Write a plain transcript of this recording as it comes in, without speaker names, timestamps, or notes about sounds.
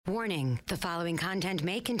Warning, the following content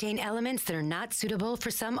may contain elements that are not suitable for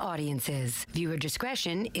some audiences. Viewer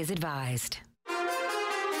discretion is advised. Live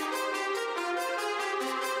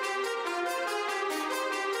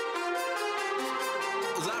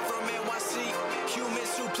from NYC, human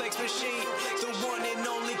suplex machine, the one and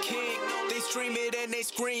only king. They stream it and they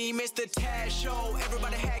scream, it's the Taz Show.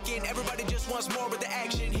 Everybody hacking, everybody just wants more with the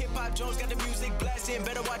action. Hip-Hop Jones got the music blasting,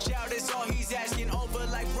 better watch out, it's all he's asking. Over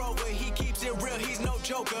like Rover, he keeps it real, he's no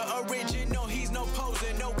joker. Original, he's no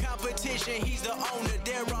poser, no competition, he's the owner.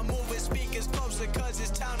 There I'm moving speakers closer, cause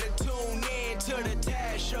it's time to tune in to the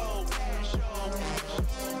Taz Show.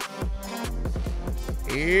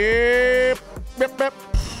 Yep.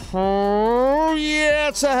 Oh, yeah,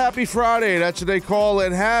 it's a happy Friday. That's what they call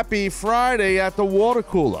it. Happy Friday at the water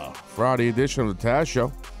cooler. Friday edition of the Taz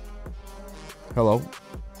Show. Hello.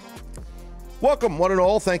 Welcome, one and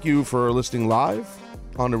all. Thank you for listening live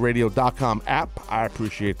on the radio.com app. I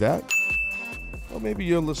appreciate that. Or maybe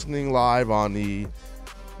you're listening live on the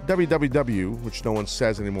www, which no one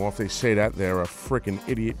says anymore. If they say that, they're a freaking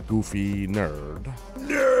idiot, goofy nerd.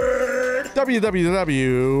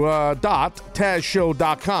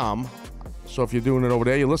 www.tazshow.com. So if you're doing it over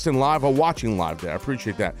there, you're listening live or watching live there. I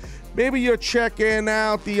appreciate that. Maybe you're checking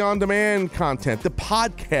out the on-demand content, the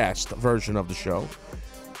podcast version of the show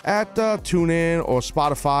at TuneIn or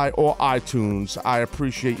Spotify or iTunes. I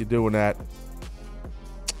appreciate you doing that.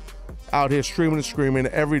 Out here streaming and screaming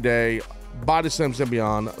every day by the Sims and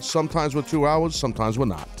beyond. Sometimes we're 2 hours, sometimes we're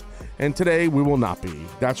not. And today we will not be.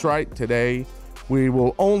 That's right, today we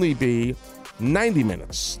will only be 90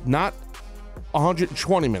 minutes, not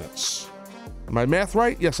 120 minutes. Am I math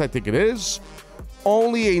right? Yes, I think it is.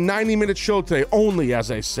 Only a 90-minute show today. Only,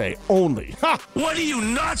 as I say, only. Ha! What are you,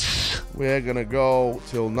 nuts? We're going to go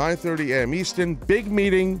till 9:30 a.m. Eastern. Big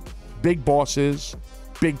meeting, big bosses,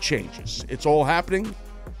 big changes. It's all happening.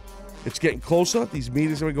 It's getting closer. These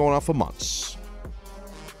meetings have been going on for months.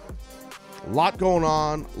 A lot going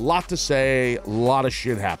on, a lot to say, a lot of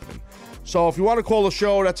shit happening. So if you want to call the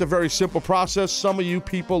show, that's a very simple process. Some of you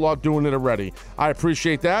people are doing it already. I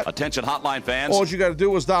appreciate that. Attention hotline fans. All you got to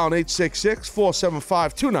do is dial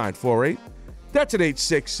 866-475-2948. That's an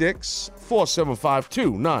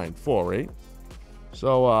 866-475-2948.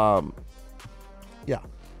 So, yeah.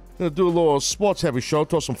 Going to do a little sports-heavy show.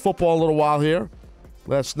 Talk some football a little while here.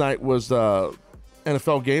 Last night was the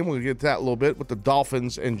NFL game. We're going to get to that a little bit with the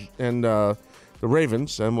Dolphins and the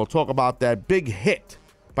Ravens. And we'll talk about that big hit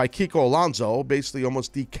by Kiko Alonso, basically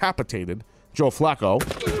almost decapitated Joe Flacco.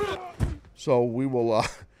 So we will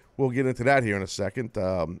we'll get into that here in a second.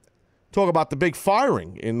 Talk about the big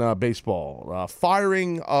firing in baseball.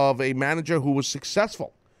 Firing of a manager who was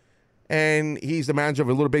successful. And he's the manager of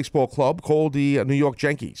a little baseball club called the New York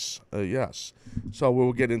Yankees. Yes. So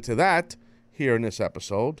we'll get into that here in this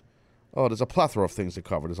episode. Oh, there's a plethora of things to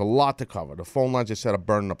cover. There's a lot to cover. The phone lines, I said, are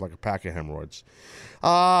burning up like a pack of hemorrhoids.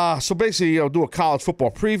 So basically, I'll do a college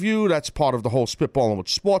football preview. That's part of the whole spitballing with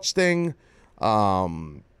sports thing.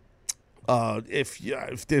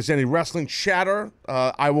 If there's any wrestling chatter,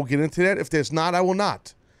 I will get into that. If there's not, I will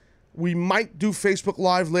not. We might do Facebook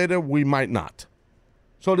Live later. We might not.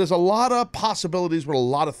 So there's a lot of possibilities with a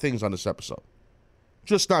lot of things on this episode.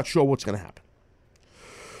 Just not sure what's going to happen.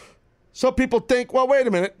 Some people think, well, wait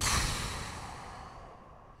a minute.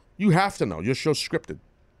 You have to know. Your show's scripted.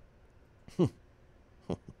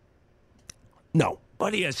 No.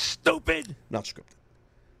 What are you, stupid? Not scripted.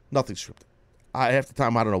 Nothing scripted. Half the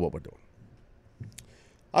time, I don't know what we're doing.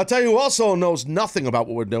 I'll tell you who also knows nothing about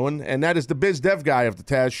what we're doing, and that is the biz dev guy of the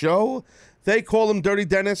Taz Show. They call him Dirty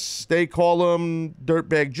Dennis. They call him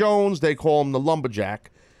Dirtbag Jones. They call him the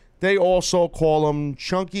Lumberjack. They also call him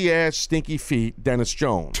Chunky-Ass Stinky Feet Dennis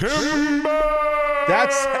Jones. Timber!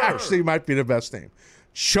 That's actually might be the best name.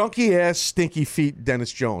 Chunky-Ass Stinky Feet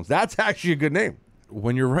Dennis Jones. That's actually a good name.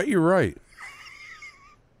 When you're right, you're right.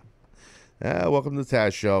 Welcome to the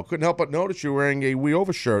Taz Show. Couldn't help but notice you're wearing a We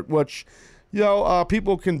Over shirt, which,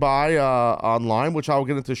 people can buy online, which I'll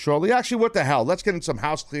get into shortly. Actually, what the hell? Let's get into some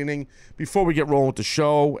house cleaning before we get rolling with the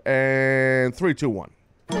show. And 3, 2, 1.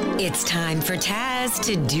 It's time for Taz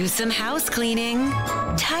to do some house cleaning,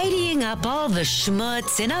 tidying up all the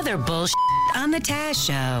schmutz and other bullshit on the Taz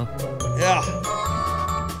Show. Yeah.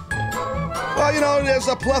 Well, there's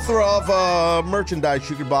a plethora of merchandise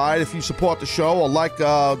you can buy if you support the show or like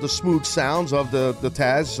the smooth sounds of the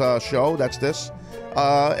Taz Show. That's this.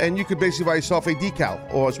 And you could basically buy yourself a decal,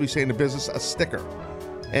 or as we say in the business, a sticker.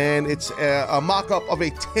 And it's a mock-up of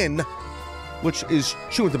a tin, which is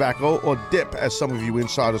chewing tobacco, or dip, as some of you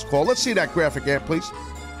insiders call. Let's see that graphic ad, please.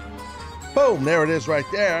 Boom, there it is right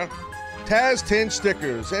there. Taz tin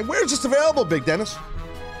stickers. And where is this available, Big Dennis?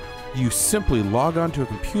 You simply log on to a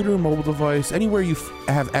computer, mobile device, anywhere you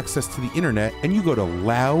have access to the internet, and you go to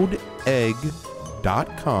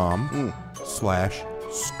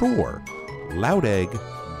loudegg.com/store.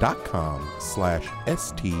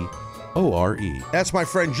 loudegg.com/STORE. That's my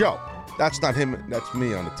friend Joe. That's not him. That's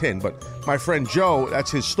me on the tin. But my friend Joe,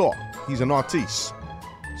 that's his store. He's an artiste.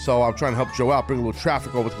 So I'm trying to help Joe out, bring a little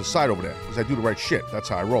traffic over to the side over there, because I do the right shit. That's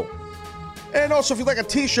how I roll. And also, if you like a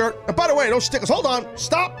t-shirt, and by the way, those stickers, hold on,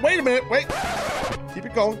 stop, wait a minute, wait. Keep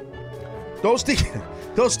it going. Those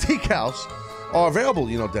decals are available,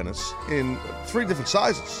 you know, Dennis, in 3 different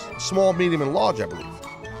sizes. Small, medium, and large, I believe.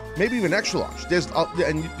 Maybe even extra large. Just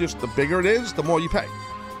the bigger it is, the more you pay.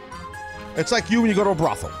 It's like you when you go to a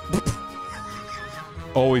brothel.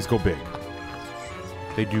 Always go big.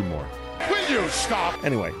 They do more. Will you stop?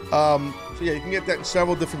 Anyway, so yeah, you can get that in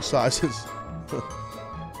several different sizes.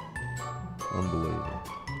 Unbelievable.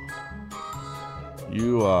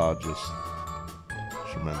 You are just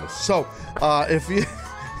tremendous. So,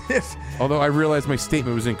 Although I realize my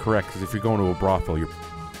statement was incorrect, because if you're going to a brothel, you're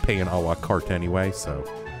paying a la carte anyway, so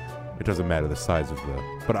it doesn't matter the size of the...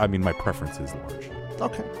 But I mean, my preference is large.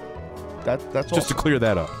 Okay. That's just awesome. to clear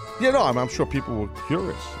that up. Yeah, no, I'm sure people were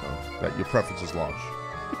curious that your preference is large.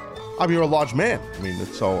 I mean, you're a large man. I mean,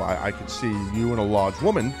 so I could see you and a large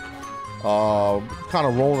woman kind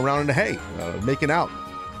of rolling around in the hay, making out.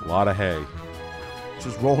 A lot of hay.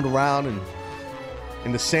 Just rolling around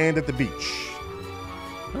in the sand at the beach.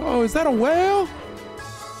 Oh, is that a whale?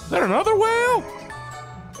 Is that another whale?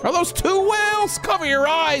 Are those 2 whales? Cover your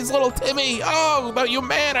eyes, little Timmy. Oh, the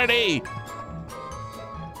humanity.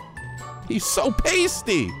 He's so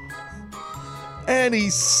pasty. And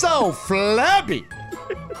he's so flabby.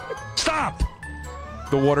 Stop!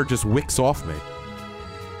 The water just wicks off me.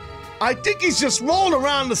 I think he's just rolling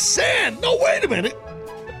around the sand. No, wait a minute.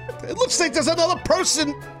 It looks like there's another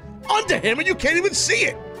person under him and you can't even see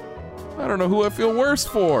it. I don't know who I feel worse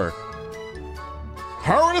for.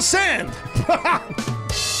 Her in the sand.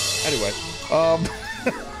 Anyway,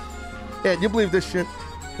 yeah, you believe this shit?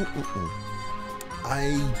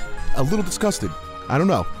 A little disgusted. I don't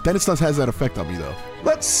know. Dennis has that effect on me, though.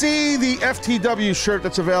 Let's see the FTW shirt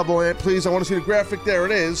that's available, Ant, please. I want to see the graphic. There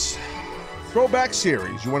it is. Throwback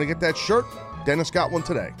series. You want to get that shirt? Dennis got one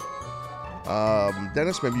today.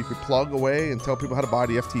 Dennis, maybe you could plug away and tell people how to buy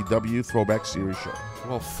the FTW Throwback Series shirt.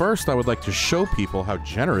 Well, first, I would like to show people how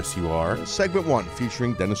generous you are. Segment 1,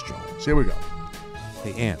 featuring Dennis Jones. Here we go.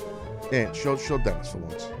 Hey, Ant. Ant, show Dennis for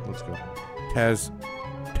once. Let's go. Taz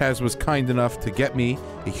was kind enough to get me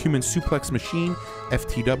a human suplex machine,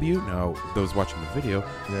 FTW. Now, those watching the video,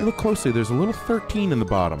 look closely. There's a little 13 in the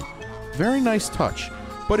bottom. Very nice touch.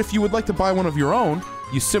 But if you would like to buy one of your own,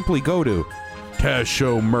 you simply go to Taz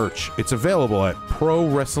Show merch. It's available at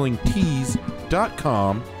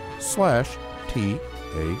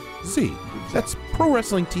prowrestlingtees.com/TAZ. That's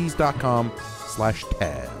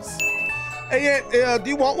prowrestlingtees.com/Taz. Hey, do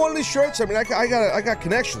you want one of these shirts? I mean, I got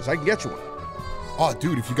connections. I can get you one. Oh,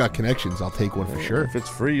 dude, if you got connections, I'll take one for sure. If it's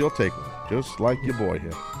free, you'll take one. Just like your boy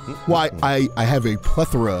here. Well, I have a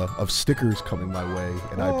plethora of stickers coming my way,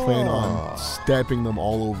 and I plan on stamping them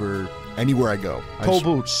all over anywhere I go. Toe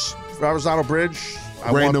boots, Verrazano Bridge.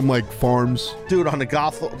 Random like farms. Dude, on the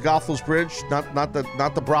Gothels Bridge, not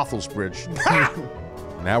the Brothels Bridge.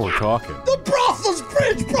 Now we're talking. The Brothels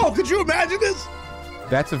Bridge, bro. Could you imagine this?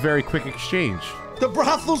 That's a very quick exchange. The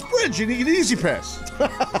Brothels Bridge. You need an easy pass.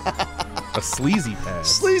 A sleazy pass.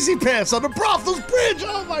 Sleazy pass on the Brothels Bridge.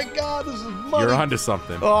 Oh my God, this is money. You're onto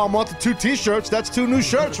something. Oh, I'm onto 2 T-shirts. That's 2 new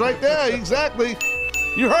shirts right there. Exactly.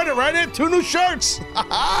 You heard it right there. 2 new shirts.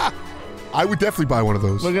 I would definitely buy one of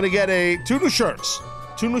those. We're gonna get 2 new shirts.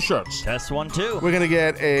 2 new shirts. Test 1, 2. We're gonna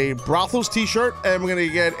get a Brothels T-shirt and we're gonna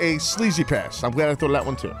get a sleazy pass. I'm glad I threw that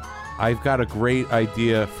one too. I've got a great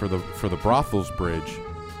idea for the Brothels Bridge.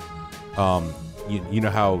 You know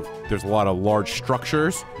how there's a lot of large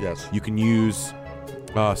structures? Yes. You can use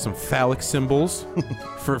some phallic symbols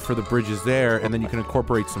for the bridges there, and then you can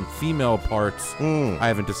incorporate some female parts. I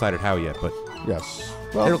haven't decided how yet, but yes,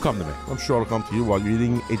 well, it'll come to me. I'm sure it'll come to you while you're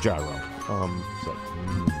eating a gyro.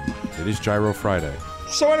 It is Gyro Friday.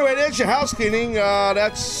 So anyway, that's your house cleaning.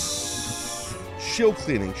 That's shill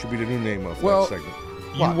cleaning should be the new name of that segment.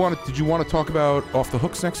 Did you want to talk about Off the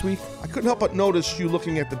Hooks next week? I couldn't help but notice you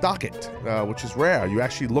looking at the docket, which is rare. You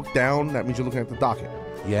actually look down. That means you're looking at the docket.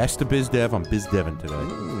 Yes, the biz dev. I'm biz deving today.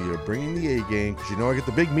 Ooh, you're bringing the A game because you know I get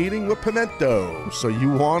the big meeting with Pimento. So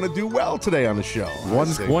you want to do well today on the show.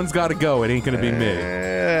 One's got to go. It ain't going to be me.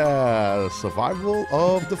 Yeah, survival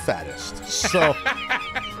of the fattest. So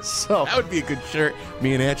that would be a good shirt.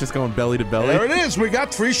 Me and Ant just going belly to belly. There it is. We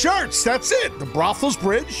got 3 shirts. That's it. The Brothels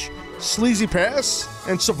Bridge, sleazy pass,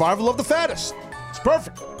 and survival of the fattest. It's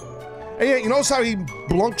perfect. And yeah, you notice how he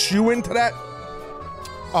blunks you into that?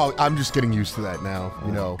 Oh, I'm just getting used to that now.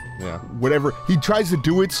 You know, Yeah. whatever he tries to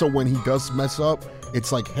do it, so when he does mess up,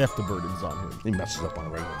 it's like half the burden's on him. He messes up on a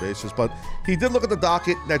regular basis, but he did look at the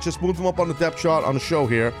docket that just moved him up on the depth chart on the show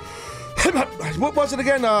here. What was it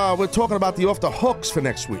again? We're talking about the off the hooks for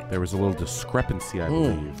next week. There was a little discrepancy, I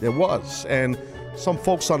believe. There was, and some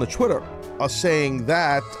folks on the Twitter are saying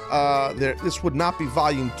that this would not be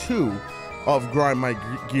volume 2 of Grind My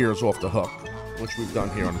Gears Off the Hook, which we've done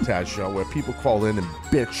here on the Taz Show, where people call in and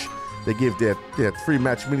bitch. They give their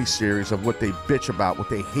 3-match mini-series of what they bitch about, what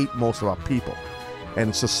they hate most about people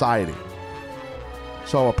and society.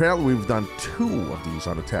 So apparently we've done 2 of these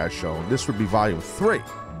on the Taz Show, and this would be volume 3.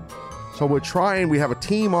 So we have a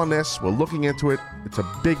team on this. We're looking into it. It's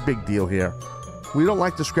a big, big deal here. We don't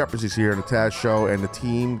like discrepancies here in the Taz Show and the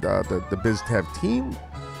team, the BizTev team.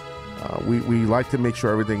 We like to make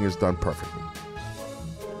sure everything is done perfectly.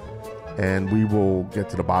 And we will get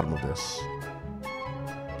to the bottom of this.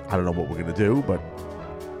 I don't know what we're going to do, but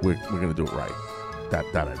we're going to do it right. That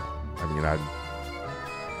I know.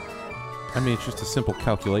 I mean, it's just a simple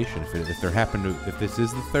calculation. If this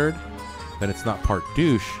is the third, then it's not part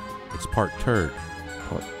douche, it's part turd.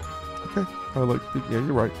 Okay. Yeah,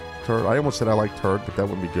 you're right. Turd. I almost said I like turd, but that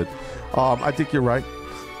wouldn't be good. I think you're right.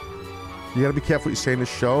 You got to be careful what you say in this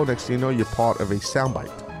show. Next thing you know, you're part of a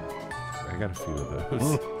soundbite. I got a few of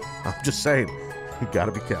those. I'm just saying, you got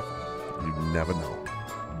to be careful. You never know.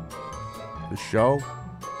 The show,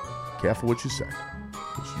 careful what you say,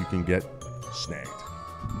 because you can get snagged.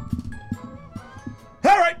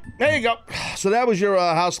 All right, there you go. So that was your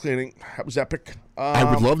house cleaning. That was epic. I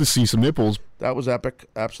would love to see some nipples. That was epic,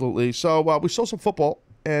 absolutely. So we saw some football,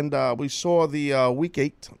 and we saw the Week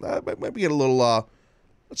 8. Maybe get a little,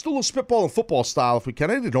 let's do a little spitball and football style if we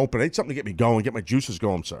can. I need an open. I need something to get me going, get my juices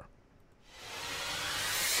going, sir.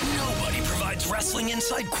 Nobody provides wrestling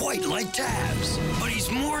insight quite like Taz. But he's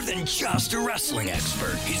more than just a wrestling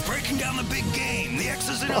expert. He's breaking down the big game, the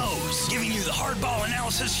X's and O's, giving you the hardball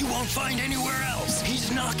analysis you won't find anywhere else.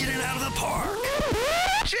 He's knocking it out of the park.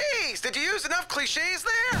 Jeez, did you use enough cliches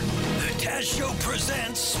there? The Taz Show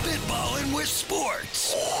presents Spitballing with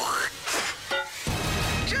Sports.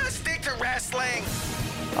 Just stick to wrestling.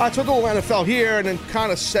 All right, so we'll do a little NFL here and then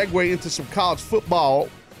kind of segue into some college football.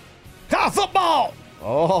 College football!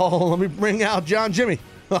 Oh, let me bring out John Jimmy.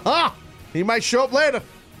 He might show up later.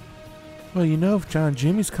 Well, if John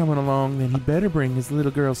Jimmy's coming along, then he better bring his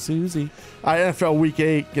little girl Susie. NFL Week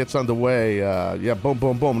 8 gets underway. Boom,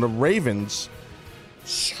 boom, boom. The Ravens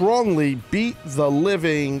strongly beat the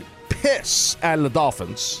living piss out of the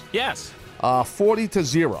Dolphins. Yes.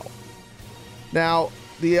 40-0. Now,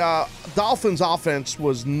 the Dolphins' offense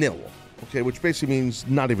was nil, okay, which basically means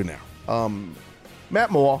not even there. Matt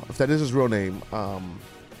Moore, if that is his real name,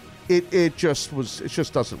 it just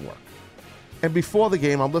doesn't work. And before the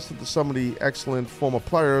game, I'm listening to some of the excellent former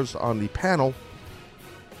players on the panel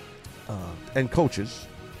and coaches,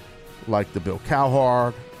 like the Bill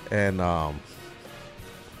Cowherd and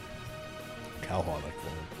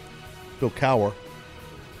Bill Cower,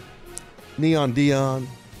 Neon Dion.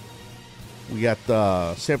 We got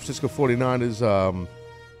San Francisco 49ers.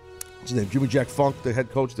 What's his name? Jimmy Jack Funk, the head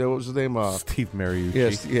coach there. What was his name? Steve Mariucci.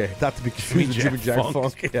 Yes, not to be confused with Jimmy Jack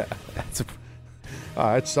Funk.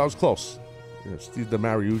 Yeah, it sounds close. Steve the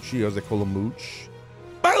Mariucci, as they call him, Mooch.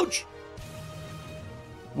 Mooch.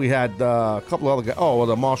 We had a couple of other guys. Oh,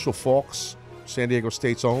 the Marshall Faulks, San Diego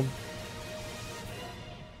State's own.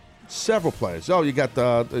 Several players. Oh, you got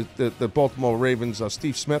the Baltimore Ravens,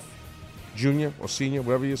 Steve Smith, Jr. or Senior,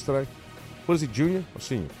 whatever he is today. What is he, Junior or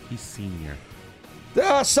Senior? He's Senior.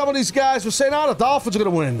 Some of these guys were saying, the Dolphins are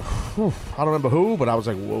going to win. Whew. I don't remember who, but I was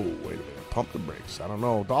like, whoa, wait a minute. Pump the brakes. I don't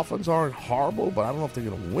know. Dolphins aren't horrible, but I don't know if they're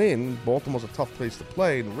going to win. Baltimore's a tough place to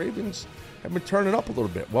play. And the Ravens have been turning up a little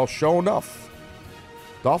bit. Well, sure enough,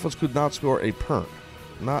 Dolphins could not score a punt.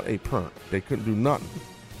 Not a punt. They couldn't do nothing.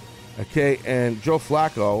 Okay, and Joe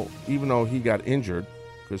Flacco, even though he got injured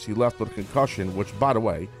because he left with a concussion, which, by the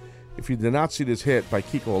way, if you did not see this hit by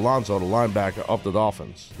Kiko Alonso, the linebacker of the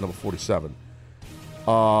Dolphins, number 47,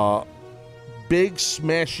 big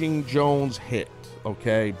smashing Jones hit,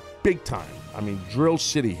 okay? Big time. I mean, Drill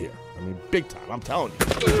City here. I mean, big time. I'm telling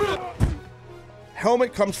you.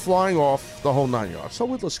 Helmet comes flying off, the whole 9 yards. So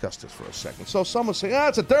we'll discuss this for a second. So someone's saying,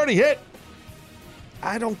 it's a dirty hit.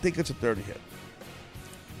 I don't think it's a dirty hit.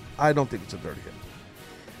 I don't think it's a dirty hit.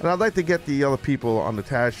 And I'd like to get the other people on the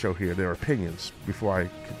Taz Show here, their opinions, before I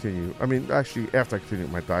continue. I mean, actually, after I continue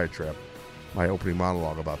my diatribe, my opening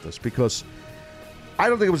monologue about this, because I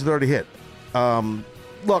don't think it was a dirty hit.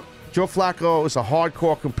 Look, Joe Flacco is a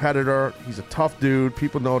hardcore competitor. He's a tough dude.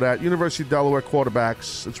 People know that. University of Delaware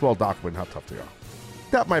quarterbacks, it's well documented how tough they are.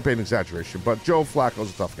 That might be an exaggeration, but Joe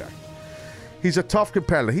Flacco's a tough guy. He's a tough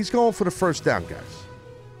competitor. He's going for the first down, guys.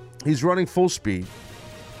 He's running full speed.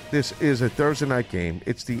 This is a Thursday night game.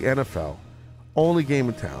 It's the NFL. Only game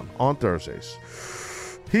in town on Thursdays.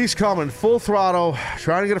 He's coming full throttle,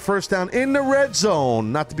 trying to get a first down in the red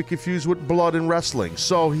zone, not to be confused with blood in wrestling.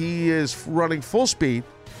 So he is running full speed,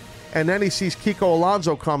 and then he sees Kiko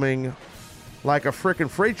Alonso coming like a freaking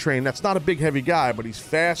freight train. That's not a big, heavy guy, but he's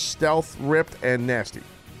fast, stealth, ripped, and nasty.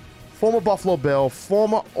 Former Buffalo Bill,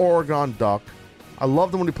 former Oregon Duck. I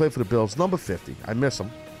loved him when he played for the Bills. Number 50. I miss him.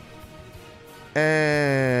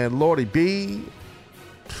 And Lordy B,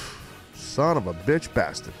 son of a bitch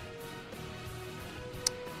bastard.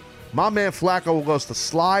 My man Flacco goes to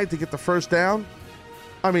slide to get the first down.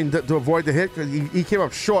 I mean, to avoid the hit, because he came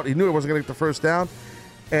up short. He knew he wasn't going to get the first down.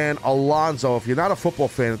 And Alonso, if you're not a football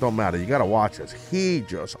fan, it don't matter. You got to watch this. He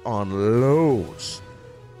just unloads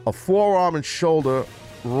a forearm and shoulder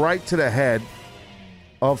right to the head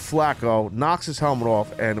of Flacco, knocks his helmet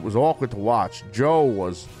off, and it was awkward to watch. Joe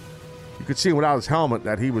was, you could see without his helmet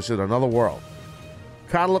that he was in another world.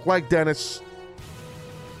 Kind of looked like Dennis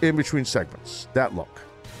in between segments. That look.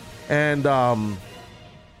 And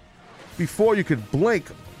before you could blink,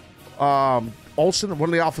 Olsen, one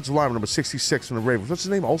of the offensive linemen, number 66 from the Ravens. What's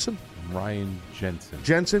his name, Olsen? Ryan Jensen.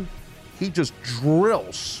 Jensen. He just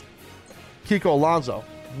drills Kiko Alonso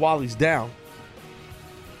while he's down.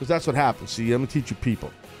 Because that's what happens. See, let me teach you people.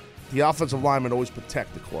 The offensive linemen always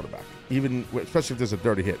protect the quarterback, even especially if there's a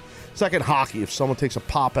dirty hit. It's like in hockey. If someone takes a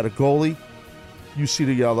pop at a goalie, you see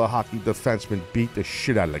the other hockey defenseman beat the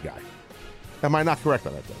shit out of the guy. Am I not correct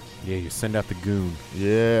on that, Dennis? Yeah, you send out the goon.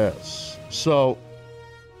 Yes. So,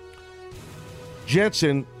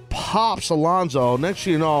 Jensen pops Alonso. Next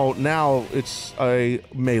thing you know, now it's a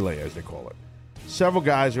melee, as they call it. Several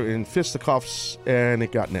guys are in fisticuffs, and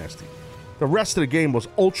it got nasty. The rest of the game was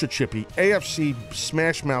ultra chippy, AFC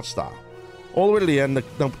smash mouth style. All the way to the end,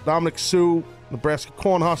 Dominic Sue, Nebraska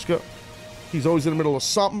Cornhusker. He's always in the middle of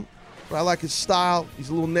something, but I like his style. He's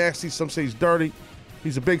a little nasty. Some say he's dirty.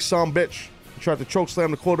 He's a big son bitch. He tried to choke slam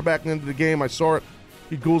the quarterback at the end of the game. I saw it.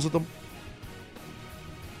 He goons at them.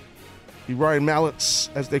 He Ryan Mallets,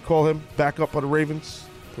 as they call him, back up on the Ravens.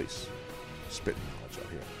 Please, spit knowledge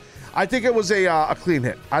out here. I think it was a clean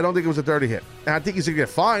hit. I don't think it was a dirty hit. And I think he's going to get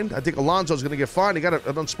fined. I think Alonso's going to get fined. He got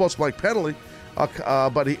an unsportsmanlike penalty.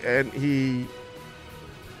 But he,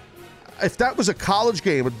 if that was a college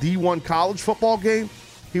game, a D1 college football game,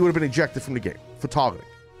 he would have been ejected from the game for targeting.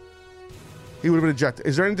 He would have been ejected.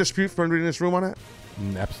 Is there any dispute for anybody in this room on that?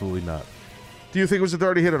 Absolutely not. Do you think it was a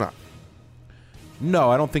dirty hit or not?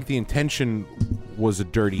 No, I don't think the intention was a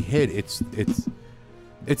dirty hit. It's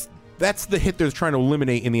that's the hit they're trying to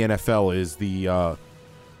eliminate in the NFL is the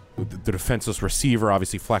defenseless receiver.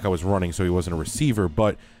 Obviously, Flacco was running, so he wasn't a receiver,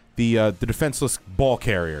 but the defenseless ball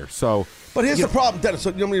carrier. So, but here's the problem, Dennis.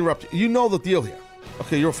 So, let me interrupt you. You know the deal here.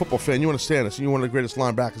 Okay, you're a football fan. You understand this. And you're one of the greatest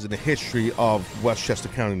linebackers in the history of Westchester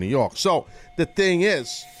County, New York. So the thing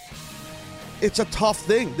is, it's a tough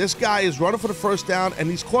thing. This guy is running for the first down, and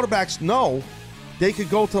these quarterbacks know they could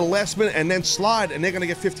go to the last minute and then slide, and they're going to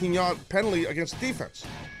get 15-yard penalty against the defense.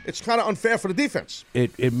 It's kind of unfair for the defense.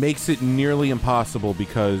 It makes it nearly impossible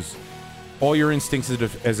because all your instincts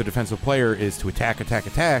as a defensive player is to attack,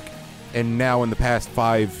 and now in the past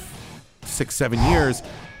 5, 6, 7 years,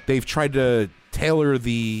 they've tried to tailor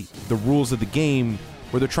the rules of the game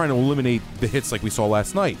where they're trying to eliminate the hits like we saw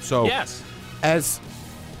last night. So yes, as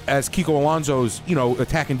Kiko Alonso's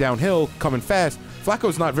attacking downhill, coming fast,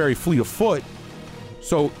 Flacco's not very fleet of foot.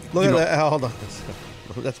 So look at that. Hold on.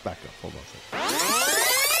 Let's back up. Hold on a second.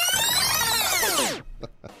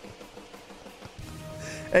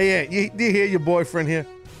 Hey, do you hear your boyfriend here?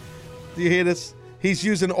 Do you hear this? He's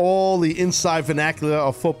using all the inside vernacular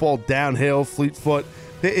of football, downhill, fleet foot.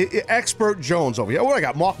 Expert Jones over here. What I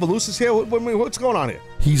got? Mark Malus is here. What's going on here?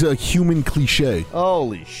 He's a human cliche.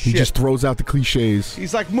 Holy shit! He just throws out the cliches.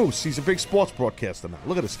 He's like Moose. He's a big sports broadcaster now.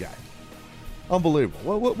 Look at this guy.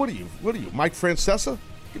 Unbelievable. What are you? What are you, Mike Francesa?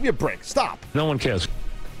 Give me a break. Stop. No one cares.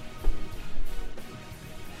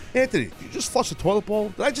 Anthony, did you just flush a toilet bowl?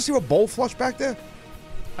 Did I just hear a bowl flush back there?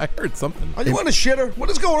 I heard something. Are you on a shitter? What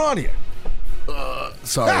is going on here?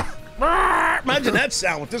 Sorry. Imagine that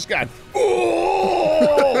sound with this guy.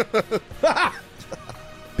 Ooh!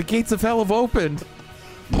 The gates of hell have opened.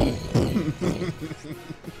 All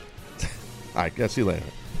right, guys, see you later.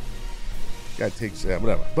 Guy takes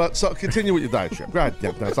whatever. But so continue with your diatribe. Go ahead,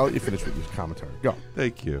 Dennis. I'll let you finish with your commentary. Go.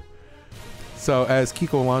 Thank you. So as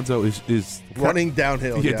Kiko Alonso is running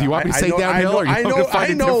downhill. Yeah. Do you want me to say downhill?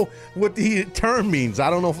 I know what the term means.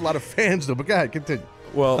 I don't know if a lot of fans do, but go ahead, continue.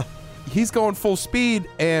 Well, he's going full speed,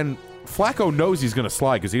 and Flacco knows he's going to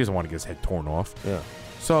slide because he doesn't want to get his head torn off. Yeah.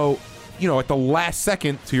 So, at the last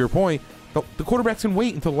second, to your point, the quarterback's can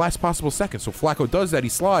wait until the last possible second. So Flacco does that. He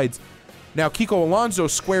slides. Now, Kiko Alonso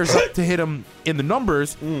squares up to hit him in the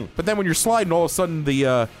numbers, but then when you're sliding, all of a sudden the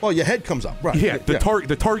your head comes up, right? Yeah,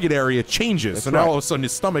 the target area changes. That's so now right. all of a sudden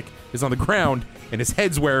his stomach is on the ground and his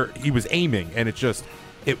head's where he was aiming, and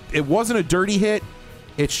it wasn't a dirty hit.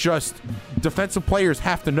 It's just defensive players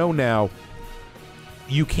have to know now.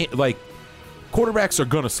 You can't quarterbacks are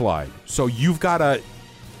gonna slide, so you've got to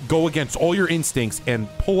go against all your instincts and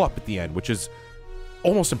pull up at the end, which is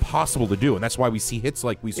almost impossible to do, and that's why we see hits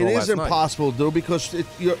like we saw last night. It is impossible to do because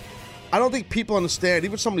I don't think people understand,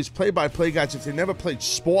 even some of these play-by-play guys, if they never played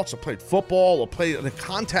sports or played football or played a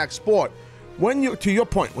contact sport, to your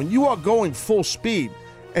point, when you are going full speed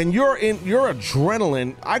and your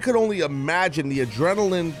adrenaline, I could only imagine the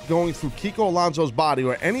adrenaline going through Kiko Alonso's body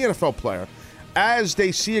or any NFL player as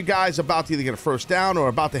they see a guy's about to either get a first down or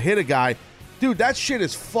about to hit a guy. Dude, that shit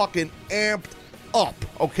is fucking amped up,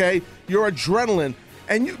 okay? Your adrenaline.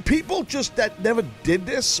 And people just that never did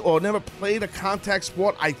this or never played a contact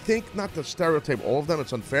sport, I think, not to stereotype all of them,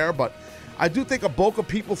 it's unfair, but I do think a bulk of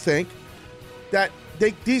people think that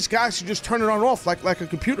these guys should just turn it on and off like a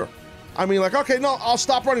computer. I mean, okay, no, I'll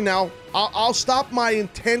stop running now. I'll stop my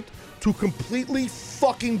intent to completely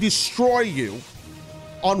fucking destroy you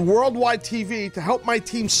on worldwide TV to help my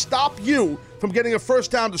team stop you from getting a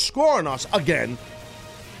first down to score on us again.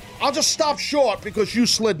 I'll just stop short because you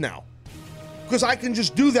slid now. Because I can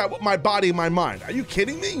just do that with my body and my mind. Are you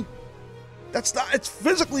kidding me? It's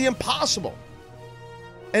physically impossible.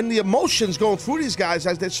 And the emotions going through these guys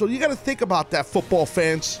so you got to think about that, football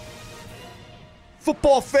fans.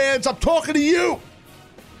 Football fans, I'm talking to you.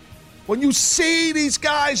 When you see these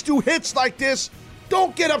guys do hits like this,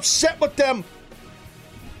 don't get upset with them.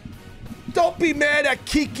 Don't be mad at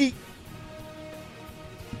Kiki.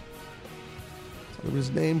 Tell him his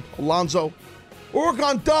name, Alonso.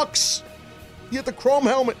 Oregon Ducks. He had the chrome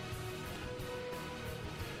helmet.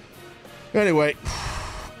 Anyway,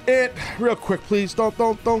 and real quick, please, don't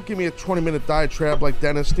give me a 20-minute diatribe like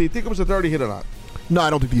Dennis. Do you think it was a dirty hit or not? No, I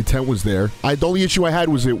don't think the intent was there. The only issue I had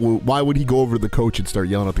was why would he go over to the coach and start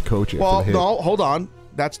yelling at the coach? Well, no, hold on.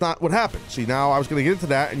 That's not what happened. See, now I was going to get into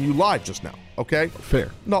that, and you lied just now, okay?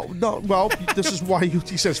 Fair. No, well, this is why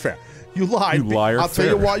he says fair. You lied. You liar. I'll tell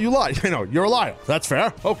you why you lied. You're a liar. That's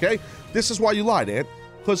fair. Okay. This is why you lied, Ed.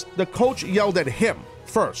 Because the coach yelled at him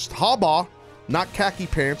first. Harbaugh, not khaki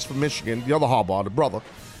pants from Michigan, the other Harbaugh, the brother,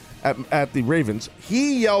 at the Ravens.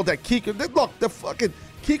 He yelled at Kiko. Look, the fucking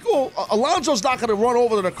Kiko, Alonso's not going to run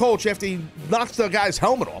over to the coach after he knocks the guy's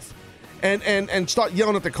helmet off and start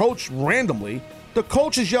yelling at the coach randomly. The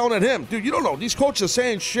coach is yelling at him. Dude, you don't know. These coaches are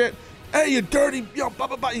saying shit. Hey, you dirty, blah,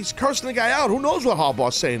 blah, blah. He's cursing the guy out. Who knows what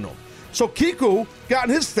Harbaugh's saying to him? So Kiko got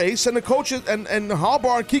in his face, and the coaches and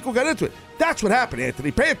Harbaugh and Kiko got into it. That's what happened,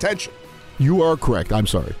 Anthony. Pay attention. You are correct. I'm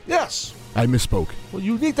sorry. Yes. I misspoke. Well,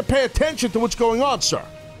 you need to pay attention to what's going on, sir.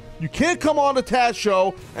 You can't come on the Taz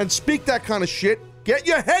Show and speak that kind of shit. Get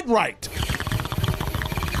your head right.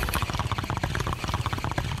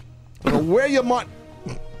 I don't know where your mind...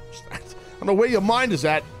 I don't know where your mind is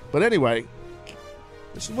at, but anyway,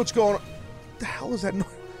 this is what's going on. What the hell is that noise?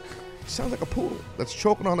 It sounds like a poodle that's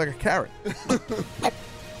choking on like a carrot.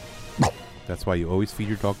 That's why you always feed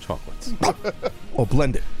your dog chocolates. Or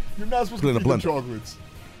blend it. You're not supposed to feed blend chocolates.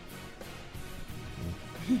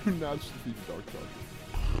 You're not supposed to feed your dog chocolates.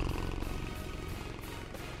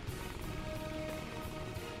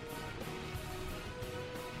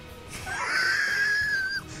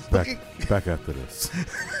 Back after this.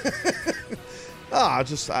 I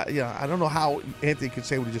don't know how Anthony could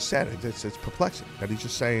say what he just said. It's perplexing that he's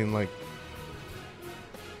just saying, like,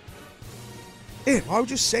 why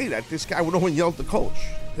would you say that? This guy would know when yelled at the coach.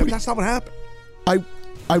 That's not what happened.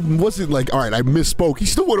 I wasn't like, all right, I misspoke. He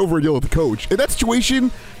still went over and yelled at the coach. In that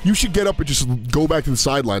situation, you should get up and just go back to the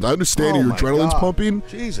sidelines. I understand your adrenaline's pumping.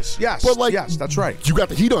 Jesus, yes. But yes, that's right. You got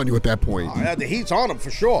the heat on you at that point. The heat's on him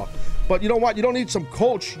for sure. But you know what? You don't need some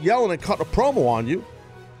coach yelling and cutting a promo on you.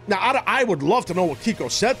 Now, I would love to know what Kiko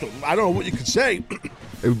said to him. I don't know what you could say.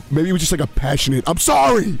 Maybe it was just like a passionate, I'm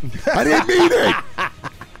sorry. I didn't mean it.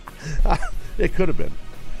 It could have been.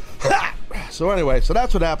 So anyway,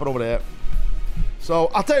 that's what happened over there.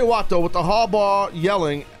 So I'll tell you what, though, with the Harbaugh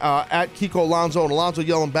yelling at Kiko Alonso and Alonso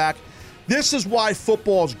yelling back, this is why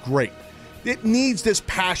football is great. It needs this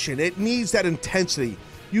passion. It needs that intensity.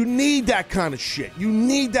 You need that kind of shit. You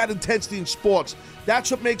need that intensity in sports.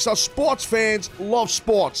 That's what makes us sports fans love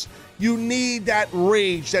sports. You need that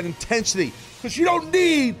rage, that intensity, because you don't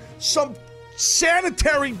need some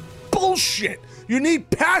sanitary bullshit. You need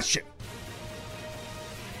passion,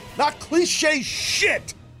 not cliche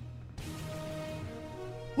shit.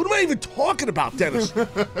 What am I even talking about, Dennis?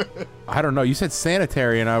 I don't know. You said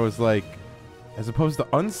sanitary, and I was like, as opposed to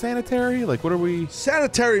unsanitary? Like, what are we?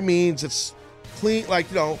 Sanitary means it's clean, like,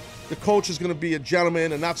 the coach is going to be a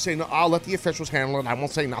gentleman and not say, no, I'll let the officials handle it. I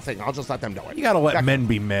won't say nothing. I'll just let them do it. You got to let men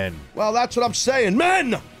be men. Well, that's what I'm saying.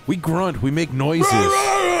 Men! We grunt. We make noises.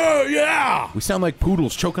 Yeah! We sound like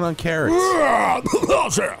poodles choking on carrots.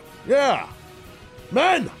 Yeah.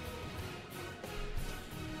 Men!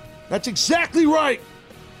 That's exactly right.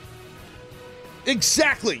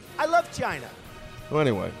 Exactly. I love China. Well,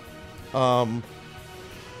 anyway,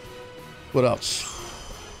 what else?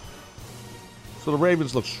 So the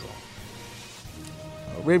Ravens look strong.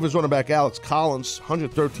 Ravens running back Alex Collins,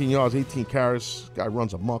 113 yards, 18 carries. Guy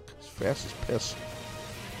runs amok. He's fast as piss.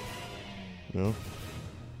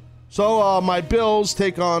 So my Bills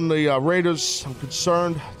take on the Raiders. I'm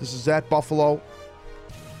concerned. This is at Buffalo.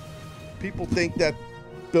 People think that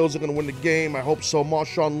Bills are going to win the game. I hope so.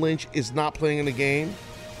 Marshawn Lynch is not playing in the game.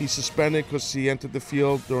 He's suspended because he entered the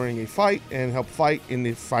field during a fight and helped fight in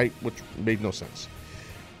the fight, which made no sense.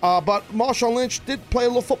 But Marshawn Lynch did play a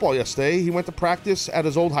little football yesterday. He went to practice at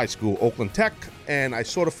his old high school, Oakland Tech, and I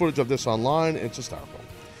saw the footage of this online. It's hysterical.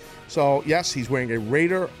 So, yes, he's wearing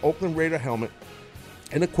a Oakland Raider helmet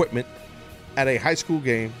and equipment at a high school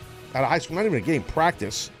game, not even a game,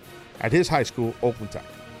 practice at his high school, Oakland Tech.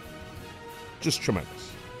 Just tremendous.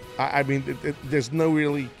 I mean, there's no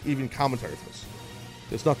really even commentary for this.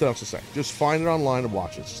 There's nothing else to say. Just find it online and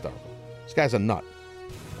watch it. It's hysterical. This guy's a nut.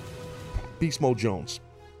 Beast Mode Jones.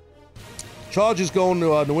 Chargers going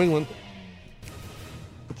to New England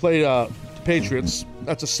to play the Patriots.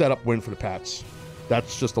 That's a setup win for the Pats.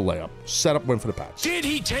 That's just a layup. Setup win for the Pats. Did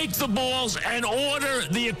he take the balls and order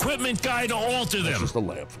the equipment guy to alter them? That's just a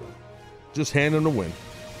layup for them. Just hand them the win.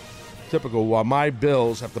 Typical. While my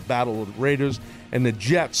Bills have to battle the Raiders and the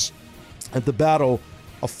Jets have to battle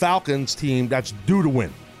a Falcons team that's due to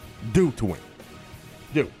win. Due to win.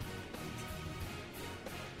 Due.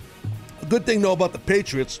 A good thing, though, about the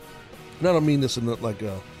Patriots, and I don't mean this in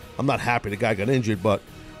I'm not happy the guy got injured, but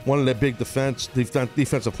one of their big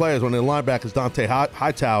defensive players, one of their linebackers, Dante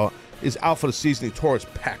Hightower, is out for the season. He tore his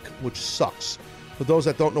pec, which sucks. For those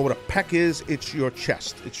that don't know what a pec is, it's your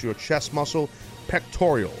chest. It's your chest muscle,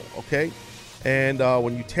 pectoral, okay? And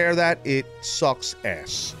when you tear that, it sucks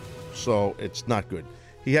ass. So it's not good.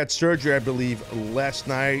 He had surgery, I believe, last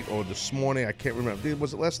night or this morning. I can't remember.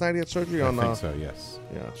 Was it last night he had surgery? I think so, yes.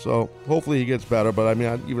 Yeah, so hopefully he gets better. But, I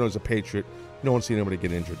mean, even though he's a Patriot, no one's seen anybody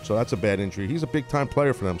get injured. So that's a bad injury. He's a big-time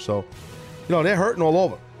player for them. So, they're hurting all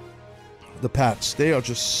over. The Pats, they are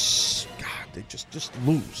just, God, they just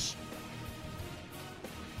lose.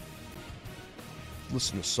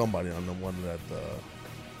 Listen to somebody on the one that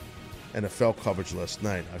NFL coverage last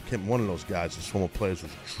night. One of those guys, his former players,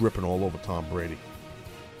 was dripping all over Tom Brady.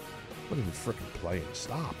 What are you freaking playing?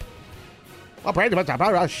 Stop. Oh, Brady,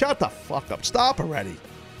 shut the fuck up. Stop already.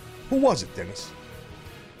 Who was it, Dennis?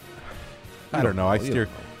 I don't know. I steer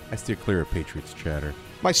clear of Patriots chatter.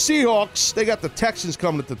 My Seahawks, they got the Texans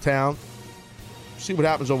coming to town. See what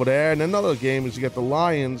happens over there. And another game is you got the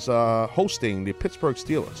Lions hosting the Pittsburgh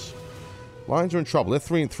Steelers. Lions are in trouble. They're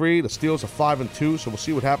 3-3. The Steelers are 5-2. So we'll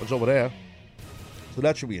see what happens over there. So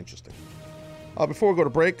that should be interesting. Before we go to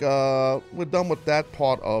break, we're done with that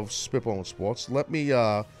part of Spitballing Sports. Let me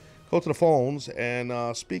go to the phones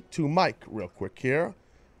and speak to Mike real quick here.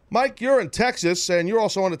 Mike, you're in Texas, and you're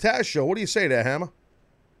also on the Taz Show. What do you say there, Hammer?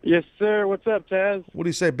 Yes, sir. What's up, Taz? What do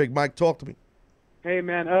you say, Big Mike? Talk to me. Hey,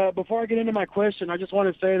 man. Before I get into my question, I just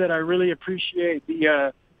want to say that I really appreciate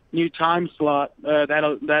the new time slot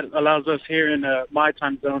that allows us here in my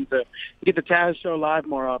time zone to get the Taz Show live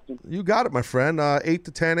more often. You got it, my friend. 8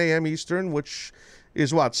 to 10 a.m. Eastern, which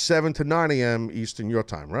is what, 7 to 9 a.m. Eastern your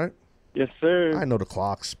time, right? Yes, sir. I know the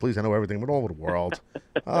clocks. Please, I know everything. We're all over the world.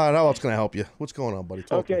 How else can I help you? What's going on, buddy?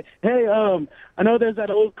 Talk to me. Hey, I know there's that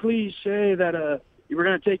old cliche that we're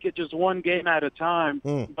going to take it just one game at a time,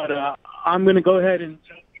 but I'm going to go ahead and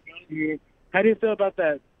tell you, how do you feel about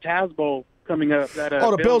that Taz Bowl coming up?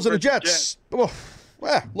 The Bills and the Jets. Well,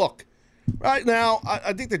 look, right now,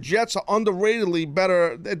 I think the Jets are underratedly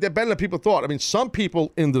better. They're better than people thought. I mean, some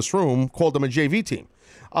people in this room called them a JV team.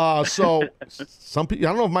 So some people, I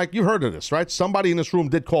don't know if, Mike, you heard of this, right? Somebody in this room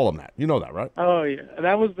did call them that. You know that, right? Oh, yeah.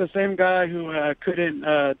 That was the same guy who couldn't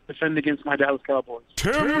defend against my Dallas Cowboys.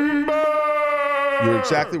 Timber! You're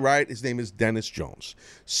exactly right. His name is Dennis Jones.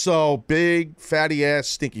 So, big, fatty ass,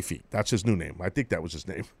 stinky feet. That's his new name. I think that was his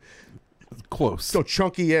name. Close. So,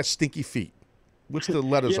 chunky ass, stinky feet. What's the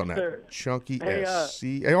letters on that? Sir. Chunky Hey, ass.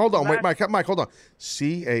 Hey, hold on. Wait, Mike, hold on.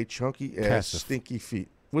 C-A, chunky ass, Cassif. stinky feet.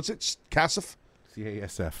 What's it? Cassif?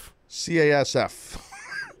 CASF. CASF.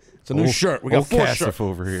 It's a new shirt. We got old 4 Cassif shirts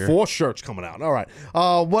over here. 4 shirts coming out. All right.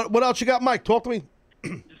 What else you got, Mike? Talk to me.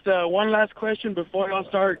 Just one last question before y'all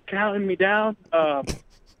start counting me down.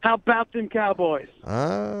 How about them Cowboys?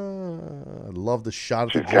 I love the shot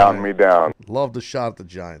at the Giants. Counting me down. Love the shot at the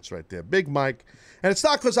Giants right there. Big Mike. And it's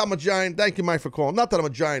not because I'm a Giant. Thank you, Mike, for calling. Not that I'm a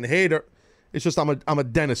Giant hater. It's just I'm a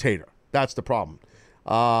Dennis hater. That's the problem.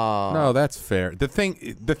 No, that's fair. The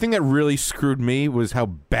thing that really screwed me was how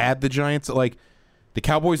bad the Giants, like, the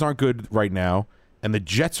Cowboys aren't good right now, and the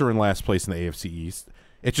Jets are in last place in the AFC East.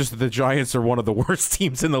 It's just that the Giants are one of the worst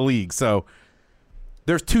teams in the league. So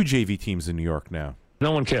there's 2 JV teams in New York now.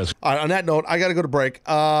 No one cares. All right, on that note, I got to go to break.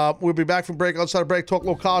 We'll be back from break. Outside of break, talk a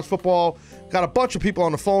little college football. Got a bunch of people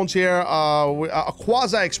on the phones here. A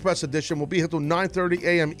quasi-express edition. We'll be here till 9:30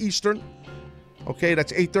 a.m. Eastern. Okay,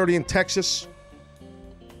 that's 8:30 in Texas.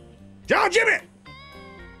 John Jimmy!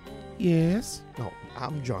 Yes. No,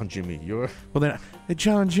 I'm John Jimmy. You're... Well, then,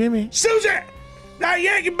 John Jimmy. Susan! That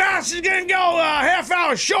Yankee bounce is going to go a half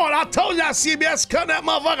hour short. I told you that CBS cutting that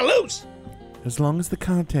motherfucker loose. As long as the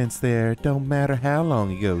content's there, it don't matter how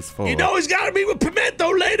long he goes for. You know he's got to be with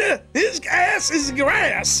pimento later. His ass is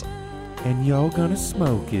grass. And you're gonna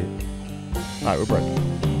smoke it. All right, we're breaking.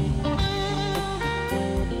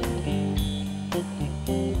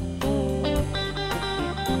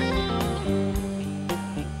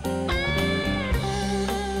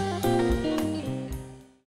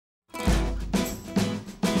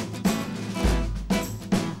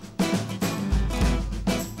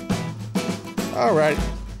 All right.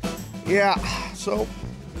 Yeah, so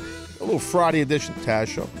a little Friday edition of Taz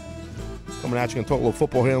Show. Coming at you, going to talk a little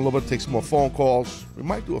football here in a little bit, take some more phone calls. We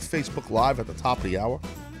might do a Facebook Live at the top of the hour.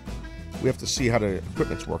 We have to see how the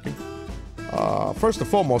equipment's working. First and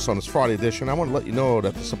foremost on this Friday edition, I want to let you know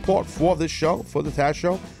that the support for this show, for the Taz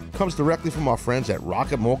Show, comes directly from our friends at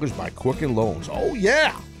Rocket Mortgage by Quicken Loans. Oh,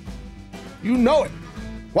 yeah. You know it.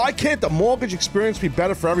 Why can't the mortgage experience be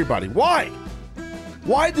better for everybody? Why?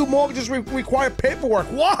 Why do mortgages require paperwork?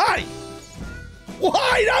 Why?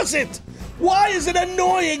 Why does it? Why is it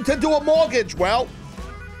annoying to do a mortgage? Well,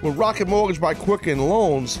 with Rocket Mortgage by Quicken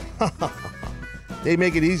Loans, they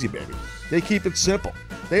make it easy, baby. They keep it simple.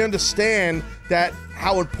 They understand that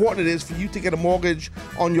how important it is for you to get a mortgage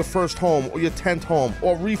on your first home or your 10th home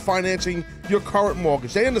or refinancing your current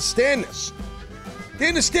mortgage. They understand this. They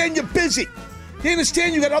understand you're busy. They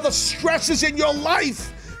understand you got other stresses in your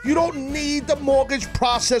life. You don't need the mortgage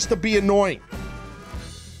process to be annoying.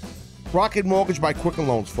 Rocket Mortgage by Quicken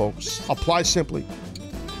Loans, folks. Apply simply,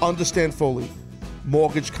 understand fully,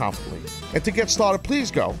 mortgage confidently. And to get started, please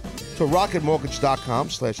go to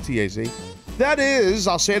rocketmortgage.com/TAZ. That is,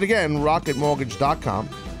 I'll say it again,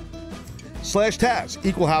 rocketmortgage.com/Taz.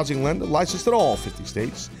 Equal housing lender, licensed in all 50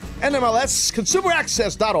 states. NMLS,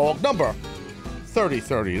 consumeraccess.org, number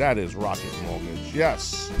 3030. That is Rocket Mortgage.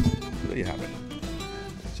 Yes. There you have it.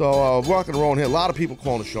 So we're rocking and rolling here. A lot of people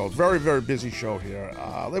calling the show. Very, very busy show here.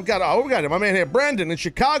 We got my man here, Brandon in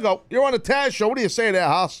Chicago. You're on the Taz Show. What do you say there,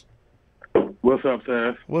 House? What's up,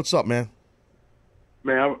 Taz? What's up, man?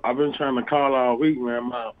 Man, I've been trying to call all week,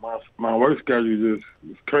 man. My work schedule is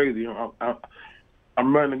crazy.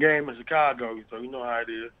 I'm running the game in Chicago, so you know how it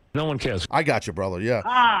is. No one cares. I got you, brother. Yeah.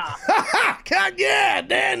 Yeah,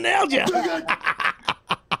 Dan nailed you.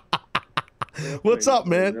 What's up,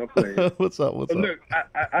 man? What's up? Look,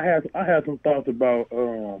 I had some thoughts about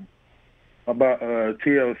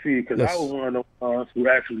TLC because I was one of the ones who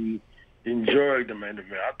actually enjoyed the main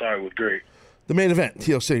event. I thought it was great. The main event,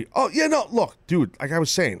 TLC. Oh, yeah, no, look, dude, like I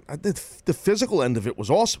was saying, the physical end of it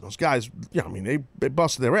was awesome. Those guys, I mean, they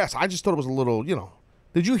busted their ass. I just thought it was a little,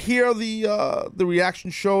 Did you hear the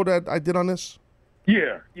reaction show that I did on this?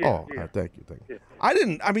 Yeah. Oh, yeah. Thank you. Yeah. I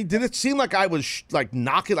didn't. I mean, did it seem like I was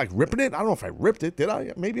knocking, ripping it? I don't know if I ripped it. Did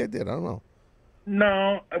I? Maybe I did. I don't know.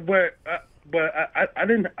 No, but I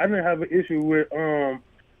didn't have an issue with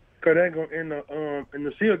Kurt Angle in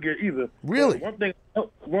the Seal gear either. Really? One thing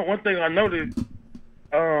I noticed,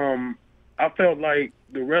 I felt like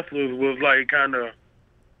the wrestlers was kind of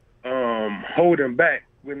holding back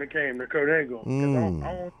when it came to Kurt Angle. I don't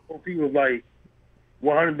know if he was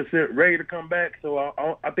 100% ready to come back, so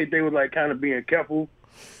I think they were kind of being careful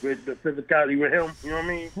with the physicality with him. You know what I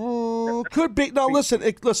mean? Could be. No, listen.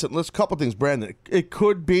 Listen. Let's a couple things, Brandon. It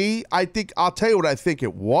could be. I'll tell you what I think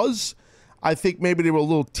it was. I think maybe they were a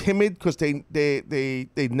little timid because they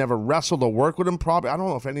never wrestled or worked with him. Probably, I don't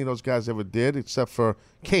know if any of those guys ever did, except for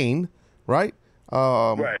Kane, right?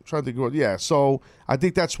 Right. Trying to go, yeah. So I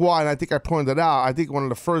think that's why, and I think I pointed out. I think one of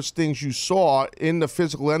the first things you saw in the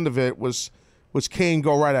physical end of it was Kane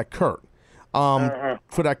go right at Kurt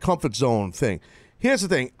for that comfort zone thing. Here's the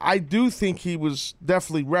thing: I do think he was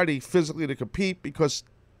definitely ready physically to compete because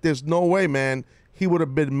there's no way, man, he would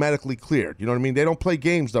have been medically cleared. You know what I mean? They don't play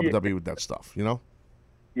games WWE with that stuff. You know?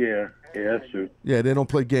 Yeah, that's true. Yeah, they don't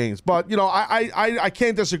play games. But you know, I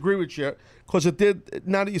can't disagree with you. Because it did,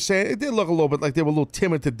 now that you say it, it did look a little bit like they were a little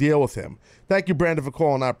timid to deal with him. Thank you, Brandon, for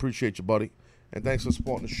calling. I appreciate you, buddy. And thanks for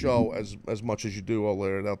supporting the show as much as you do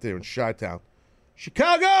out there in Chi-Town.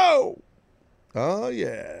 Chicago! Oh,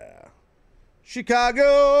 yeah.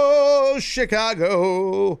 Chicago,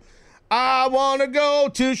 Chicago. I want to go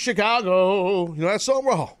to Chicago. You know that song,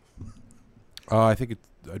 bro? I think it's,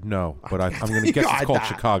 no, but I'm going to guess it's called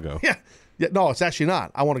Chicago. Yeah. No, it's actually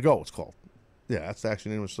not. I Want to Go, it's called. Yeah, that's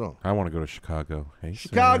actually the name of the song. I want to go to Chicago. Hey,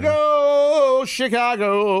 Chicago,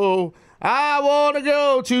 Chicago. I want to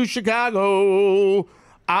go to Chicago.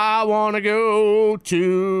 I want to go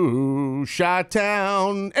to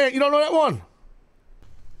Chi-Town. Hey, you don't know that one?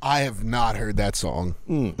 I have not heard that song.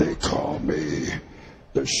 They call me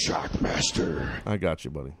the Shockmaster. I got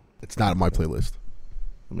you, buddy. It's not on my playlist.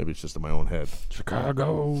 Maybe it's just in my own head.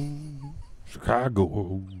 Chicago,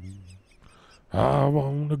 Chicago. I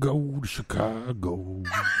want to go to Chicago.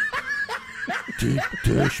 Deep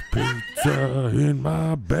dish pizza in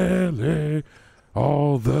my belly.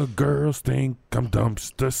 All the girls think I'm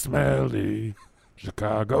dumpster smelly.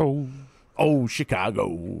 Chicago. Oh,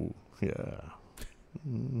 Chicago. Yeah.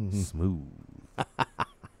 Smooth. I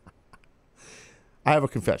have a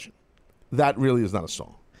confession. That really is not a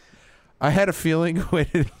song. I had a feeling when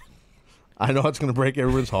I know it's going to break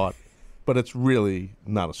everyone's heart, but it's really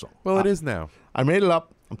not a song. Well, it is now. I made it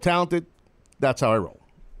up. I'm talented. That's how I roll.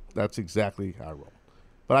 That's exactly how I roll.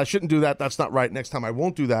 But I shouldn't do that. That's not right. Next time I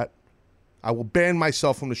won't do that. I will ban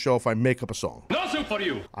myself from the show if I make up a song. Nothing for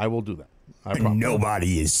you. I will do that. I promise.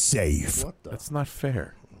 Nobody is safe. That's not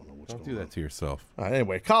fair. Don't do that to yourself.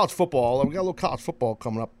 Anyway, college football. We got a little college football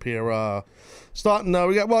coming up here. Starting,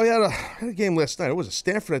 we had a game last night. It was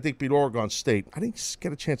Stanford, I think, beat Oregon State. I didn't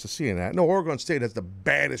get a chance to see that. No, Oregon State has the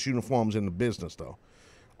baddest uniforms in the business, though.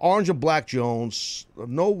 Orange and black Jones,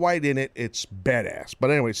 no white in it. It's badass. But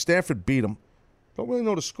anyway, Stanford beat them. Don't really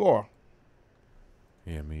know the score.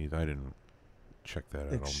 Yeah, me. I didn't check that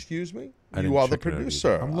out. Excuse me? I You are the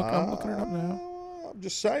producer. I'm looking it up now. I'm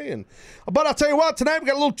just saying. But I'll tell you what, tonight we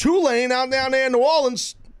got a little Tulane out down there in New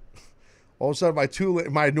Orleans. All of a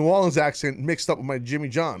sudden, my New Orleans accent mixed up with my Jimmy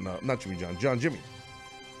John. No, not Jimmy John. John Jimmy.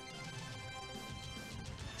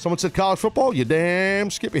 Someone said college football? You damn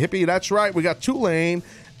skippy hippie. That's right. We got Tulane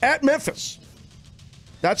at Memphis.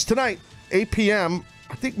 That's tonight, 8 p.m.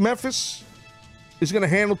 I think Memphis is going to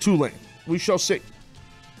handle Tulane. We shall see.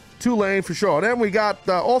 Tulane for sure. Then we got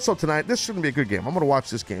also tonight, this shouldn't be a good game. I'm going to watch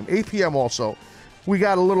this game. 8 p.m. also. We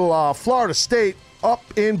got a little Florida State up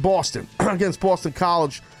in Boston against Boston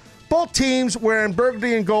College. Both teams wearing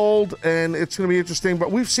burgundy and gold, and it's going to be interesting.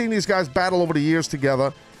 But we've seen these guys battle over the years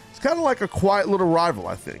together. It's kind of like a quiet little rival,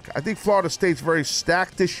 I think. I think Florida State's very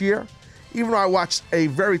stacked this year, even though I watched a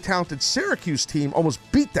very talented Syracuse team almost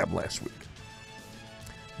beat them last week.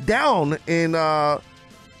 Down in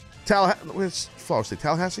Tallahassee. Where's Florida State?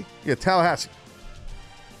 Tallahassee? Yeah, Tallahassee.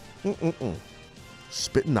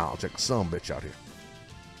 Spitting knowledge like a son of a bitch out here.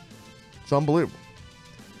 It's unbelievable.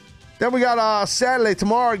 Then we got Saturday,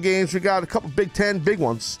 tomorrow games. We got a couple Big Ten big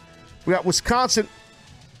ones. We got Wisconsin.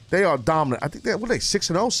 They are dominant. I think they're, 6-0,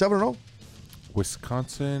 7-0?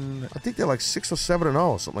 Wisconsin. I think they're like 6 or 7-0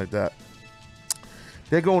 or something like that.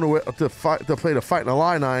 They're going to play the Fighting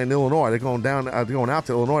Illini in Illinois. They're going out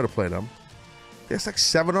to Illinois to play them. It's like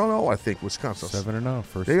 7-0, I think, Wisconsin. 7-0.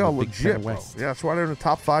 First they are Big legit, Ten bro. West. Yeah, that's why they're in the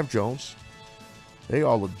top 5, Jones. They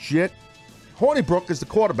are legit. Hornibrook is the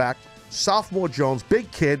quarterback. Sophomore Jones,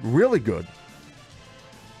 big kid, really good.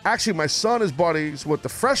 Actually, my son is buddies with the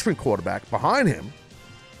freshman quarterback behind him,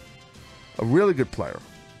 a really good player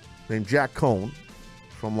named Jack Cohn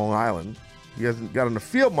from Long Island. He hasn't got on the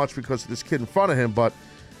field much because of this kid in front of him, but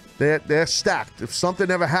they're stacked. If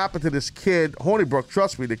something ever happened to this kid, Hornibrook,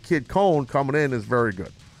 trust me, the kid Cohn coming in is very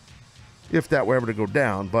good. If that were ever to go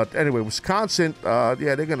down. But anyway, Wisconsin,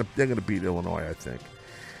 they're gonna beat Illinois, I think.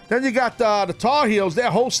 Then you got the Tar Heels.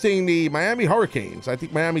 They're hosting the Miami Hurricanes. I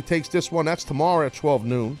think Miami takes this one. That's tomorrow at 12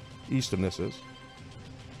 noon. Eastern, this is.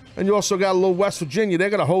 And you also got a little West Virginia. They're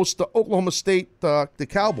going to host the Oklahoma State, the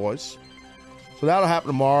Cowboys. So that'll happen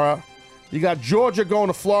tomorrow. You got Georgia going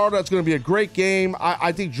to Florida. It's going to be a great game.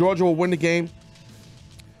 I think Georgia will win the game.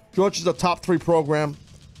 Georgia's a top 3 program.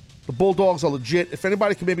 The Bulldogs are legit. If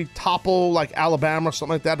anybody can maybe topple like Alabama or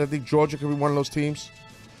something like that, I think Georgia could be one of those teams.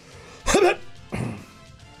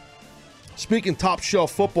 Speaking top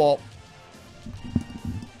shelf football,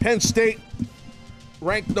 Penn State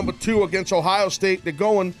ranked number 2 against Ohio State. They're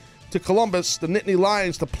going to Columbus, the Nittany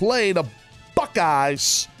Lions, to play the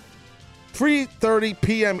Buckeyes. 3:30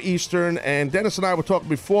 p.m. Eastern, and Dennis and I were talking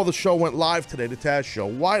before the show went live today, the Taz Show.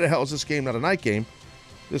 Why the hell is this game not a night game?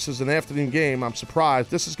 This is an afternoon game. I'm surprised.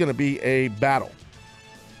 This is going to be a battle.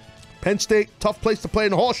 Penn State, tough place to play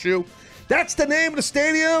in the Horseshoe. That's the name of the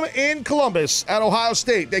stadium in Columbus at Ohio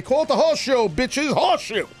State. They call it the Horseshoe, bitches.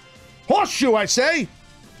 Horseshoe. Horseshoe, I say.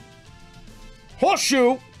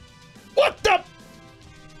 Horseshoe. What the?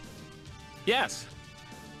 Yes.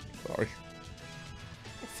 Sorry.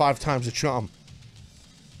 5 times the charm.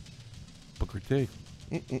 Booker T.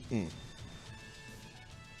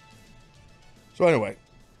 So anyway,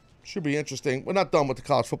 should be interesting. We're not done with the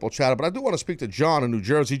college football chatter, but I do want to speak to John in New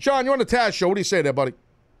Jersey. John, you're on the Taz Show. What do you say there, buddy?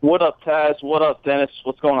 What up, Taz? What up, Dennis?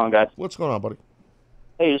 What's going on, guys? What's going on, buddy?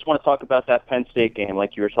 Hey, I just want to talk about that Penn State game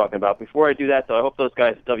like you were talking about. Before I do that, though, I hope those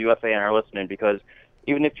guys at WFAN are listening because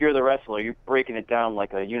even if you're the wrestler, you're breaking it down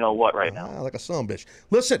like a you-know-what right now. Like a son of a bitch.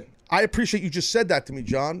 Listen, I appreciate you just said that to me,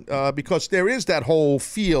 John, because there is that whole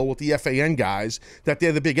feel with the FAN guys that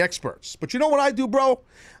they're the big experts. But you know what I do, bro?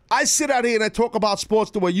 I sit out here and I talk about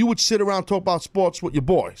sports the way you would sit around and talk about sports with your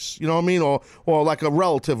boys. You know what I mean? Or like a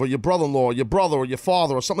relative or your brother-in-law or your brother or your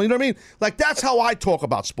father or something. You know what I mean? Like, that's how I talk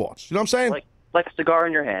about sports. You know what I'm saying? Like a cigar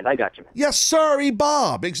in your hand. I got you. Yes, sir,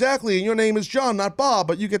 Bob. Exactly. And your name is John, not Bob,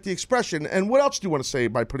 but you get the expression. And what else do you want to say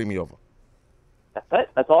by putting me over? That's it.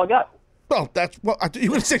 That's all I got. Well, that's what you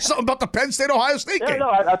going to say something about the Penn State Ohio State game?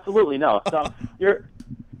 No, absolutely no. So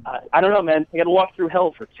I don't know, man. They got to walk through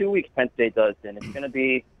hell for 2 weeks. Penn State does, and it's gonna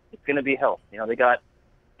be hell. You know, they got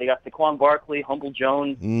Saquon Barkley, Humble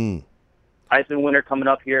Jones, Heisman winner coming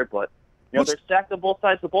up here, but you know they're stacked on both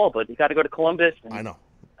sides of the ball. But you got to go to Columbus. And I know.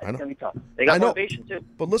 It's gonna be tough. They got motivation too.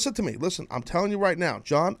 But listen to me. Listen, I'm telling you right now,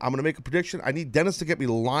 John. I'm gonna make a prediction. I need Dennis to get me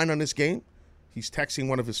the line on this game. He's texting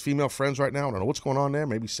one of his female friends right now. I don't know what's going on there.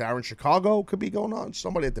 Maybe Sarah in Chicago could be going on.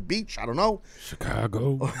 Somebody at the beach. I don't know.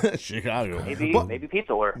 Chicago. Chicago. Maybe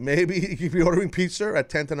pizza order. Maybe he could be ordering pizza at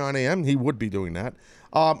 10 to 9 a.m. He would be doing that.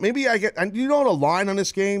 Maybe I get. And do you know the line on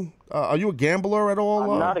this game? Are you a gambler at all?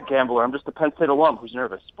 I'm not a gambler. I'm just a Penn State alum who's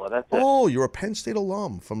nervous. But that's it. Oh, you're a Penn State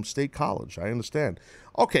alum from State College. I understand.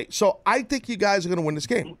 Okay, so I think you guys are going to win this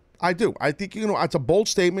game. I do. I think you're going to. It's a bold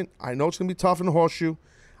statement. I know it's going to be tough in the Horseshoe.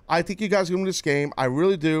 I think you guys are going to win this game. I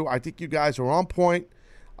really do. I think you guys are on point.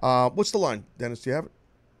 What's the line, Dennis? Do you have it?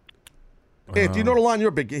 Hey, do you know the line? You're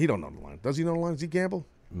a big. He don't know the line. Does he know the line? Does he gamble?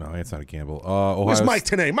 No, it's not a gamble. Where's Mike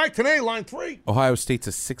Tenay? Mike Tenay, line 3. Ohio State's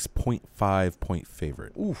a 6.5 point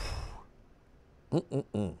favorite. Oof.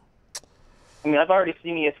 I mean, I've already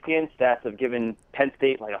seen ESPN stats of giving Penn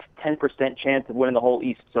State like a 10% chance of winning the whole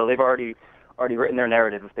East. So they've already written their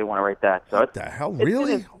narrative if they want to write that. So what the hell?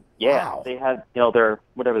 Really? Yeah, wow. They have, their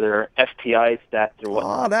FPI stats or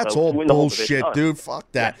whatnot. Oh, that's so all bullshit, dude.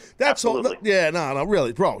 Fuck that. Yeah, that's absolutely. all. Yeah, no,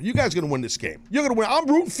 really, bro. You guys are gonna win this game. You're gonna win. I'm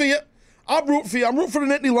rooting for you. I'm rooting for the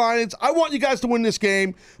Nittany Lions. I want you guys to win this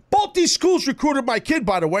game. Both these schools recruited my kid,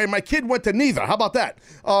 by the way. My kid went to neither. How about that?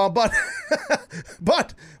 But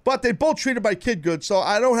they both treated my kid good, so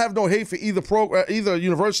I don't have no hate for either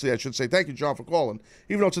university, I should say. Thank you, John, for calling.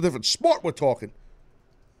 Even though it's a different sport we're talking.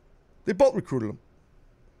 They both recruited him.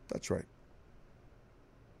 That's right.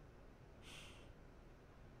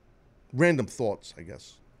 Random thoughts, I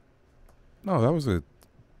guess. No, that was a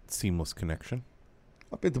seamless connection.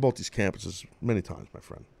 I've been to both these campuses many times, my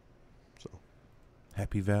friend. So,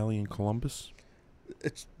 Happy Valley and Columbus.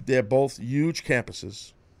 They're both huge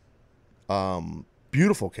campuses.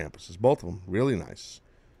 Beautiful campuses, both of them, really nice.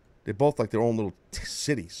 They're both like their own little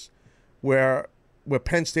cities. Where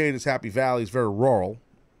Penn State is Happy Valley is very rural.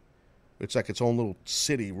 It's like its own little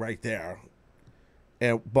city right there.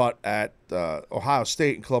 But at Ohio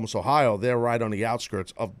State in Columbus, Ohio, they're right on the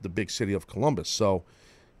outskirts of the big city of Columbus. So,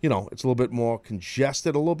 it's a little bit more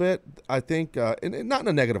congested a little bit, I think, and not in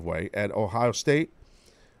a negative way, at Ohio State.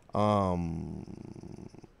 The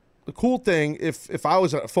cool thing, if I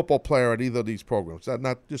was a football player at either of these programs,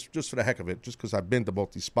 not just for the heck of it, just because I've been to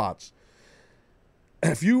both these spots,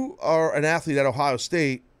 if you are an athlete at Ohio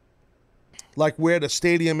State, like where the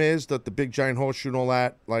stadium is, the big giant horseshoe and all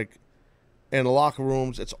that, like, and the locker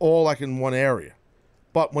rooms, it's all like in one area.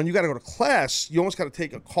 But when you got to go to class, you almost got to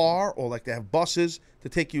take a car or like they have buses to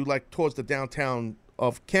take you like towards the downtown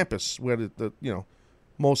of campus where the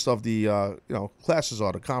most of the classes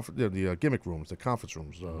are the gimmick rooms, the conference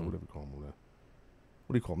rooms, whatever you call them.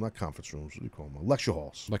 What do you call them? Not conference rooms. What do you call them? Lecture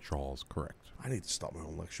halls. Lecture halls, correct. I need to start my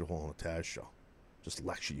own lecture hall on the Taz Show. Just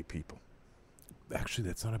lecture you people. Actually,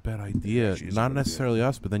 that's not a bad idea. Not necessarily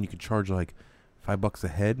us, but then you could charge like $5 a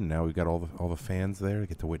head, and now we got all the fans there to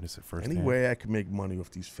get to witness it first. Any way I can make money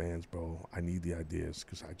off these fans, bro, I need the ideas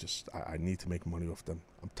because I need to make money off them.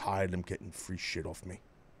 I'm tired of them getting free shit off me.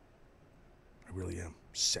 I really am.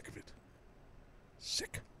 Sick of it.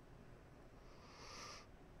 Sick.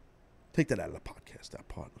 Take that out of the podcast, that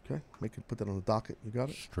part, okay? Put that on the docket. You got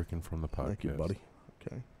it? Stricken from the podcast. Thank you, buddy.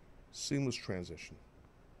 Okay. Seamless transition.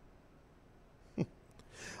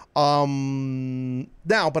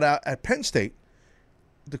 Now, but at Penn State,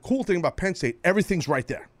 the cool thing about Penn State, everything's right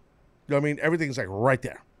there. You know what I mean? Everything's like right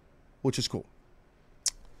there, which is cool.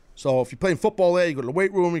 So if you're playing football there, you go to the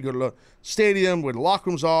weight room, you go to the stadium where the locker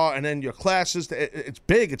rooms are, and then your classes. It's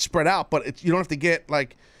big, it's spread out, but you don't have to get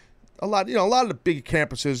like a lot of the big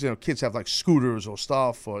campuses. Kids have like scooters or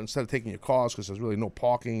stuff, or instead of taking your cars because there's really no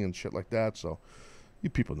parking and shit like that. So you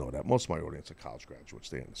people know that. Most of my audience are college graduates.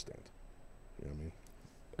 They understand. You know what I mean?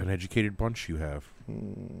 An educated bunch you have.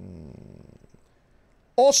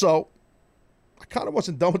 Also, I kind of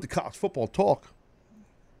wasn't done with the college football talk.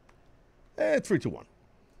 3-2-1.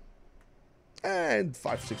 And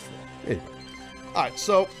 5-6-4. There you go. All right,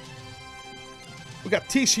 so we got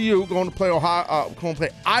TCU going to play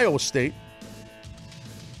Iowa State.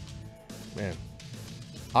 Man,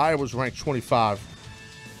 Iowa's ranked 25.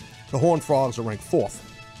 The Horned Frogs are ranked 4th.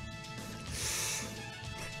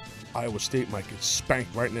 Iowa State might get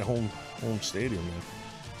spanked right in their home stadium, man.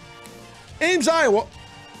 Ames, Iowa.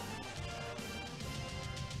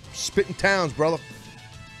 Spitting towns, brother.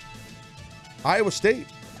 Iowa State.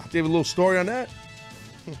 I'll give you a little story on that.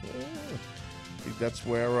 I think that's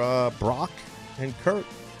where Brock and Kurt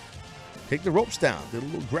take the ropes down. Did a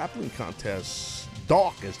little grappling contest.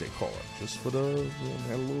 Dark, as they call it. Just for had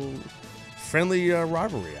a little friendly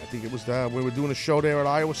rivalry. I think it was we were doing a show there at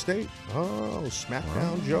Iowa State. Oh,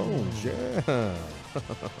 SmackDown Jones. Yeah.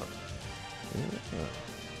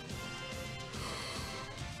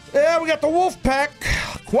 Yeah, we got the Wolfpack.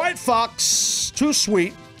 Quiet Fox. Too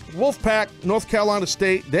sweet. Wolfpack, North Carolina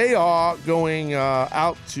State. They are going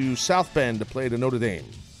out to South Bend to play the Notre Dame.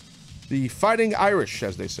 The Fighting Irish,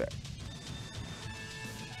 as they say.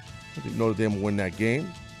 I think Notre Dame will win that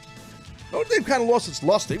game. Notre Dame kind of lost its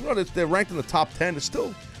luster. Even though they're ranked in the top 10, it's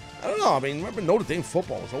still, I don't know. I mean, remember Notre Dame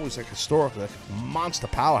football was always like historically like a monster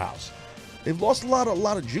powerhouse. They've lost a lot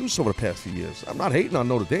of juice over the past few years. I'm not hating on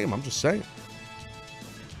Notre Dame. I'm just saying.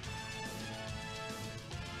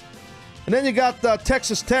 And then you got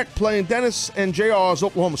Texas Tech playing Dennis and JR's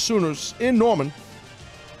Oklahoma Sooners in Norman.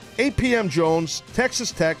 8 p.m. Jones,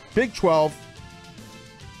 Texas Tech, Big 12.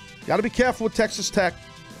 Got to be careful with Texas Tech.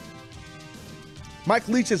 Mike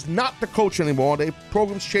Leach is not the coach anymore. The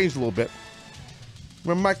program's changed a little bit.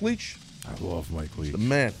 Remember Mike Leach? I love Mike Leach. The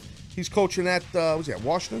man. He's coaching at, what's he at,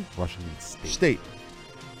 Washington? Washington State.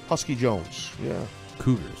 Husky Jones. Yeah.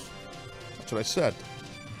 Cougars. That's what I said.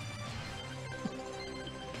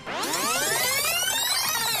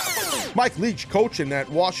 Mike Leach coaching at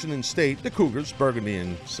Washington State, the Cougars, burgundy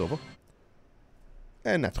and silver.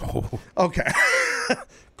 And that's all. Okay.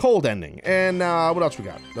 Cold ending. And what else we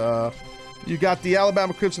got? You got the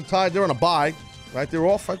Alabama Crimson Tide. They're on a bye, right? They're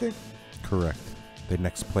off, I think? Correct. They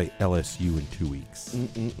next play LSU in 2 weeks.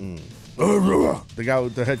 The guy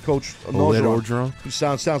with the head coach, Orgeron, who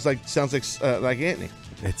sounds like Anthony.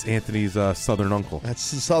 It's Anthony's southern uncle.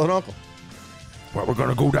 That's his southern uncle. Well, we're going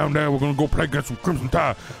to go down there. We're going to go play against some Crimson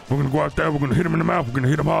Tide. We're going to go out there. We're going to hit them in the mouth. We're going to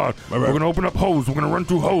hit them hard. We're going to open up holes. We're going to run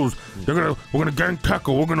through holes. We're going to gang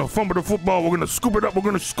tackle. We're going to fumble the football. We're going to scoop it up. We're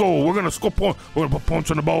going to score. We're going to score points. We're going to put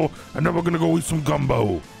points on the ball. And then we're going to go eat some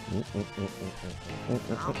gumbo.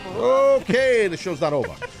 Okay, the show's not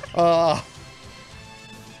over.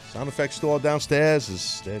 Sound effects store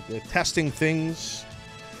downstairs. They're testing things.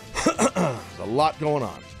 There's a lot going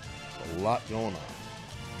on.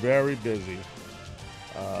 Very busy.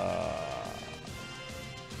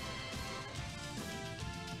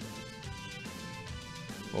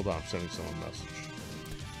 Hold on, I'm sending someone a message.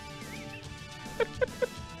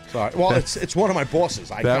 Sorry. Well, it's one of my bosses.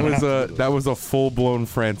 That was a full-blown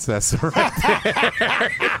Francesa right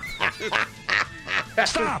there.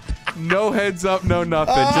 Stop! No heads up, no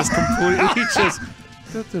nothing. Just completely just...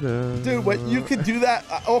 Dude, but you can do that,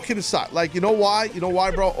 all kidding aside. Like, you know why? You know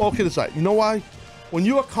why, bro? All kidding aside. You know why? When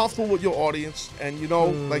you are comfortable with your audience and, you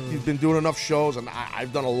know, like you've been doing enough shows, and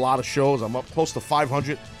I've done a lot of shows. I'm up close to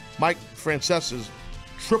 500. Mike Francesa's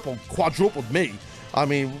quadrupled me. I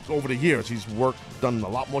mean, over the years, he's done a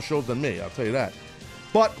lot more shows than me, I'll tell you that.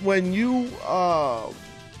 But when you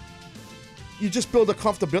just build a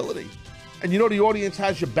comfortability, and you know the audience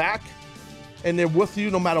has your back, and they're with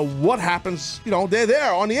you no matter what happens, you know, they're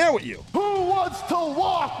there on the air with you. Who wants to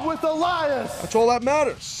walk with Elias? That's all that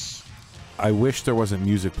matters. I wish there wasn't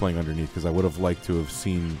music playing underneath, because I would have liked to have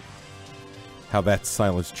seen how that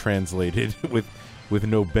silence translated with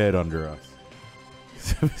no bed under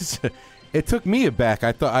us. It took me aback.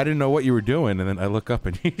 I didn't know what you were doing, and then I look up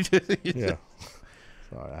and you just... Yeah.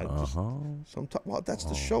 Sorry, well, that's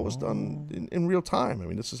the show is done in real time. I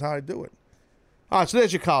mean, this is how I do it. All right, so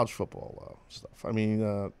there's your college football stuff. I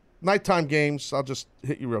mean, nighttime games, I'll just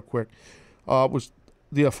hit you real quick. Was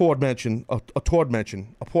the aforementioned, how do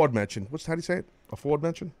you say it?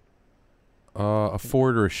 Aforementioned? A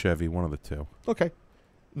Ford or a Chevy, one of the two. Okay.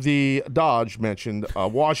 The Dodge mentioned,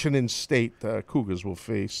 Washington State Cougars will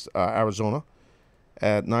face Arizona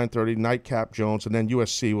at 9:30, nightcap Jones, and then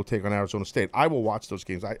USC will take on Arizona State. I will watch those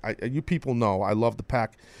games. You people know I love the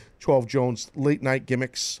Pac-12 Jones late night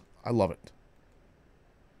gimmicks. I love it.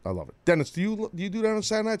 Dennis, do you do that on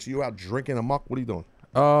Saturday nights? Are you out drinking amok? What are you doing?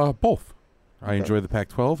 Both. Okay. I enjoy the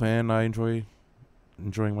Pac-12, and I enjoying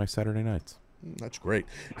my Saturday nights. That's great.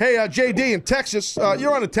 Hey, JD in Texas,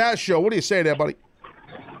 you're on the Taz Show. What do you say there, buddy?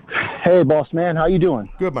 Hey, boss man. How you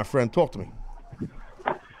doing? Good, my friend. Talk to me.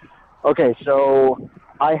 Okay, so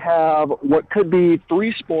I have what could be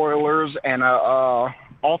 3 spoilers and a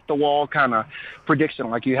off-the-wall kind of prediction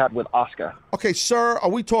like you had with Oscar. Okay, sir, are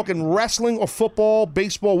we talking wrestling or football,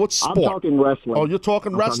 baseball? What sport? I'm talking wrestling. Oh, you're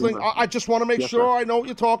talking wrestling? I just want to make sure sir. I know what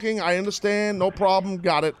you're talking. I understand. No problem.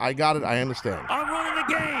 Got it. I understand. I'm running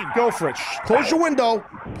the game. Go for it. Close your window.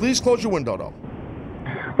 Please close your window, though.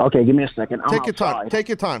 Okay, give me a second. Take your time. Take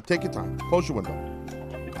your time. Close your window.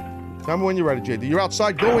 Tell me when you're ready, JD. You're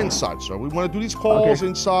outside. Go inside, sir. We want to do these calls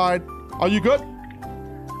inside. Are you good?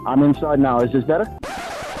 I'm inside now. Is this better?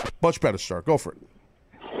 Much better, sir. Go for it.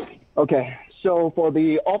 Okay, so for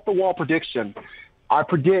the off-the-wall prediction, I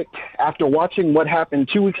predict after watching what happened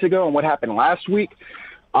 2 weeks ago and what happened last week,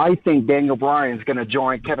 I think Daniel Bryan's going to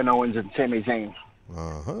join Kevin Owens and Sami Zayn.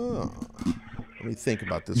 Uh-huh. Let me think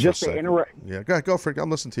about this Just for a second. Yeah, go for it. I'm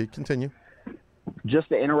listening to you. Continue. Just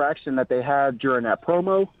the interaction that they had during that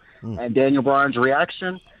promo and Daniel Bryan's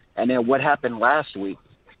reaction, and then what happened last week.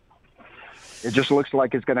 It just looks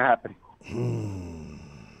like it's going to happen.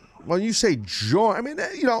 When you say join, I mean,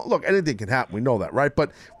 you know, look, anything can happen. We know that, right?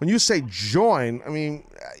 But when you say join, I mean,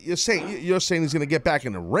 you're saying he's going to get back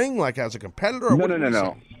in the ring, like as a competitor? Or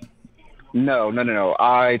No.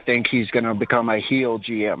 I think he's going to become a heel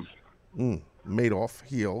GM. Madoff,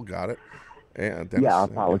 heel, got it. And Dennis, I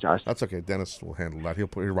apologize. That's okay. Dennis will handle that. He'll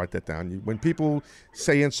write that down. When people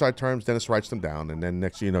say inside terms, Dennis writes them down, and then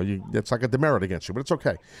next thing you know, it's like a demerit against you, but it's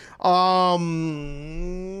okay.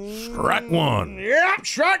 Strike one. Yeah,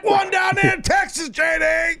 strike one down there in Texas,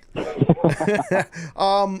 JD.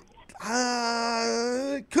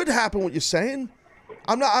 It could happen. What you're saying?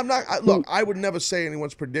 Look, I would never say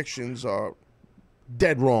anyone's predictions are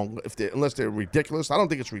dead wrong unless they're ridiculous. I don't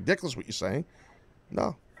think it's ridiculous what you're saying.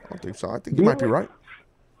 No. I don't think so. I think you might be right.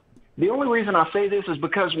 The only reason I say this is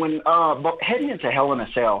because when heading into Hell in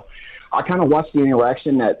a Cell, I kind of watched the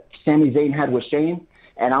interaction that Sami Zayn had with Shane,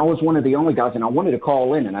 and I was one of the only guys, and I wanted to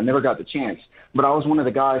call in, and I never got the chance. But I was one of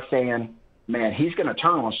the guys saying, man, he's going to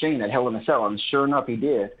turn on Shane at Hell in a Cell, and sure enough, he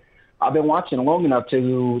did. I've been watching long enough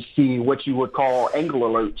to see what you would call angle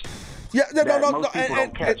alerts. Yeah, no,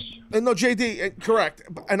 don't catch. No, JD, correct.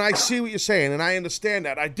 And I see what you're saying, and I understand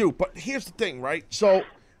that. I do. But here's the thing, right? So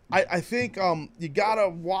I think you got to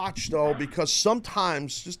watch, though, because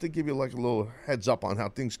sometimes, just to give you like a little heads up on how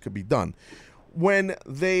things could be done, when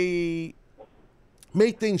they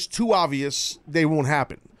make things too obvious, they won't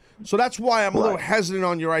happen. So that's why I'm a little hesitant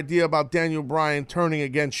on your idea about Daniel Bryan turning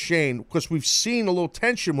against Shane, because we've seen a little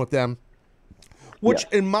tension with them, which,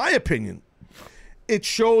 in my opinion, it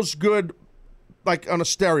shows good, like on a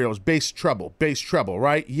stereos, bass treble,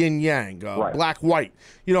 right? Yin yang, black white,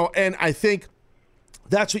 you know. And I think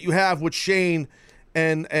that's what you have with Shane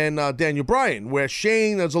and Daniel Bryan, where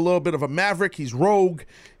Shane is a little bit of a maverick. He's rogue.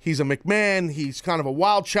 He's a McMahon. He's kind of a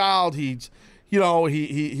wild child. He's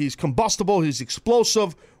combustible. He's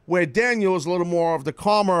explosive. Where Daniel is a little more of the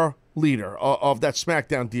calmer leader of that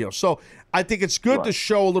SmackDown deal. So I think it's good to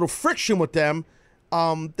show a little friction with them.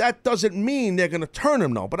 That doesn't mean they're going to turn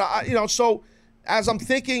him, though. But, so as I'm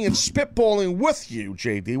thinking and spitballing with you,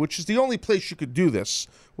 JD, which is the only place you could do this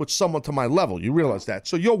with someone to my level, you realize that.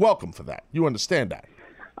 So you're welcome for that. You understand that.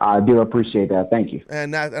 I do appreciate that. Thank you.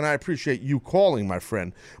 And I appreciate you calling, my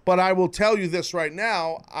friend. But I will tell you this right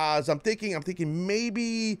now, as I'm thinking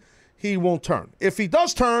maybe he won't turn. If he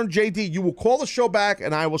does turn, JD, you will call the show back,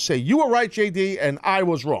 and I will say, you were right, JD, and I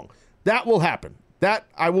was wrong. That will happen. That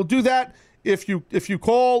I will do that. If you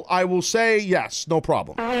call, I will say yes, no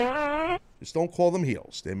problem. Just don't call them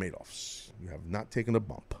heels. They're Madoffs. You have not taken a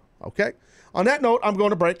bump. Okay? On that note, I'm going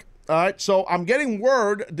to break. All right, so I'm getting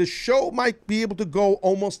word the show might be able to go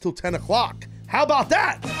almost till 10 o'clock. How about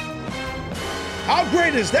that? How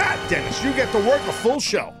great is that, Dennis? You get to work a full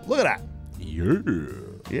show. Look at that.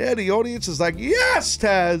 Yeah, the audience is like, yes,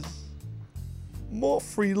 Taz. More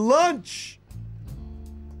free lunch.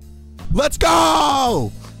 Let's go!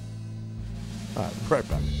 All right, right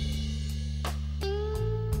back.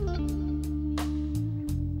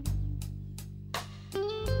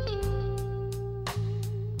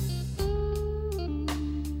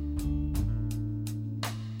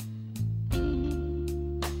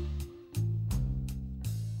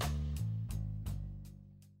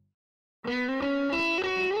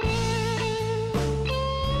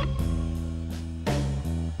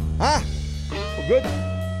 Good.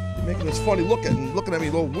 You're making this funny looking at me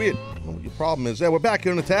a little weird. I don't know what your problem is. Yeah, we're back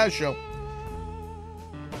here on the Taz Show.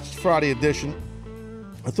 It's Friday edition.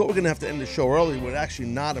 I thought we were going to have to end the show early, but actually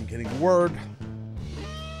not. I'm getting word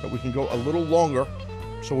that we can go a little longer,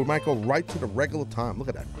 so we might go right to the regular time. Look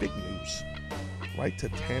at that. Big news. Right to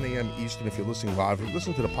 10 a.m. Eastern if you're listening live. If you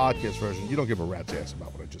listen to the podcast version, you don't give a rat's ass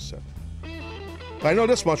about what I just said. But I know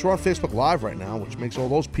this much. We're on Facebook Live right now, which makes all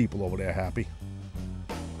those people over there happy.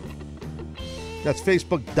 That's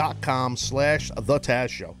Facebook.com/The Taz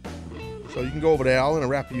Show. So you can go over there. I'll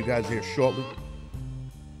interact with you guys here shortly.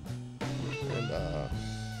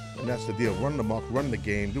 And that's the deal. Running the muck, running the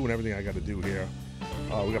game, doing everything I got to do here.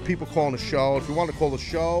 We got people calling the show. If you want to call the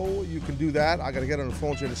show, you can do that. I got to get on the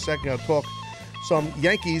phone to you in a second. I'll talk some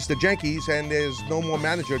Yankees, the Yankees, and there's no more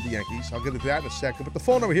manager of the Yankees. I'll get into that in a second. But the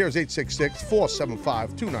phone number here is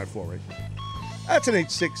 866-475-2948. That's an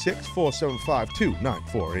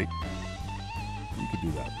 866-475-2948. You could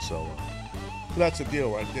do that. So that's the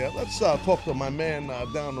deal right there. Let's talk to my man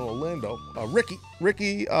down in Orlando, Ricky.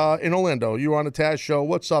 Ricky in Orlando. You're on the Taz Show.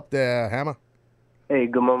 What's up there, Hammer? Hey,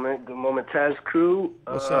 good moment, Taz crew.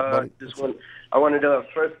 What's up, buddy? I wanted to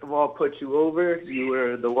first of all put you over. You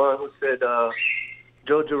were the one who said Joe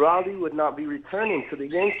Girardi would not be returning to the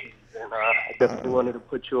Yankees, and I definitely wanted to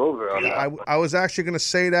put you over on that. I was actually going to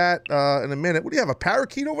say that in a minute. What do you have, a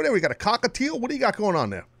parakeet over there? We got a cockatiel? What do you got going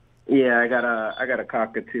on there? Yeah, I got a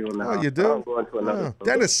cockatoo now. Oh, you do? I'm going to another.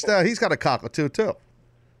 Dennis, he's got a cockatoo too.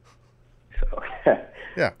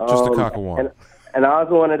 Yeah, just a cockawon. And I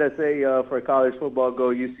also wanted to say for college football, go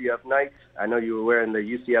UCF Knights. I know you were wearing the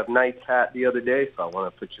UCF Knights hat the other day, so I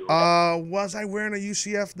want to put you on. Was I wearing a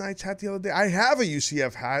UCF Knights hat the other day? I have a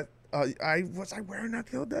UCF hat. Was I wearing that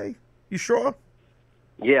the other day? You sure?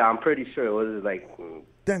 Yeah, I'm pretty sure. It was like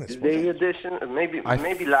Dennis Day edition, maybe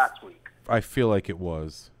last week. I feel like it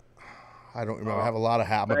was. I don't remember. I have a lot of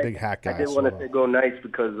hats. I'm a big hat guy. I did want to say go Knights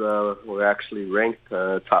because we're actually ranked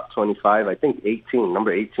top 25. I think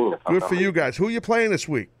number 18. Good for you guys. Who are you playing this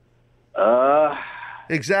week?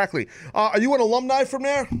 Exactly. Are you an alumni from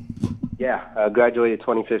there? Yeah, I graduated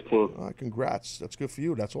 2015. Congrats. That's good for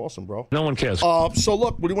you. That's awesome, bro. No one cares. So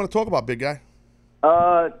look, what do you want to talk about, big guy?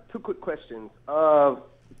 2 quick questions.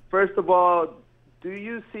 First of all, do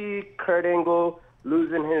you see Kurt Angle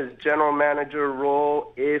losing his general manager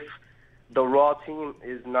role if the Raw team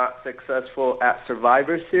is not successful at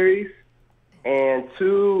Survivor Series? And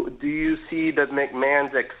 2, do you see that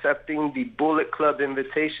McMahon's accepting the Bullet Club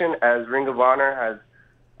invitation as Ring of Honor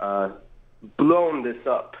has blown this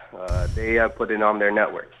up? They have put it on their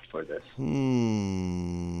network for this.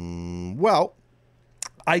 Well,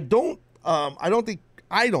 I don't think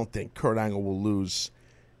Kurt Angle will lose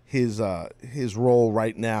his role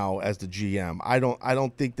right now as the GM. I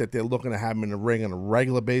don't think that they're looking to have him in the ring on a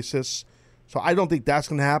regular basis. So I don't think that's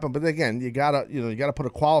going to happen. But again, you gotta put a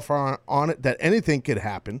qualifier on it that anything could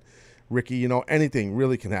happen, Ricky. Anything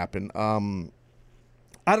really can happen. I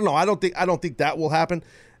don't know. I don't think that will happen,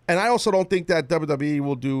 and I also don't think that WWE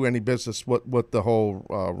will do any business with the whole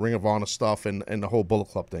Ring of Honor stuff and the whole Bullet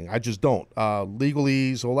Club thing. I just don't.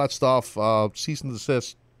 Legalese, all that stuff, cease and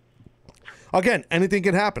desist. Again, anything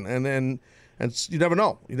can happen, and you never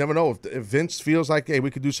know. You never know if Vince feels like, hey,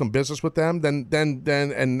 we could do some business with them.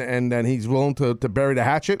 Then he's willing to bury the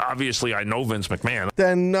hatchet. Obviously, I know Vince McMahon.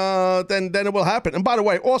 Then it will happen. And by the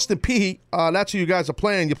way, Austin Peay, that's who you guys are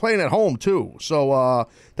playing. You're playing at home too. So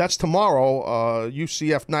that's tomorrow.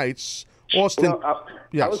 UCF Knights, Austin.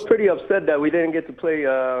 I was pretty upset that we didn't get to play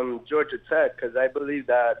Georgia Tech because I believe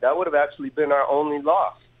that would have actually been our only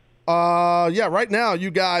loss. Yeah, right now,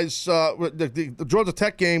 you guys, the Georgia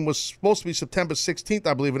Tech game was supposed to be September 16th,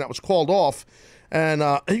 I believe, and that was called off. And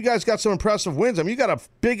you guys got some impressive wins. I mean, you got a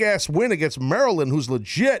big-ass win against Maryland, who's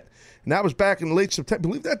legit, and that was back in late September.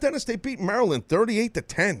 Believe that, Dennis? They beat Maryland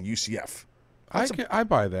 38-10, UCF. I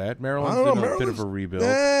buy that. Maryland's in a bit of a rebuild.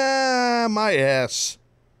 My ass.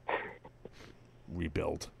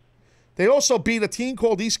 Rebuild. They also beat a team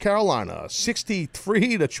called East Carolina,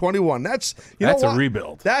 63-21. That's a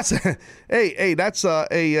rebuild. That's hey, that's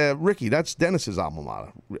Ricky. That's Dennis's alma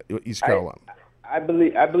mater, East Carolina. I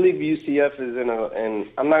believe UCF is and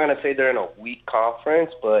I'm not going to say they're in a weak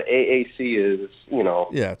conference, but AAC is,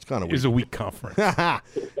 Yeah, it's kind of weak. Is a weak conference.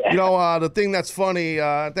 The thing that's funny,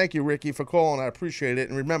 thank you, Ricky, for calling. I appreciate it.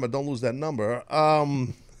 And remember, don't lose that number. I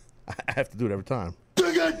have to do it every time.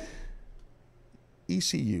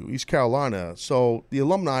 ECU, East Carolina. So the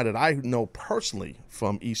alumni that I know personally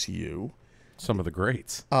from ECU. Some of the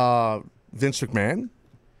greats. Vince McMahon.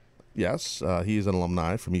 Yes, he is an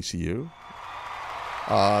alumni from ECU.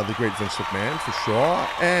 The great Vince McMahon, for sure.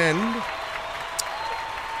 And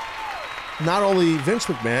not only Vince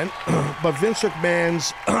McMahon, but Vince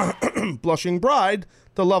McMahon's blushing bride,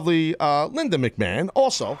 the lovely Linda McMahon,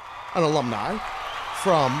 also an alumni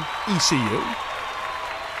from ECU.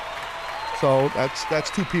 So that's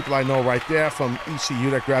two people I know right there from ECU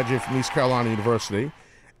that graduated from East Carolina University.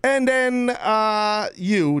 And then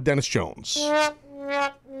you, Dennis Jones.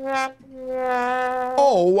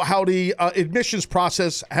 Oh, how the admissions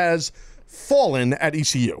process has fallen at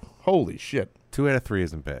ECU. Holy shit. 2 out of 3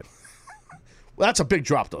 isn't bad. Well, that's a big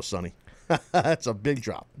drop, though, Sonny. That's a big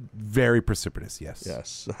drop. Very precipitous, yes.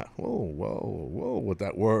 Yes. Whoa, with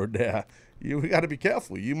that word there. You got to be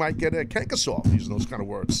careful. You might get a canker sore using those kind of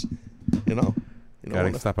words. You got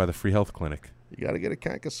to stop by the free health clinic. You got to get a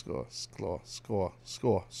canker score. Score.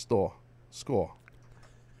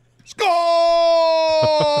 Go!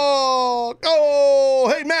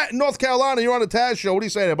 Hey, Matt, in North Carolina, you're on the Taz Show. What do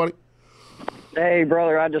you say there, buddy? Hey,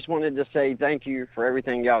 brother, I just wanted to say thank you for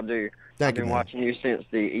everything y'all do. I've been watching you since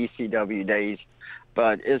the ECW days,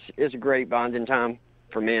 but it's a great bonding time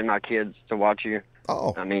for me and my kids to watch you.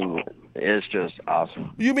 Oh. I mean, it's just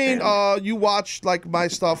awesome. You mean you watch, like, my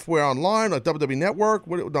stuff where online, like WWE Network,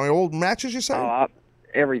 my old matches, you say?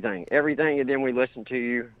 Everything, and then we listen to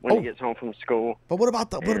you when he gets home from school. But what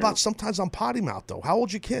about sometimes on Potty Mouth, though? How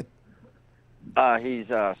old's your kid? He's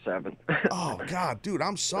 7. Oh, God, dude,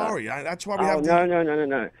 I'm sorry. That's why we have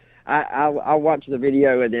No. I watch the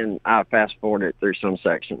video and then I fast forward it through some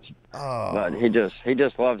sections. Oh. But he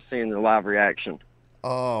just loves seeing the live reaction.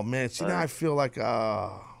 Oh man, see now I feel like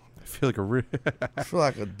I feel like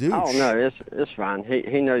a douche. Oh no, it's fine.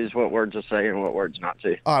 He knows what words to say and what words not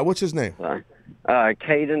to. All right, what's his name?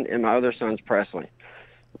 Caden, and my other son's Presley.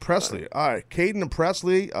 Presley. All right, Caden and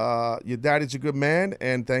Presley. Your daddy's a good man,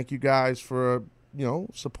 and thank you guys for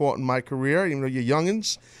supporting my career, even though you're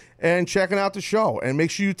youngins, and checking out the show. And make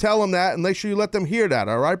sure you tell them that, and make sure you let them hear that.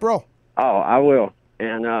 All right, bro? Oh, I will.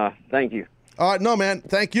 And thank you. All right, no, man,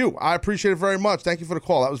 thank you. I appreciate it very much. Thank you for the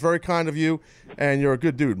call. That was very kind of you, and you're a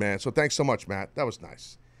good dude, man. So thanks so much, Matt. That was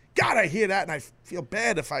nice. God, I hear that, and I feel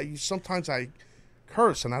bad if sometimes I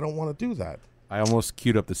curse, and I don't want to do that. I almost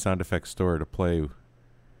queued up the sound effects store to play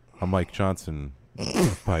a Mike Johnson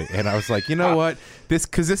fight, and I was like, you know what,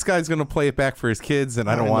 because this guy's gonna play it back for his kids, and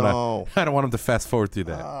I don't want him to fast forward through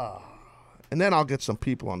that. And then I'll get some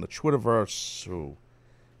people on the Twitterverse who.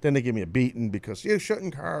 Then they give me a beating because you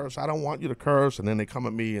shouldn't curse. I don't want you to curse. And then they come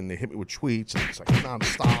at me and they hit me with tweets. And it's like,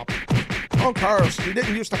 nonstop. Don't curse. You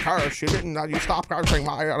didn't used to curse. You didn't. You stopped cursing.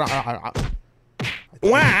 Wah.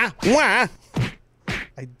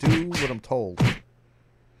 I do what I'm told.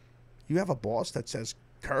 You have a boss that says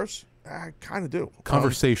curse? I kind of do.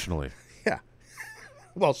 Conversationally. Yeah.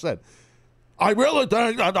 Well said. I really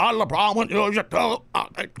think that's the problem with you.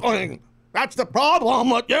 That's the problem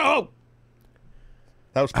with you.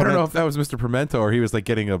 I don't know if that was Mr. Pimento or he was like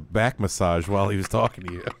getting a back massage while he was talking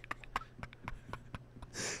to you.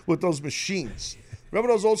 With those machines.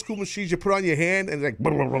 Remember those old school machines you put on your hand and like yeah.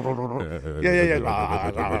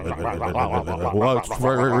 What's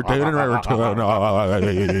for dinner tonight?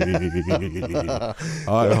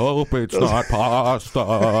 I hope it's not pasta.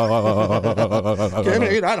 Give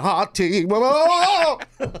me that hot tea.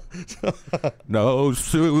 No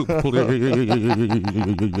soup, please.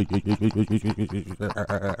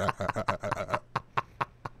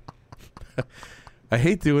 I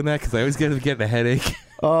hate doing that because I always get a headache.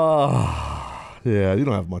 Yeah, you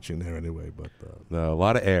don't have much in there anyway, but no, a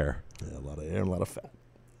lot of air. Yeah, a lot of air and a lot of fat.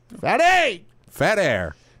 Fatty! Fat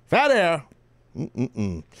air. Fat air.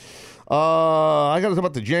 I got to talk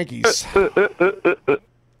about the Yankees.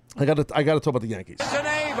 I got to talk about the Yankees. It's an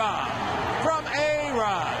A-bomb from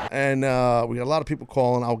A-Rod. And we got a lot of people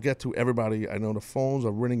calling. I'll get to everybody. I know the phones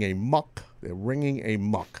are ringing a muck. They're ringing a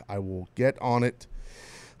muck. I will get on it.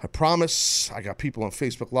 I promise. I got people on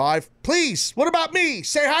Facebook Live. Please, what about me?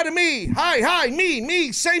 Say hi to me. Hi,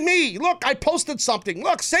 me, say me. Look, I posted something.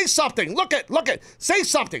 Look, say something. Look it. Say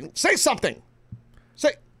something. Say,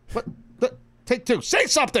 what? Take two. Say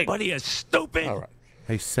something. Buddy is stupid. All right.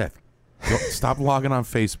 Hey, Seth, stop logging on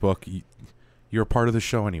Facebook. You're a part of the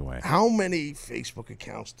show anyway. How many Facebook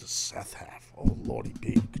accounts does Seth have? Oh, Lordy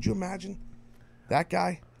B. Could you imagine? That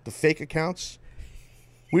guy? The fake accounts?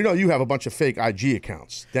 We know you have a bunch of fake IG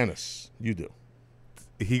accounts. Dennis, you do.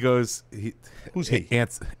 He goes... Who's he?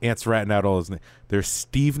 Ant's ratting out all his names. There's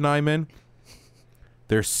Steve Nyman.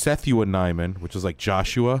 There's Sethua Nyman, which is like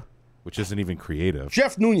Joshua, which isn't even creative.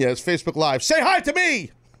 Jeff Nunez, Facebook Live. Say hi to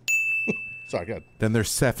me! Sorry, go ahead. Then there's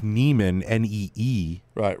Seth Neiman, N-E-E.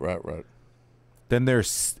 Right. Then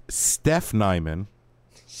there's Steph Nyman.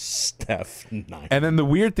 Steph Nyman. And then the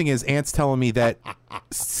weird thing is, Ant's telling me that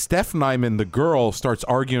Steph Nyman, the girl, starts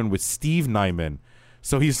arguing with Steve Nyman.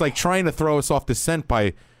 So he's like trying to throw us off the scent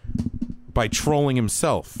by trolling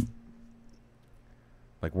himself.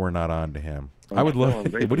 Like we're not on to him. I would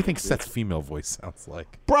love. What do you think Seth's female voice sounds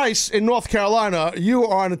like? Bryce in North Carolina, you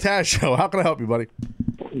are on the Taz Show. How can I help you, buddy?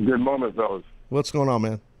 Good moment, fellas. What's going on,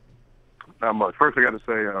 man? Not much. First, I got to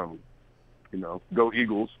say, go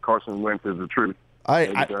Eagles. Carson Wentz is the truth.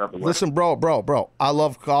 Listen, bro. I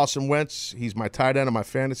love Carson Wentz. He's my tight end of my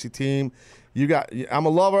fantasy team. I'm a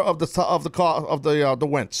lover of the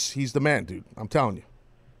Wentz. He's the man, dude. I'm telling you.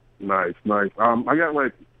 Nice. I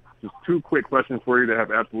got just two quick questions for you that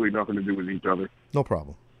have absolutely nothing to do with each other. No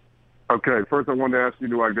problem. Okay, first I wanted to ask you,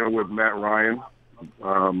 do I go with Matt Ryan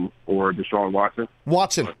or Deshaun Watson?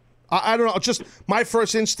 Watson. I don't know. Just my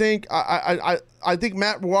first instinct. I think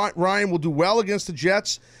Matt Ryan will do well against the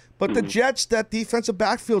Jets, but the Jets, that defensive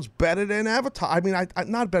backfield's better than advertised. I mean,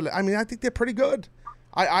 not better. I mean, I think they're pretty good.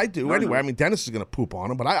 I do anyway. I mean, Dennis is going to poop on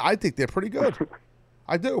them, but I think they're pretty good.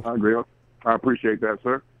 I do. I agree. I appreciate that,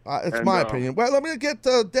 sir. It's my opinion. Well, let me get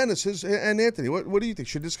Dennis and Anthony. What do you think?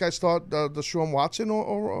 Should this guy start Deshaun Watson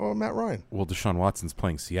or Matt Ryan? Well, Deshaun Watson's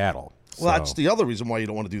playing Seattle. Well, that's the other reason why you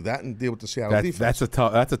don't want to do that and deal with the Seattle defense.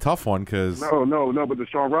 That's a tough one because no. But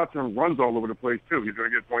Deshaun Watson runs all over the place too. He's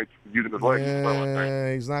going to get points using his legs.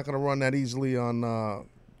 Yeah, he's not going to run that easily on that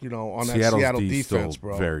Seattle's Seattle defense, still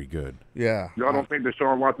bro. very good. Yeah. Y'all don't think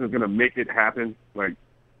Deshaun Watson is going to make it happen? Like,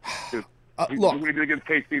 look, when he did against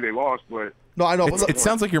KC, they lost, but. No, I know. It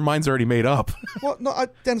sounds like your mind's already made up. Well, no,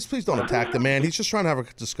 Dennis, please don't attack the man. He's just trying to have a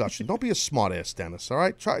discussion. Don't be a smart ass, Dennis. All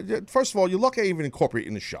right. First of all, you're lucky I even incorporate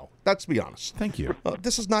in the show. Let's be honest. Thank you.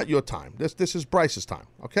 This is not your time. This is Bryce's time.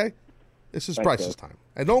 Okay. This is Thanks, Bryce's time.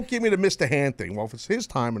 And don't give me the Mr. Hand thing. Well, if it's his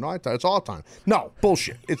time and our time, it's our time. No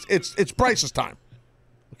bullshit. It's Bryce's time.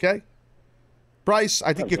 Okay. Bryce,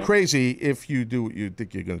 I think you're crazy if you do what you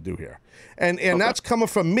think you're going to do here. And that's coming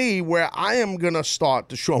from me where I am going to start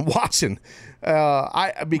Deshaun Watson. Well,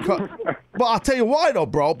 I'll tell you why, though,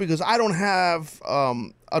 bro, because I don't have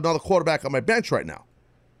another quarterback on my bench right now.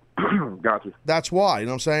 Gotcha. That's why, you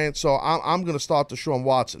know what I'm saying? So I'm going to start Deshaun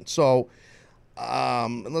Watson. So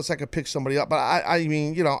unless I could pick somebody up. But I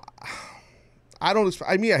mean, I don't –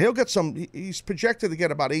 I mean, yeah, he'll get some – he's projected to get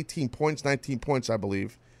about 18 points, 19 points, I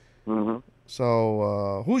believe. Mm-hmm.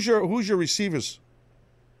 So who's your receivers?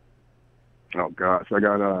 Oh gosh, I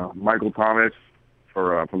got Michael Thomas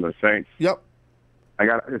from the Saints. Yep. I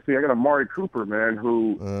got Amari Cooper, man,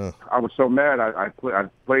 who I was so mad. I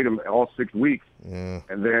played him all 6 weeks, and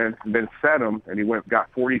then set him, and he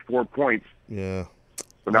got 44 points. Yeah.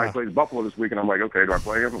 So now he plays Buffalo this week, and I'm like, okay, do I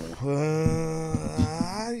play him?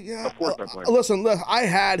 Yeah. Of course I play him. Listen, I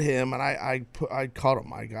had him, and I cut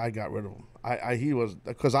him. I got rid of him. He was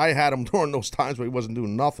because I had him during those times where he wasn't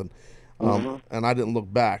doing nothing, and I didn't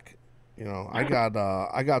look back. I got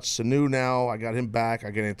Sanu now. I got him back. I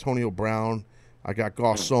got Antonio Brown. I got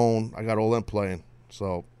Garcon. I got all them playing.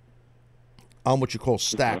 So I'm what you call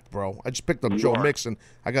stacked, bro. I just picked up Joe Mixon.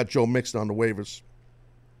 I got Joe Mixon on the waivers.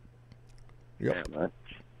 Yep. Yeah,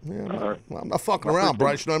 man. Well, I'm not fucking around,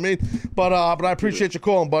 Bryce. You know what I mean? But I appreciate you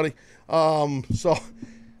calling, buddy. So.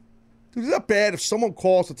 Dude, is that bad if someone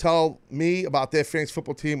calls to tell me about their fantasy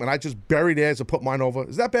football team and I just bury theirs and put mine over?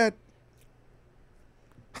 Is that bad?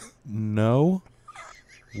 No.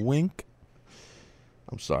 Wink.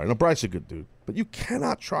 I'm sorry. No, Bryce is a good dude. But you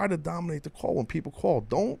cannot try to dominate the call when people call.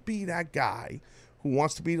 Don't be that guy who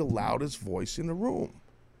wants to be the loudest voice in the room.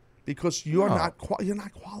 because you're not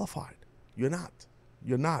qualified. You're not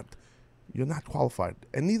qualified,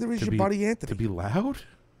 and neither is your buddy Anthony. To be loud?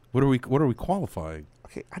 What are we qualifying?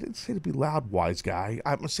 Okay, I didn't say to be loud, wise guy.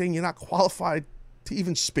 I'm saying you're not qualified to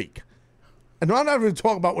even speak. And I'm not even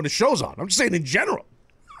talking about when the show's on. I'm just saying in general.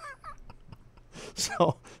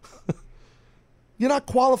 So you're not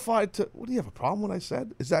qualified to. What do you have a problem? What I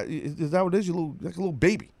said is that what it is? You like a little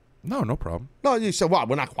baby. No problem. No, you said what?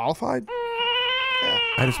 We're not qualified. Yeah.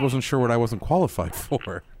 I just wasn't sure what I wasn't qualified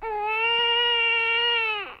for.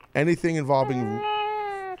 Anything involving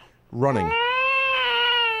running.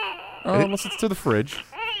 Unless it's to the fridge.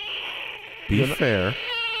 Be fair.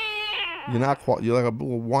 You're not you're like a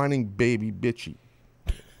little whining baby bitchy.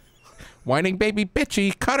 Whining baby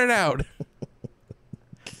bitchy, cut it out.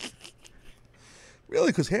 Really,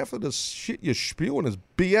 because half of the shit you're spewing is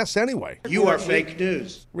BS anyway. You are fake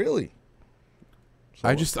news. Really? So,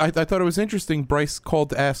 I thought it was interesting. Bryce called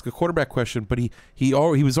to ask a quarterback question, but he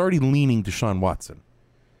was already leaning Deshaun Watson.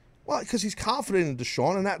 Well, because he's confident in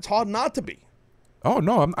Deshaun, and that's hard not to be. Oh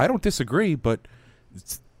no, I don't disagree. But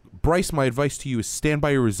Bryce, my advice to you is stand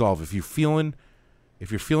by your resolve. If you're feeling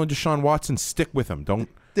Deshaun Watson, stick with him.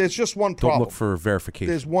 There's just one problem. Don't look for verification.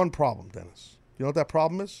 There's one problem, Dennis. You know what that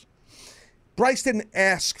problem is? Bryce didn't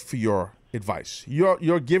ask for your advice.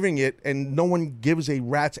 You're giving it, and no one gives a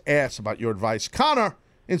rat's ass about your advice. Connor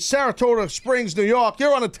in Saratoga Springs, New York.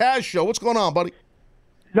 You're on the Taz Show. What's going on, buddy?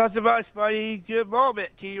 Nothing much, buddy. Good moment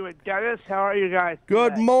to you and Dennis. How are you guys?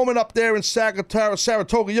 Good moment up there in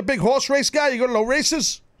Saratoga. You a big horse race guy? You go to no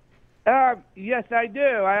races? Yes, I do.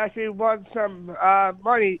 I actually won some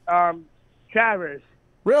money, Travers.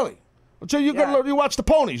 Really? So you watch the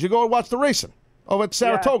ponies. You go watch the racing over at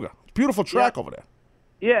Saratoga. Yeah. It's a beautiful track over there.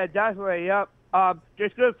 Yeah, definitely. Yep.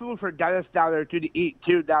 There's good food for Dennis down there to eat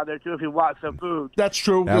too down there too if you want some food. That's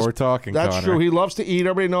true. Now we're talking. That's Connor. true. He loves to eat.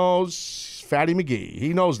 Everybody knows Fatty McGee.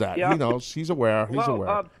 He knows that. Yep. He knows. He's aware. He's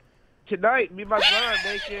aware. Tonight, me and my brother are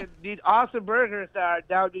making these awesome burgers that are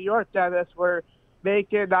down in New York, Dennis. We're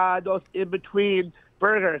making those in-between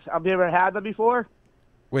burgers. Have you ever had them before?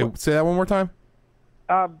 Wait, say that one more time.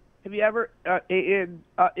 Have you ever eaten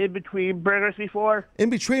in-between burgers before?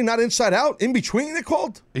 In-between, not inside out? In-between, they're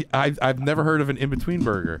called? I've never heard of an in-between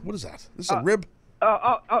burger. What is that? This is a rib?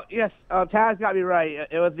 Oh, yes. Taz got me right.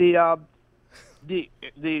 It was the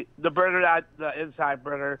burger, that the inside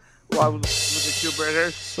burger, one with the two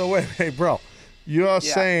burgers. So wait, bro. You're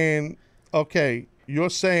saying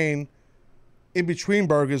in-between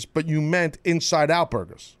burgers, but you meant inside-out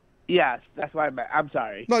burgers. Yes, that's what I meant. I'm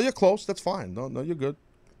sorry. No, you're close. That's fine. No, you're good.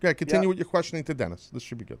 Okay, continue with your questioning to Dennis. This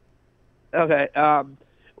should be good. Okay.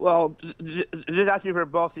 Well, this is actually for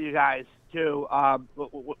both of you guys, too.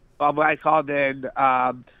 When I called in,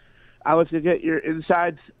 I was going to get your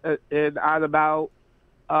insights in on about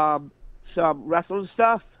some wrestling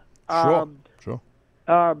stuff. Sure.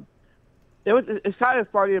 It's kind of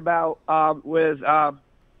funny about I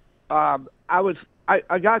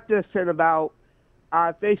got this in about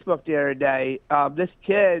on Facebook the other day. This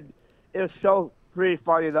kid, it was so pretty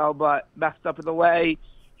funny though, but messed up in the way.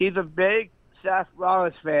 He's a big Seth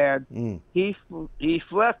Rollins fan. He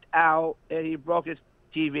flipped out and he broke his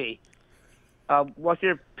TV. What's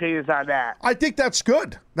your opinions on that? I think that's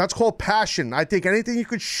good. That's called passion. I think anything you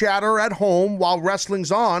could shatter at home while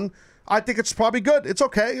wrestling's on, I think it's probably good. It's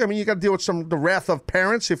okay. I mean, you got to deal with the wrath of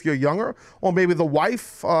parents if you're younger, or maybe the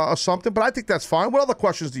wife or something. But I think that's fine. What other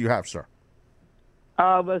questions do you have, sir?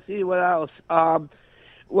 Let's see what else.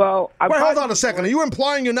 Well, wait, hold on a second. Are you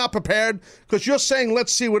implying you're not prepared? Because you're saying,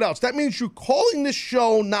 let's see what else. That means you're calling this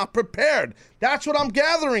show not prepared. That's what I'm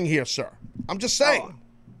gathering here, sir. I'm just saying.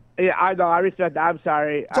 Yeah, I know. I respect that. I'm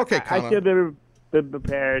sorry. It's okay, I should have been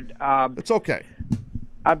prepared. It's okay.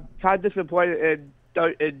 I'm kind of disappointed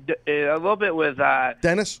in a little bit with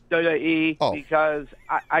Dennis WWE because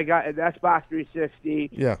I got an Xbox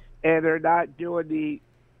 360. Yeah. And they're not doing the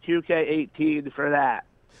 2K18 for that.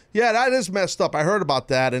 Yeah, that is messed up. I heard about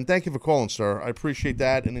that, and thank you for calling, sir. I appreciate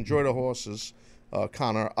that, and enjoy the horses,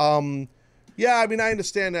 Connor. Yeah, I mean, I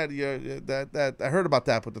understand that. That I heard about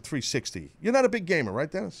that with the 360. You're not a big gamer,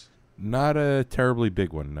 right, Dennis? Not a terribly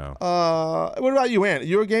big one, no. What about you, Ant?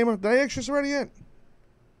 You're a gamer? Did I ask this already, Ant?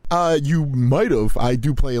 You might have. I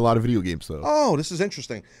do play a lot of video games, though. Oh, this is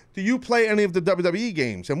interesting. Do you play any of the WWE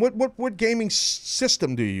games? And what gaming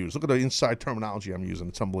system do you use? Look at the inside terminology I'm using.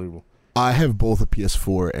 It's unbelievable. I have both a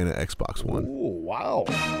PS4 and an Xbox One. Oh, wow.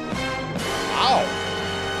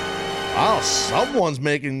 Wow, someone's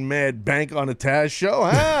making mad bank on the Taz Show,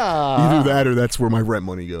 huh? Either that or that's where my rent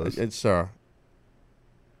money goes. It's,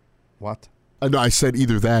 what? No, I said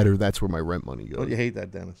either that or that's where my rent money goes. Well, you hate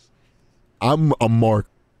that, Dennis. I'm a mark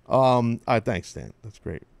All right, thanks, Stan. That's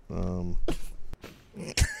great.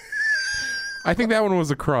 I think that one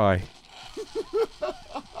was a cry.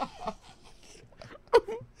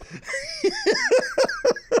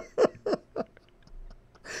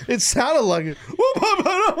 It sounded like it.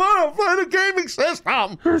 I want to play the gaming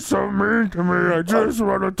system. You're so mean to me. I just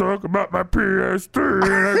want to talk about my PS3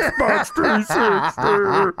 and Xbox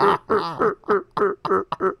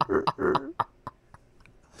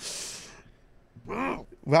 360.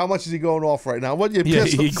 How much is he going off right now? What you Yeah,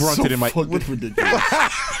 pissed he him? grunted in my.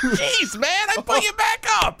 Jeez, man, I put you back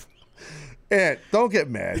up. Ant, don't get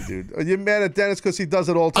mad, dude. Are you mad at Dennis because he does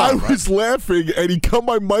it all the time? I was laughing, and he cut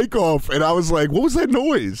my mic off, and I was like, what was that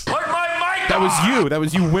noise? That was you. That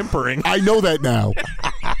was you whimpering. I know that now.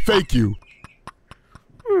 Thank you.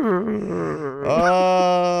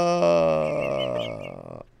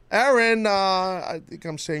 Aaron, I think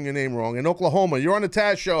I'm saying your name wrong. In Oklahoma, you're on the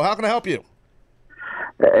Taz Show. How can I help you?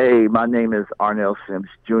 Hey, my name is Arnell Sims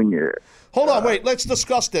Jr. Hold on, wait. Let's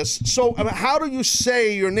discuss this. So, how do you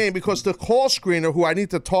say your name? Because the call screener, who I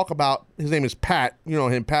need to talk about, his name is Pat. You know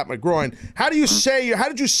him, Pat McGroin. How do you say? How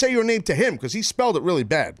did you say your name to him? Because he spelled it really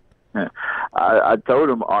bad. I told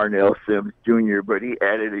him Arnell Sims Jr., but he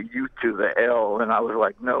added a U to the L, and I was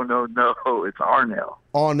like, no, it's Arnell.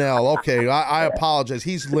 Arnell, okay. I apologize.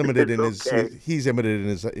 He's limited in his. Okay. He's limited in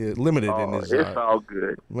his. Limited in his. It's all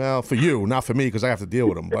good. Well, for you, not for me, because I have to deal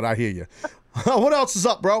with him. But I hear you. What else is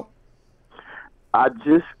up, bro? I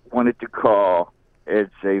just wanted to call and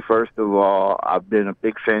say, first of all, I've been a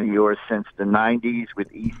big fan of yours since the 90s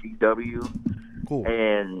with ECW. Cool.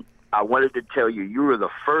 And I wanted to tell you, you were the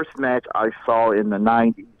first match I saw in the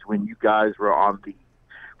 90s when you guys were on the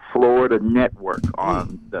Florida Network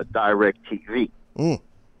on the Direct TV.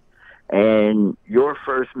 And your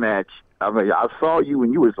first match, I mean, I saw you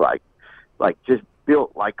and you was like just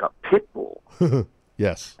built like a pit bull.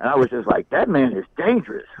 Yes. And I was just like, that man is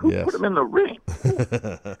dangerous. Who Yes. put him in the ring?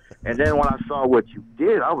 And then when I saw what you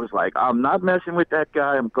did, I was like, I'm not messing with that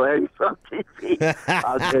guy. I'm glad he's on TV.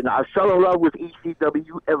 And I fell in love with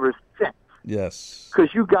ECW ever since. Yes.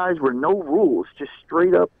 Because you guys were no rules, just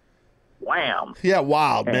straight up wham. Yeah,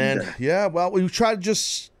 wild, And, man. Yeah, well, we tried to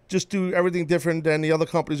just do everything different than the other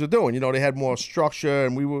companies were doing. You know, they had more structure,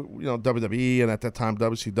 and we were, WWE, and at that time,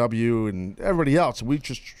 WCW, and everybody else. We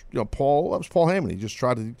just, that was Paul Heyman. He just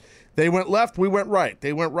tried to, they went left, we went right.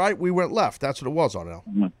 They went right, we went left. That's what it was, Arnell.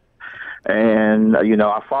 And,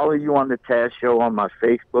 I follow you on the Taz Show on my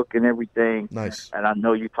Facebook and everything. Nice. And I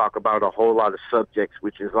know you talk about a whole lot of subjects,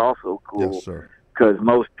 which is also cool. Yes, sir. Because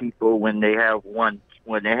most people, when they have one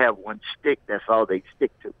stick, that's all they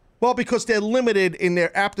stick to. Well, because they're limited in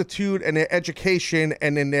their aptitude and their education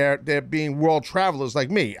and in their being world travelers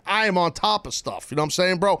like me. I am on top of stuff. You know what I'm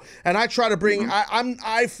saying, bro? And I try to bring.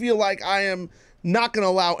 I feel like I am not going to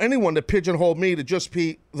allow anyone to pigeonhole me to just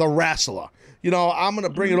be the wrestler. I'm going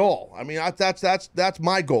to bring it all. I mean, that's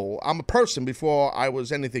my goal. I'm a person before I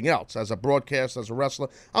was anything else. As a broadcaster, as a wrestler,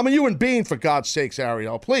 I'm a human being. For God's sakes,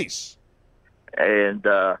 Ariel, please. And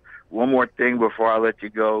one more thing before I let you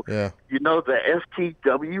go. Yeah. You know the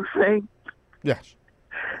FTW thing? Yes.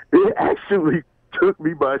 It actually took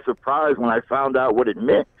me by surprise when I found out what it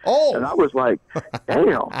meant. Oh. And I was like,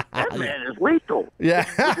 damn, that man is lethal. Yeah.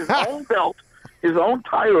 With his own belt, his own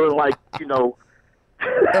title, and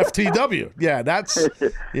FTW. Yeah,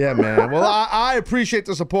 yeah, man. Well, I appreciate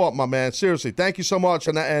the support, my man. Seriously, thank you so much,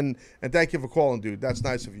 and thank you for calling, dude. That's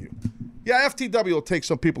nice of you. Yeah, FTW will take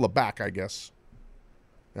some people aback, I guess.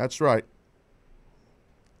 That's right.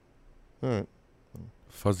 All right.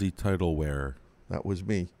 Fuzzy title wearer. That was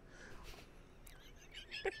me.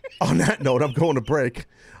 On that note, I'm going to break.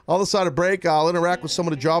 Other side of break, I'll interact with some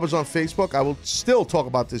of the jobbers on Facebook. I will still talk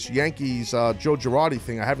about this Yankees Joe Girardi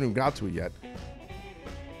thing. I haven't even got to it yet.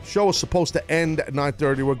 Show is supposed to end at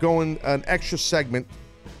 9:30. We're going an extra segment.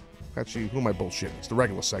 Actually, who am I bullshitting? It's the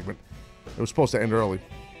regular segment. It was supposed to end early.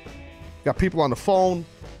 Got people on the phone.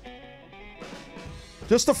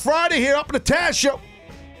 Just a Friday here up in the Taz Show.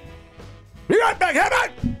 Be right back. Hang on.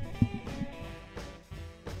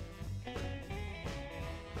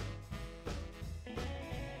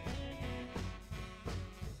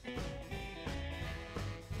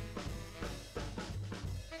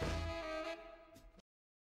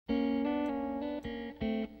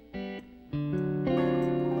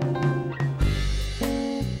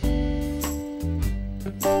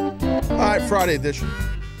 All right, Friday edition.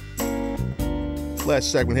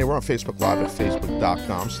 Last segment here. We're on Facebook Live at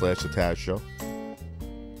facebook.com/The Taz Show. I'm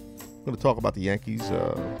going to talk about the Yankees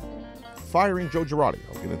firing Joe Girardi.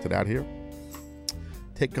 I'll get into that here.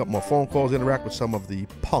 Take up more phone calls, interact with some of the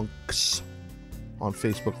punks on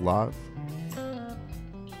Facebook Live.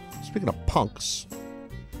 speaking of punks,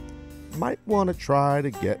 might want to try to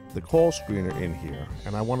get the call screener in here,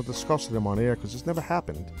 and I want to discuss with him on air because this never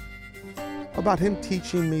happened, about him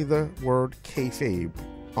teaching me the word kayfabe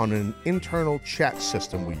on an internal chat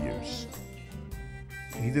system we use.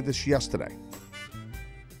 He did this yesterday.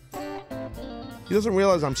 He doesn't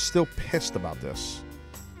realize I'm still pissed about this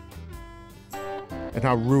and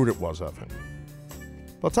how rude it was of him.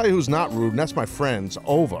 But I'll tell you who's not rude, and that's my friends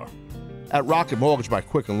over at Rocket Mortgage by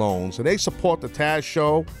Quicken Loans. And they support the Taz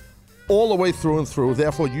Show all the way through and through.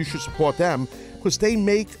 Therefore, you should support them because they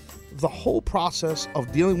make the whole process of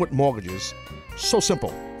dealing with mortgages so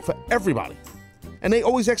simple for everybody. And they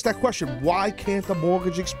always ask that question, why can't the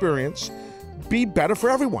mortgage experience be better for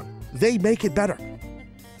everyone? They make it better.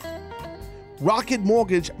 Rocket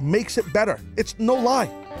Mortgage makes it better. It's no lie.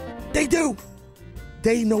 They do.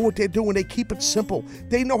 They know what they're doing. They keep it simple.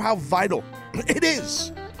 They know how vital it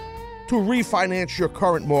is to refinance your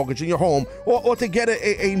current mortgage in your home or to get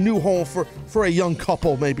a new home for a young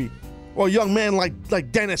couple maybe, or a young man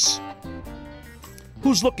like Dennis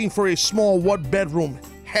who's looking for a small one-bedroom,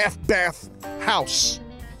 half-bath house.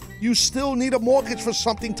 You still need a mortgage for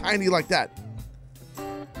something tiny like that.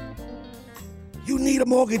 You need a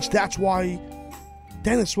mortgage. That's why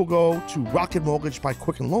Dennis will go to Rocket Mortgage by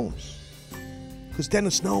Quicken Loans. Because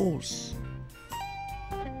Dennis knows.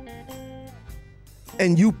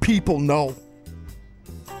 And you people know.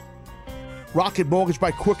 Rocket Mortgage by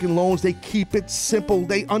Quicken Loans, they keep it simple.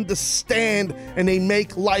 They understand and they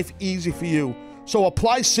make life easy for you. So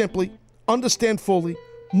apply simply, understand fully,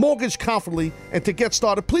 mortgage confidently, and to get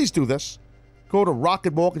started, please do this. Go to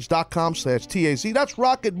rocketmortgage.com/TAZ. That's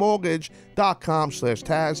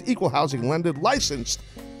rocketmortgage.com/Taz. Equal housing lender, licensed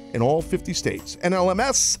in all 50 states.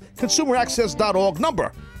 NLMS, consumeraccess.org,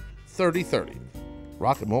 number 3030.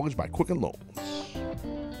 Rocket Mortgage by Quicken Loans.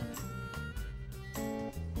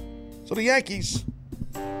 So the Yankees,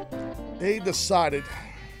 they decided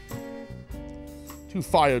to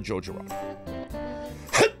fire Joe Girardi.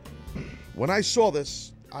 When I saw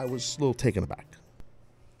this, I was a little taken aback.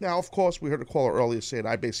 Now, of course, we heard a caller earlier say that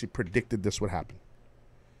I basically predicted this would happen.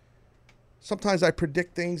 Sometimes I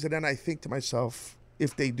predict things and then I think to myself,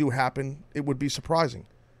 if they do happen, it would be surprising.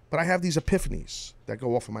 But I have these epiphanies that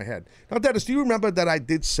go off in my head. Now, Dennis, do you remember that I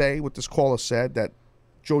did say what this caller said, that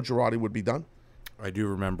Joe Girardi would be done? I do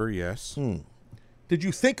remember, yes. Did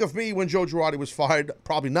you think of me when Joe Girardi was fired?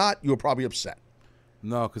 Probably not. You were probably upset.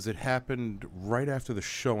 No, because it happened right after the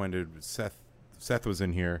show ended. Seth was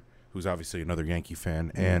in here, who's obviously another Yankee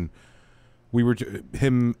fan, and we were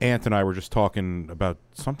Ant and I were just talking about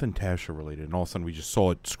something Taz Show related, and all of a sudden we just saw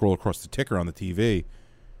it scroll across the ticker on the TV,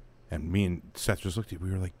 and me and Seth just looked at it. We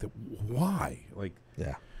were like, why? Like,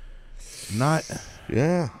 not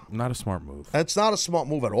a smart move. That's not a smart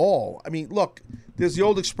move at all. I mean, look, there's the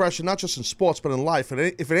old expression, not just in sports, but in life,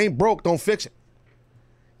 if it ain't broke, don't fix it.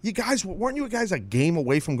 You guys, weren't you guys a game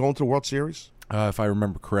away from going to the World Series? If I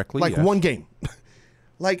remember correctly, like yes. one game.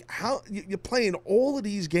 Like how you're playing all of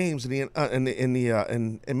these games in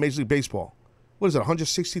Major League Baseball. What is it?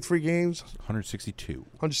 163 games. 162.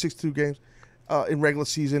 162 games in regular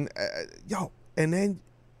season. And then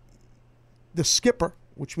the skipper,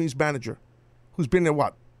 which means manager, who's been there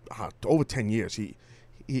over 10 years. He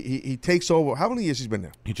takes over. How many years he's been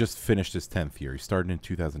there? He just finished his 10th year. He started in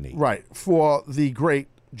 2008. Right, for the great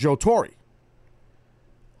Joe Torre,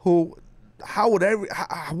 who,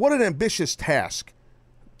 what an ambitious task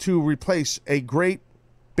to replace a great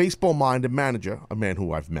baseball-minded manager, a man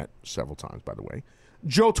who I've met several times, by the way,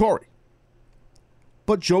 Joe Torre.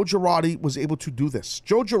 But Joe Girardi was able to do this.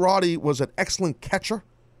 Joe Girardi was an excellent catcher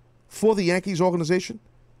for the Yankees organization.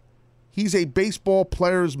 He's a baseball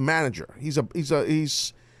player's manager.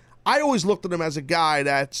 I always looked at him as a guy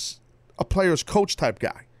that's a player's coach type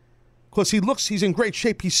guy. Because he's in great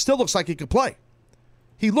shape. He still looks like he could play.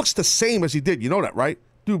 He looks the same as he did. You know that, right?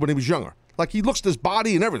 Dude, when he was younger. Like, he looks at his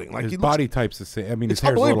body and everything. Like his body type's the same. I mean, his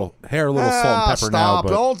hair a little salt and pepper stop. now. But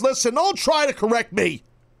Don't try to correct me.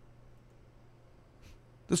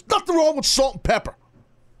 There's nothing wrong with salt and pepper.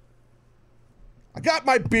 I got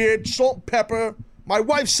my beard, salt and pepper. My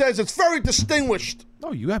wife says it's very distinguished.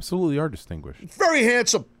 No, you absolutely are distinguished. Very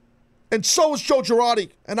handsome. And so is Joe Girardi.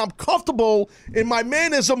 And I'm comfortable in my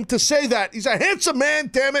manism to say that. He's a handsome man,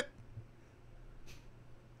 damn it.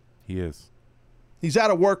 He is. He's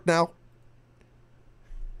out of work now.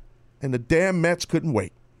 And the damn Mets couldn't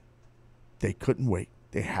wait. They couldn't wait.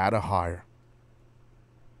 They had to hire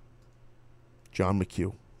John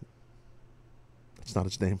McHugh. That's not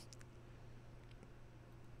his name.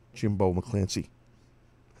 Jimbo McClancy.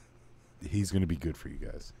 He's going to be good for you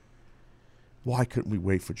guys. Why couldn't we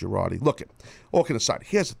wait for Girardi? Look, all kidding aside,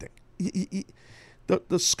 here's the thing.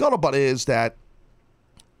 the scuttlebutt is that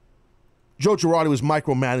Joe Girardi was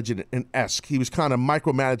micromanaging an esque. He was kind of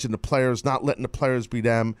micromanaging the players, not letting the players be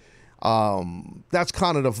them. That's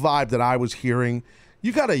kind of the vibe that I was hearing.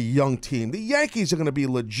 You got a young team. The Yankees are going to be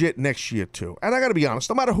legit next year, too. And I got to be honest,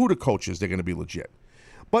 no matter who the coach is, they're going to be legit.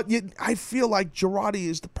 But I feel like Girardi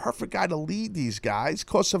is the perfect guy to lead these guys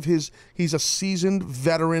because of he's a seasoned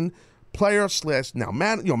veteran player /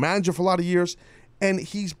 manager for a lot of years, and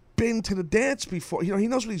he's been to the dance before. He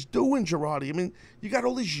knows what he's doing, Girardi. I mean, you got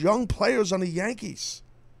all these young players on the Yankees.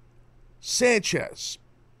 Sanchez,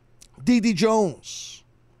 D.D. Jones,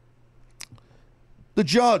 the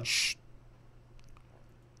Judge,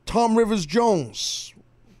 Tom Rivers Jones.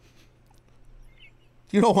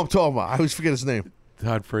 You know who I'm talking about. I always forget his name.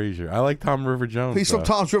 Todd Frazier. I like Tom River Jones. He's from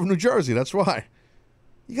Tom's River, New Jersey. That's why.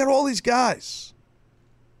 You got all these guys.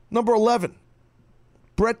 Number 11,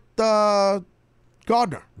 Brett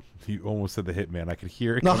Gardner. You almost said the Hitman. I could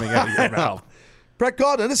hear it coming out of your mouth. Brett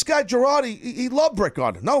Gardner. This guy, Girardi, he loved Brett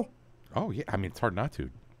Gardner. No? Oh, yeah. I mean, it's hard not to.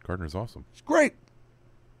 Gardner's awesome. It's great.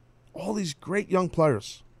 All these great young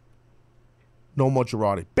players. No more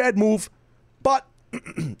Girardi. Bad move, but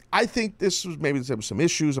I think there was some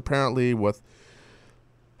issues apparently with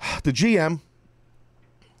the GM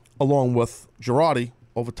along with Girardi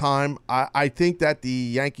over time. I think that the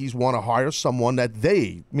Yankees want to hire someone that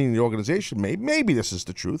they, meaning the organization, maybe this is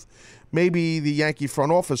the truth. Maybe the Yankee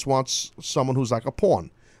front office wants someone who's like a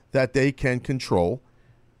pawn that they can control,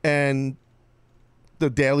 and the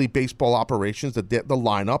daily baseball operations, the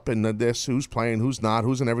lineup, and this, who's playing, who's not,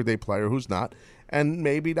 who's an everyday player, who's not. And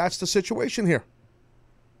maybe that's the situation here.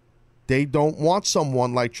 They don't want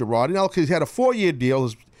someone like Girardi. Now, because he had a 4-year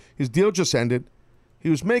deal. His deal just ended. He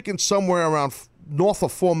was making somewhere around north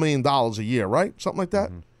of $4 million a year, right? Something like that.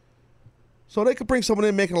 Mm-hmm. So they could bring someone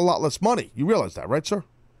in making a lot less money. You realize that, right, sir?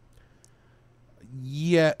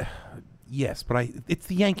 Yeah. Yes, but it's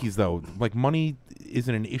the Yankees, though. Like, money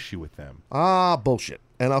isn't an issue with them. Bullshit.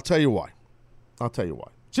 And I'll tell you why.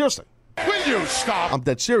 Seriously. Will you stop? I'm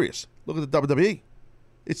dead serious. Look at the WWE.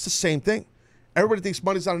 It's the same thing. Everybody thinks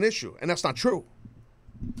money's not an issue, and that's not true.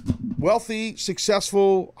 Wealthy,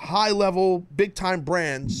 successful, high-level, big-time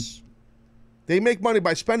brands, they make money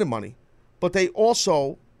by spending money, but they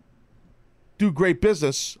also do great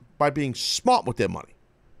business by being smart with their money.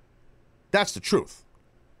 That's the truth.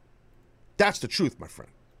 That's the truth, my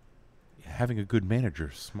friend. Having a good manager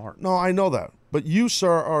is smart. No, I know that. But you, sir,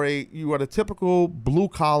 are the typical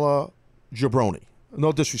blue-collar jabroni.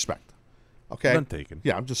 No disrespect. Okay? None taken.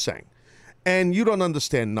 Yeah, I'm just saying. And you don't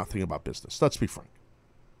understand nothing about business. Let's be frank.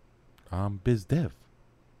 Biz dev.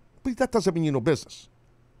 But that doesn't mean you know business.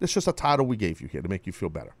 It's just a title we gave you here to make you feel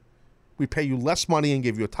better. We pay you less money and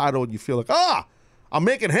give you a title, and you feel like, I'm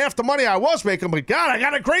making half the money I was making, but God, I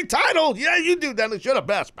got a great title. Yeah, you do, Dennis. You're the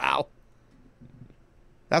best, pal.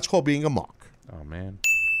 That's called being a mark. Oh, man.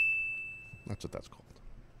 That's what that's called.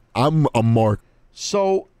 I'm a mark.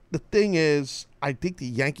 So the thing is, I think the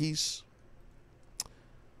Yankees...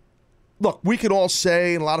 Look, we can all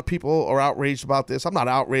say, and a lot of people are outraged about this. I'm not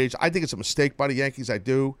outraged. I think it's a mistake by the Yankees. I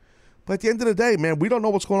do. But at the end of the day, man, we don't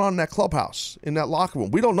know what's going on in that clubhouse, in that locker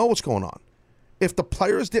room. We don't know what's going on. If the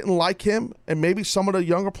players didn't like him, and maybe some of the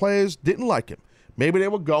younger players didn't like him, maybe they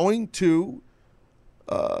were going to,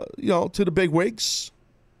 to the big wigs,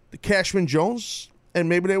 the Cashman Jones, and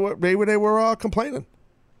maybe they were complaining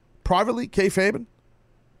privately, kayfabing,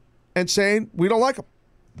 and saying we don't like him.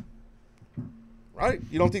 Right?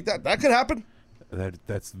 You don't think that could happen?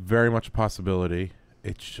 That's very much a possibility.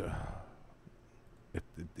 It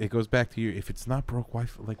goes back to you. If it's not broke, why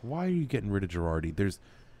are you getting rid of Girardi?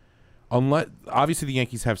 Obviously the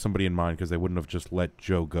Yankees have somebody in mind because they wouldn't have just let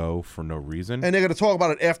Joe go for no reason. And they're going to talk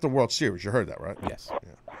about it after the World Series. You heard that, right? Yes.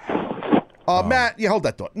 Yeah. Matt, hold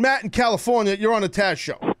that thought. Matt in California, you're on the Taz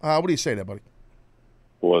Show. What do you say there, buddy?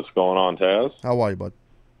 What's going on, Taz? How are you, bud?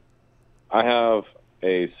 I have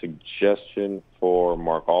a suggestion for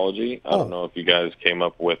Markology. I don't know if you guys came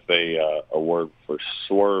up with a word for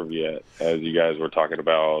swerve yet, as you guys were talking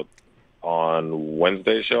about on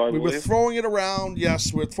Wednesday's show, I believe. We were throwing it around.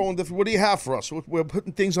 Yes, we're throwing different. What do you have for us? We're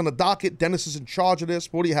putting things on the docket. Dennis is in charge of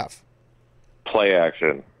this. What do you have? Play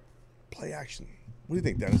action. Play action. What do you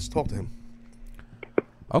think, Dennis? Talk to him.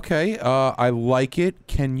 Okay, I like it.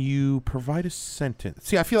 Can you provide a sentence?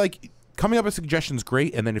 See, I feel like coming up with suggestions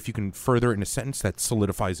great, and then if you can further it in a sentence, that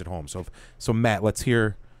solidifies it home. So Matt, let's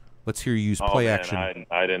hear you use play action.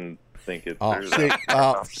 I didnn't think it.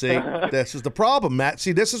 See, this is the problem, Matt.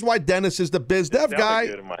 See, this is why Dennis is the biz dev guy. It sounded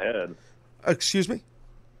good in my head. Excuse me.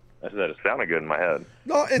 I said it sounded good in my head.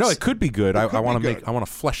 No, it could be good. I want to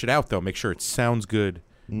flesh it out though. Make sure it sounds good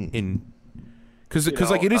because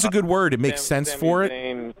like it is a good word. It makes sense for it.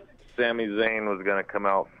 Sami Zayn was going to come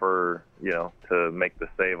out for to make the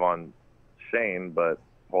save on Shane, but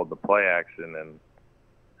pulled the play action and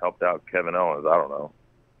helped out Kevin Owens. I don't know.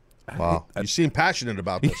 Wow, you seem passionate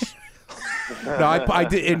about this. No, I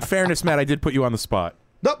did. In fairness, Matt, I did put you on the spot.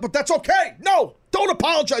 No, but that's okay. No, don't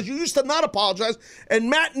apologize. You used to not apologize. And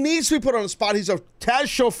Matt needs to be put on the spot. He's a Taz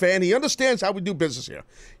Show fan. He understands how we do business here.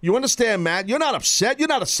 You understand, Matt? You're not upset. You're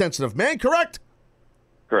not a sensitive man, correct?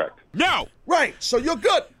 Correct. No. Right. So you're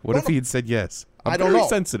good. What if he had said yes? I don't very know.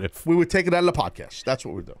 sensitive. We would take it out of the podcast. That's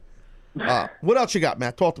what we do. What else you got,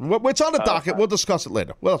 Matt? Talk to me. What's on the docket? We'll discuss it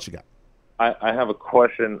later. What else you got? I have a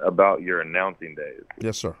question about your announcing days.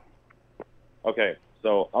 Yes, sir. Okay,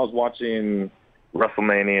 so I was watching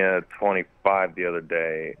WrestleMania 25 the other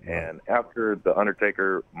day, and after the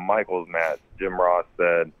Undertaker Michaels match, Jim Ross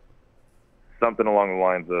said something along the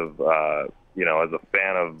lines of, as a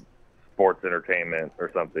fan of sports entertainment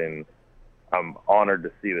or something, I'm honored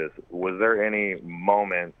to see this. Was there any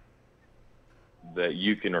moments that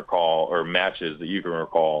you can recall or matches that you can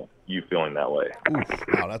recall you feeling that way?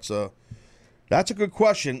 Wow, that's a good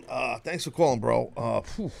question. Thanks for calling, bro.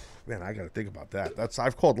 Man, I got to think about that.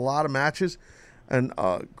 I've called a lot of matches, and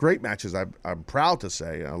great matches. I'm proud to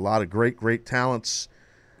say a lot of great talents.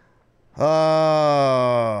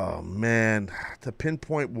 Oh man, to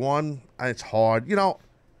pinpoint one, it's hard.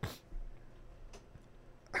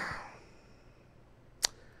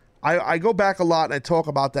 I go back a lot and I talk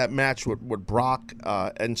about that match with Brock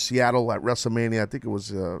in Seattle at WrestleMania. I think it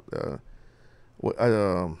was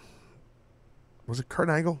was it Kurt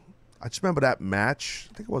Angle? I just remember that match.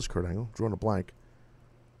 I think it was Kurt Angle. Drawing a blank.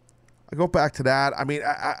 I go back to that. I mean,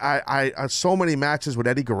 I so many matches with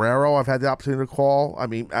Eddie Guerrero I've had the opportunity to call. I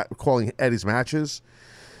mean, calling Eddie's matches.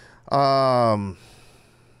 To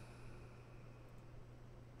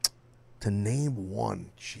name one,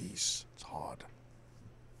 jeez, it's hard.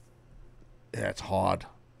 Yeah, it's hard.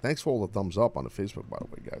 Thanks for all the thumbs up on the Facebook, by the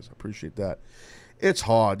way, guys. I appreciate that. It's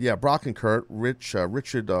hard. Yeah, Brock and Kurt.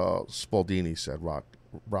 Richard Spaldini said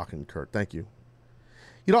Brock and Kurt. Thank you.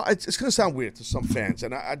 It's going to sound weird to some fans,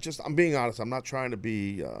 and I'm being honest. I'm not trying to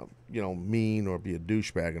be, mean or be a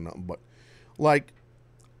douchebag or nothing, but,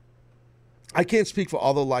 I can't speak for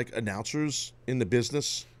other, announcers in the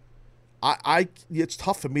business. It's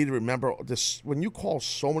tough for me to remember this. When you call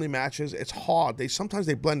so many matches, it's hard. Sometimes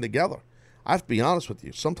they blend together. I have to be honest with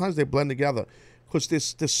you. Sometimes they blend together because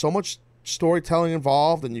there's so much storytelling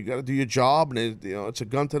involved, and you got to do your job, and it's a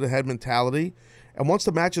gun to the head mentality. And once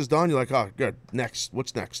the match is done, you're like, oh, good. Next.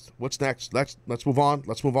 What's next? What's next? Let's move on.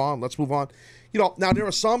 Let's move on. Let's move on. Now there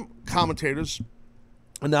are some commentators,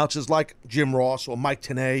 announcers like Jim Ross or Mike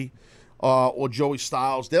Tenay or Joey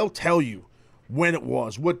Styles. They'll tell you when it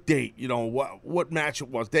was, what date, what match it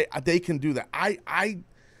was. They can do that.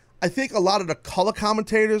 I think a lot of the color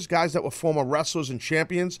commentators, guys that were former wrestlers and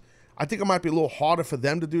champions, I think it might be a little harder for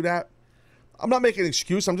them to do that. I'm not making an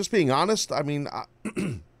excuse. I'm just being honest. I mean,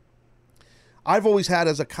 I've always had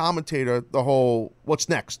as a commentator the whole, what's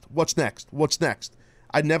next? What's next? What's next?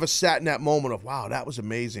 I never sat in that moment of, wow, that was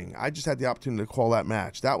amazing. I just had the opportunity to call that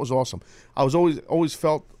match. That was awesome. I was always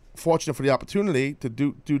felt fortunate for the opportunity to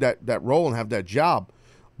do that role and have that job.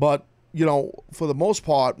 But, for the most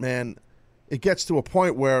part, man, it gets to a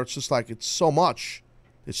point where it's just like it's so much.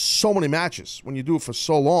 It's so many matches when you do it for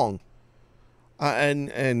so long.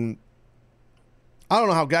 And I don't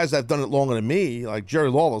know how guys that have done it longer than me, like Jerry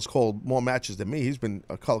Lawler's called more matches than me. He's been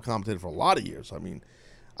a color commentator for a lot of years. I mean,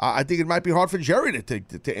 I think it might be hard for Jerry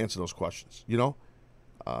to answer those questions,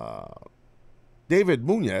 David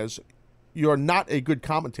Munoz, you're not a good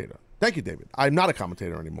commentator. Thank you, David. I'm not a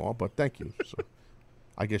commentator anymore, but thank you. So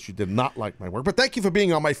I guess you did not like my work. But thank you for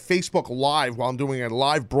being on my Facebook Live while I'm doing a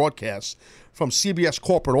live broadcast from CBS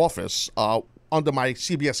corporate office under my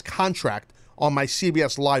CBS contract on my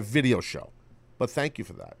CBS Live video show. But thank you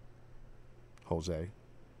for that, Jose.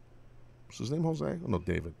 What's his name, Jose? Oh, no,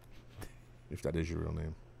 David, if that is your real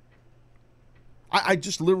name. I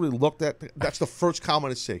just literally looked at, that's the first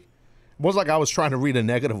comment I see. It wasn't like I was trying to read a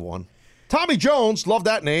negative one. Tommy Jones, love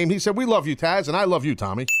that name. He said, we love you, Taz, and I love you,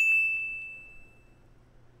 Tommy.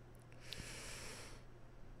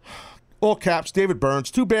 All caps, David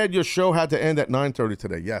Burns. Too bad your show had to end at 9:30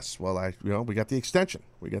 today. Yes, well, we got the extension.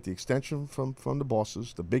 We got the extension from the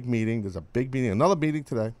bosses. The big meeting. There's a big meeting. Another meeting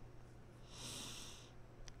today.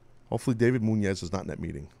 Hopefully, David Munoz is not in that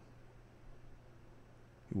meeting.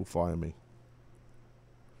 He will fire me.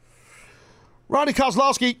 Ronnie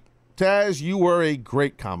Kozlowski. Taz, you were a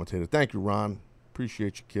great commentator. Thank you, Ron.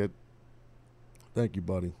 Appreciate you, kid. Thank you,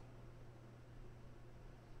 buddy.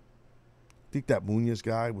 Think that Munoz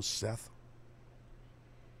guy was Seth?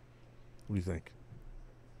 What do you think?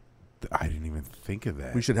 I didn't even think of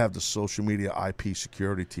that. We should have the social media IP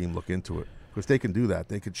security team look into it. Because they can do that.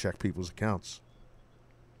 They can check people's accounts.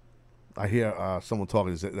 I hear someone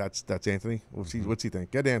talking. That's Anthony? What's he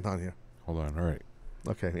think? Get Ant on here. Hold on. All right.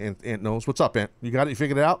 Okay. Ant knows. What's up, Ant? You got it? You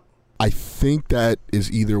figured it out? I think that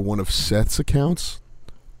is either one of Seth's accounts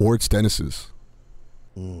or it's Dennis's.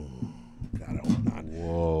 God, I hope not.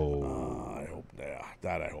 Whoa. I hope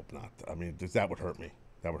that I hope not. I mean, that would hurt me.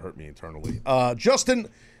 That would hurt me internally. Justin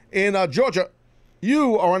in Georgia,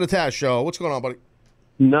 you are on the Taz Show. What's going on, buddy?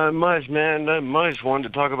 Not much, man. Not much. Wanted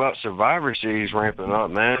to talk about Survivor Series ramping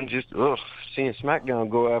up, man. Just seeing SmackDown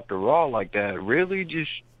go after Raw like that really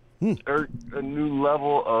just hurt a new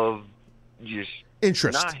level of just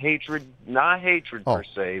interest. Not hatred per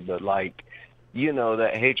se, but like,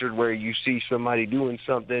 that hatred where you see somebody doing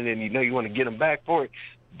something and you want to get them back for it.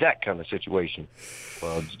 That kind of situation.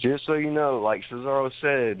 Well, just so you know, like Cesaro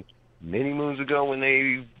said many moons ago when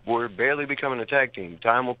they were barely becoming a tag team,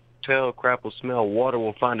 time will tell, crap will smell, water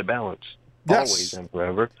will find a balance. Yes. Always and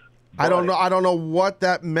forever. I don't know what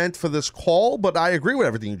that meant for this call, but I agree with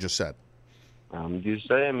everything you just said. I'm just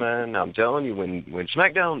saying, man. I'm telling you, when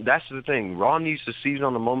SmackDown, that's the thing. Raw needs to seize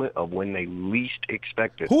on the moment of when they least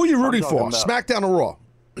expect it. Who are you rooting for, SmackDown or Raw?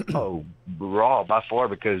 Raw by far,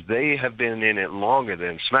 because they have been in it longer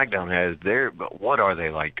than SmackDown has. What are they,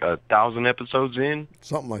 like 1,000 episodes in?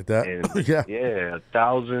 Something like that. And, yeah,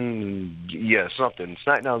 1,000. Yeah, something.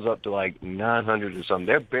 SmackDown's up to like 900 or something.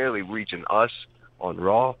 They're barely reaching us on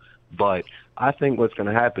Raw, but I think what's going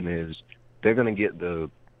to happen is they're going to get the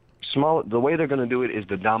way they're going to do it is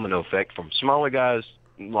the domino effect from smaller guys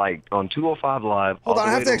like on 205 Live. Hold on,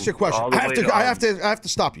 I have to ask you a question. I have to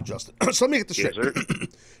stop you, Justin. So let me get this straight.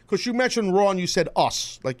 Because you mentioned Raw and you said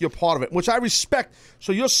us, like you're part of it, which I respect.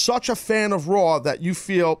 So you're such a fan of Raw that you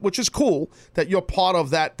feel, which is cool, that you're part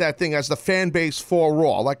of that thing as the fan base for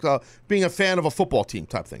Raw, like being a fan of a football team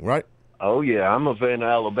type thing, right? Oh, yeah, I'm a fan of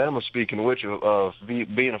Alabama, speaking of which,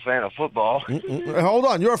 being a fan of football. Hold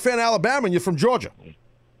on, you're a fan of Alabama and you're from Georgia.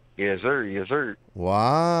 Yes, sir. Yes, sir.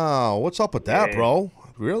 Wow. What's up with that, bro?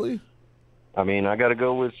 Really? I mean, I got to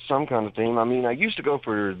go with some kind of team. I mean, I used to go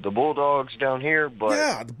for the Bulldogs down here, but...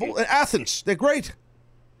 Yeah, Athens. They're great.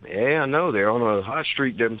 Yeah, I know. They're on a hot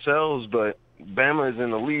streak themselves, but Bama is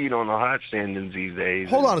in the lead on the hot standings these days.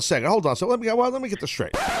 Hold on a second. So let me get this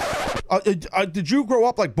straight. Did you grow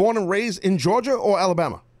up, like, born and raised in Georgia or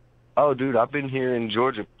Alabama? Oh, dude, I've been here in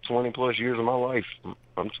Georgia 20-plus years of my life.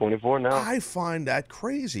 I'm 24 now. I find that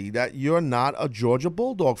crazy that you're not a Georgia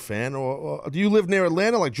Bulldog fan. Or do you live near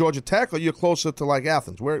Atlanta, like Georgia Tech, or you're closer to, like,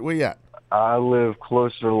 Athens? Where you at? I live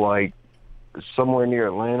closer, like, somewhere near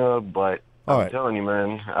Atlanta, but I'm telling you,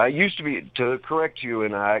 man, I used to be, to correct you,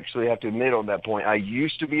 and I actually have to admit on that point, I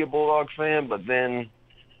used to be a Bulldog fan, but then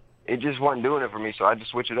it just wasn't doing it for me, so I had to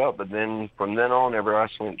switch it up. But then from then on, ever I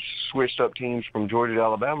switched up teams from Georgia to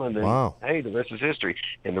Alabama, and then hey, the rest is history.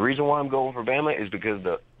 And the reason why I'm going for Bama is because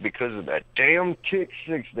of that damn kick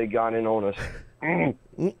six they got in on us.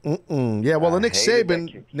 Yeah, well, Nick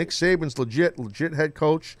Saban's legit head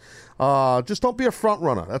coach. Just don't be a front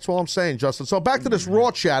runner. That's all I'm saying, Justin. So back to this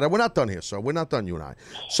Raw chatter. We're not done here, sir. We're not done, you and I.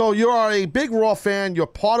 So you are a big Raw fan. You're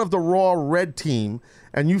part of the Raw Red team,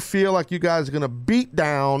 and you feel like you guys are going to beat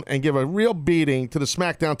down and give a real beating to the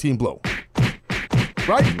SmackDown Team Blue.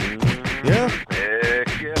 Right? Yeah?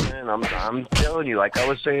 Heck yeah, man. I'm telling you, like I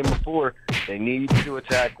was saying before, they need to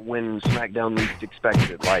attack when SmackDown least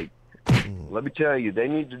expected. Like, let me tell you, they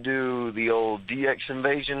need to do the old DX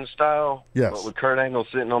Invasion style. Yes. But with Kurt Angle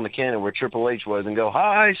sitting on the cannon where Triple H was and go,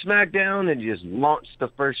 hi, SmackDown, and just launch the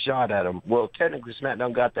first shot at him. Well, technically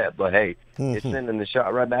SmackDown got that, but hey, it's sending the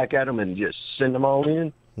shot right back at him and just send them all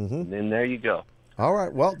in, and then there you go. All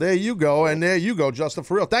right, well, there you go, and there you go, Justin,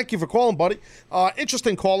 for real. Thank you for calling, buddy.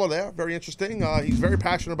 Interesting caller there, very interesting. He's very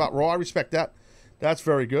passionate about Raw. I respect that. That's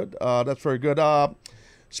very good.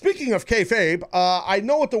 Speaking of kayfabe, I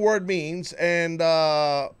know what the word means, and,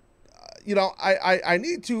 I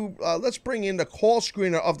need to, let's bring in the call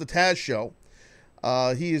screener of the Taz Show.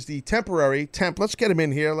 He is the temporary temp. Let's get him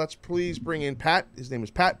in here. Let's please bring in Pat. His name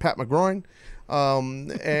is Pat McGroin.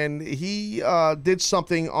 And he did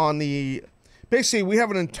something on the, basically we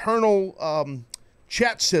have an internal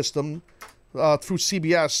chat system through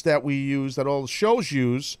CBS that we use, that all the shows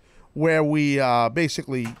use, where we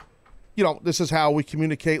basically... this is how we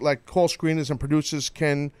communicate, like call screeners and producers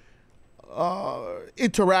can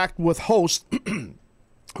interact with hosts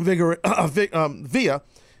via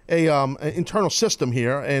an internal system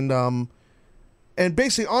here. And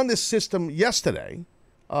basically on this system yesterday,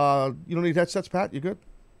 you don't need headsets, Pat? You good?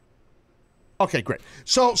 Okay, great.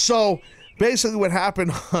 So basically what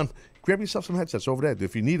happened on... Grab yourself some headsets over there.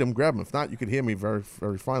 If you need them, grab them. If not, you can hear me very,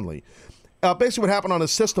 very finely. Basically what happened on the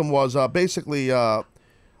system was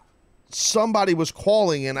somebody was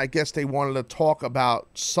calling, and I guess they wanted to talk about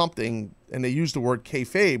something, and they used the word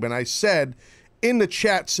kayfabe. And I said in the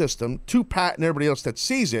chat system to Pat and everybody else that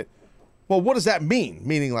sees it, well, what does that mean?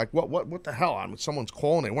 Meaning, like, what the hell? I mean, someone's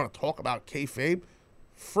calling, they want to talk about kayfabe?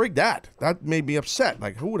 Frig that. That made me upset.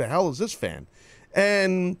 Like, who the hell is this fan?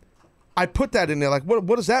 And I put that in there, like, what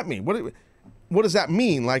does that mean? What does that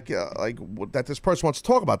mean? Like that this person wants to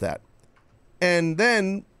talk about that. And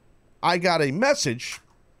then I got a message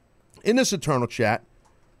in this internal chat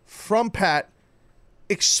from Pat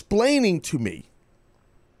explaining to me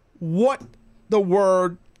what the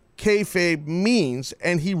word kayfabe means,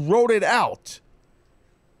 and he wrote it out,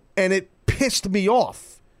 and it pissed me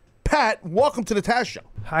off. Pat, welcome to the Taz Show.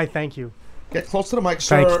 Hi, thank you. Get close to the mic,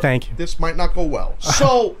 sir. Thank you. This might not go well.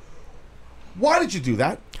 So, why did you do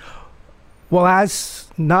that? Well, as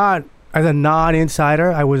a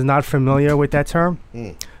non-insider, I was not familiar with that term.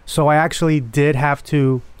 So I actually did have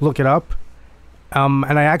to look it up.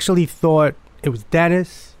 And I actually thought it was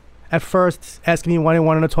Dennis at first asking me what I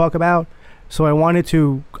wanted to talk about. So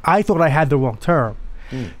I thought I had the wrong term.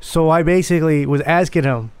 So I basically was asking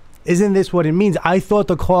him, isn't this what it means? I thought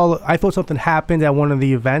something happened at one of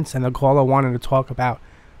the events, and the caller wanted to talk about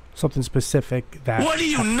something specific that... What are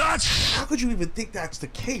you nuts? How could you even think that's the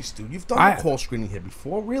case, dude? You've done the call screening here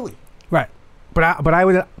before, really? Right. But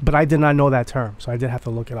I did not know that term, so I did have to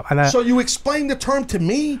look it up. And so you explained the term to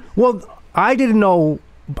me? Well, I didn't know.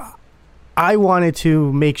 I wanted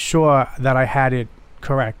to make sure that I had it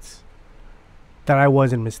correct, that I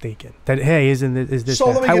wasn't mistaken. That, hey, is this? So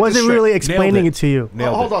let me get I wasn't this really straight. explaining it to you.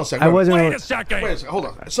 Hold on a second. Wait a second. Hold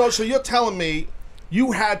on. So you're telling me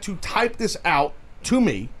you had to type this out to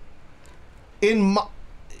me in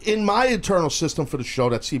my internal system for the show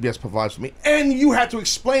that CBS provides for me, and you had to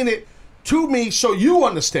explain it to me so you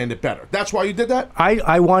understand it better. That's why you did that?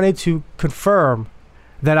 I wanted to confirm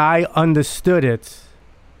that I understood it,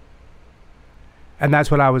 and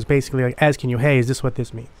that's what I was basically like asking you, hey, is this what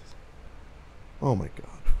this means? Oh my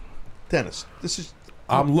God. Dennis, this is...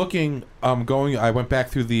 I went back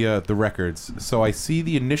through the records. So I see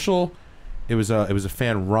the initial, it was a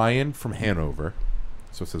fan, Ryan from Hanover.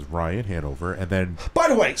 So it says Ryan, Hanover, and then... By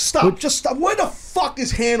the way, stop. Just stop. Where the fuck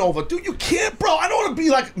is Hanover? Dude, you can't, bro. I don't want to be,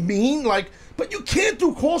 like, mean, like... But you can't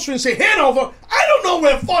do call screen and say, Hanover, I don't know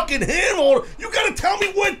where fucking Hanover... You gotta tell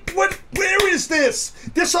me where is this?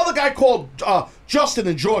 This other guy called Justin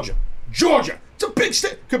in Georgia. Georgia. It's a big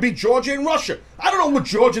state. Could be Georgia and Russia. I don't know what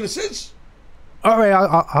Georgia this is. All right,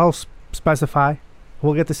 I'll specify.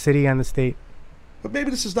 We'll get the city and the state. But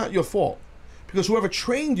maybe this is not your fault. Because whoever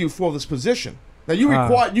trained you for this position... Now,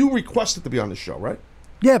 you requested to be on the show, right?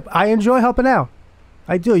 Yeah, I enjoy helping out.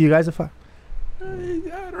 I do. You guys are fun.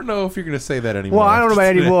 I don't know if you're going to say that anymore. Well, I don't know about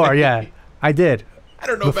anymore. Yeah, I did. I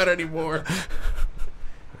don't know about anymore.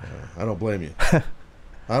 I don't blame you.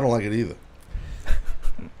 I don't like it either.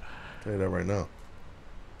 I'll tell you that right now.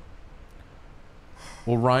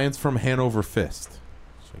 Well, Ryan's from Hanover Fist.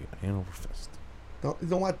 So you got Hanover Fist. You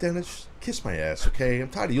know what, Dennis? Kiss my ass, okay? I'm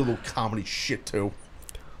tired of your little comedy shit, too.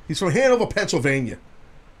 He's from Hanover, Pennsylvania.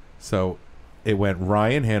 So it went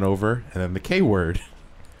Ryan, Hanover, and then the K word.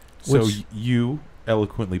 So you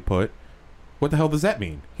eloquently put, what the hell does that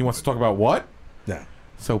mean? He wants to talk about what? Yeah.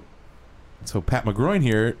 So Pat McGroin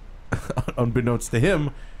here, unbeknownst to him,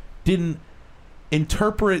 didn't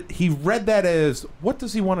interpret. He read that as, what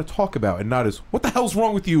does he want to talk about? And not as, what the hell's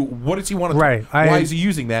wrong with you? What does he want to talk about? Why is he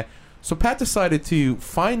using that? So Pat decided to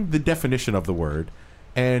find the definition of the word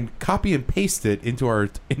and copy and paste it into our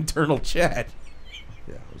internal chat.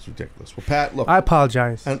 Yeah, it was ridiculous. Well, Pat, look, I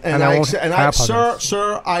apologize. Sir,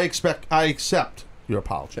 I accept your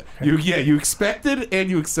apology. Okay? You expected and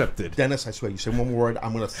you accepted. Dennis, I swear, you say one more word,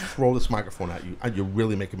 I'm going to throw this microphone at you. You're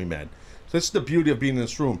really making me mad. So this is the beauty of being in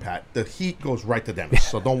this room, Pat. The heat goes right to Dennis,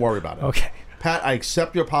 so don't worry about it. Okay. Pat, I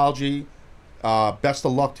accept your apology. Best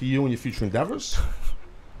of luck to you in your future endeavors.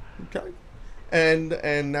 Okay. And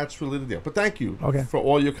that's really the deal. But thank you for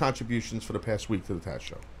all your contributions for the past week to the Taz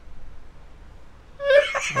Show.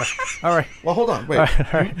 All right. Well, hold on. Wait. All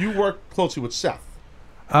right. You work closely with Seth.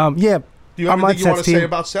 Yeah. Do you have anything you want to team. say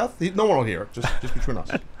about Seth? No one will hear it. Just between us.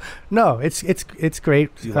 No, it's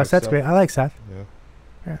great. Like Seth's great. I like Seth.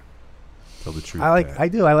 Yeah. Tell the truth. I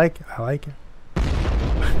do. I like it. All right,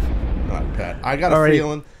 Pat. I got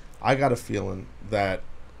a feeling that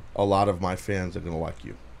a lot of my fans are going to like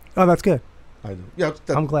you. Oh, that's good. I do. Yeah,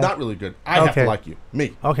 I'm glad. Not really good. I have to like you.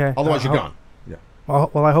 Me. Okay. Otherwise, you're gone. Yeah.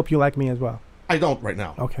 Well, I hope you like me as well. I don't right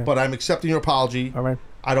now. Okay. But I'm accepting your apology. All right.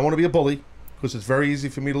 I don't want to be a bully because it's very easy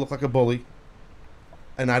for me to look like a bully.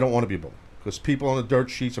 And I don't want to be a bully because people on the dirt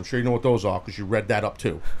sheets, I'm sure you know what those are because you read that up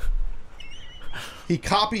too. He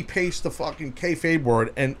copy-pastes the fucking kayfabe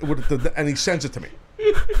word and he sends it to me.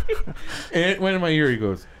 And when in my ear he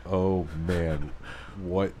goes, "Oh man,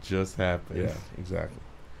 what just happened?" Yeah, exactly.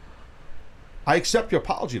 I accept your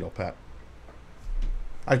apology though, Pat.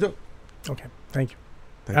 I do. Okay, thank you.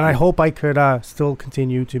 Thank and I you. hope I could still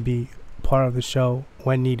continue to be part of the show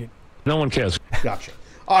when needed. No one cares. Gotcha.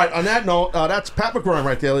 All right, on that note, that's Pat McGroin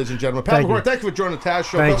right there, ladies and gentlemen. Pat Thank McGroin, you. thank you for joining the Taz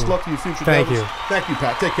Show. Thank Best you. luck to you future Thank endeavors. you. Thank you,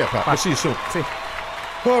 Pat. Take care, Pat. Bye. We'll see you soon. See you.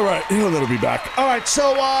 All right, he'll never be back. All right,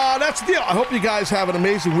 so that's the deal. I hope you guys have an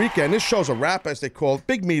amazing weekend. This show's a wrap, as they call it.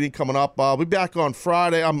 Big meeting coming up. We'll be back on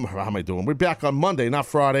Friday. How am I doing? We're back on Monday, not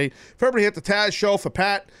Friday. For everybody at the Taz Show, for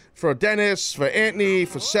Pat, for Dennis, for Anthony,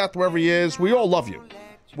 for Seth, wherever he is, we all love you.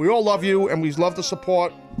 We all love you, and we love the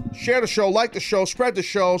support. Share the show, like the show, spread the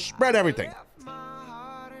show, spread everything.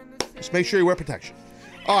 Just make sure you wear protection.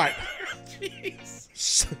 All right.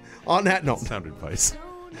 On that note. Sound advice.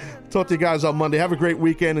 Talk to you guys on Monday. Have a great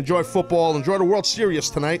weekend. Enjoy football. Enjoy the World Series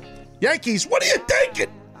tonight. Yankees, what are you thinking?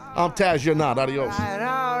 I'm Taz, you're not. Adios.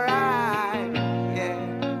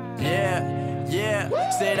 Yeah.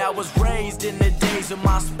 Said I was raised in the days of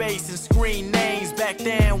MySpace and screen names. Back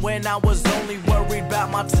then when I was only worried about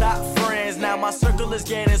my top friends. Now my circle is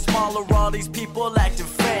getting smaller. All these people acting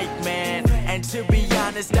fake, man. And to be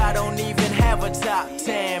honest, I don't even have a top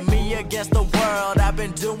 10. Me against the world. I've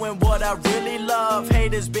been doing what I really love.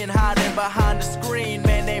 Haters been hiding behind the screen,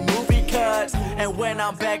 man. They movie cuts. And when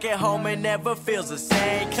I'm back at home, it never feels the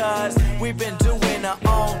same. Cause we've been doing our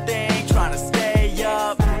own thing, trying to stay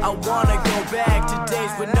up. I wanna go back to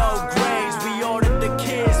days with no grades. We ordered the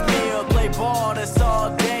kids meal, play ball, that's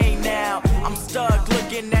all day now. I'm stuck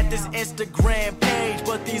looking at this Instagram page,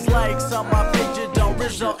 but these likes on my picture don't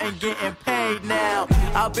result in getting paid now.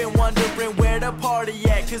 I've been wondering where the party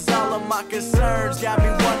at, cause all of my concerns got me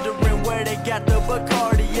wondering where they got the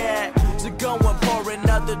Bacardi at. So go and pour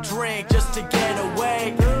another drink just to get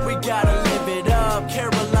away. We gotta live it up,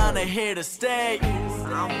 Carolina here to stay.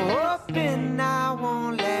 I'm hoping I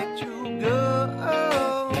won't let you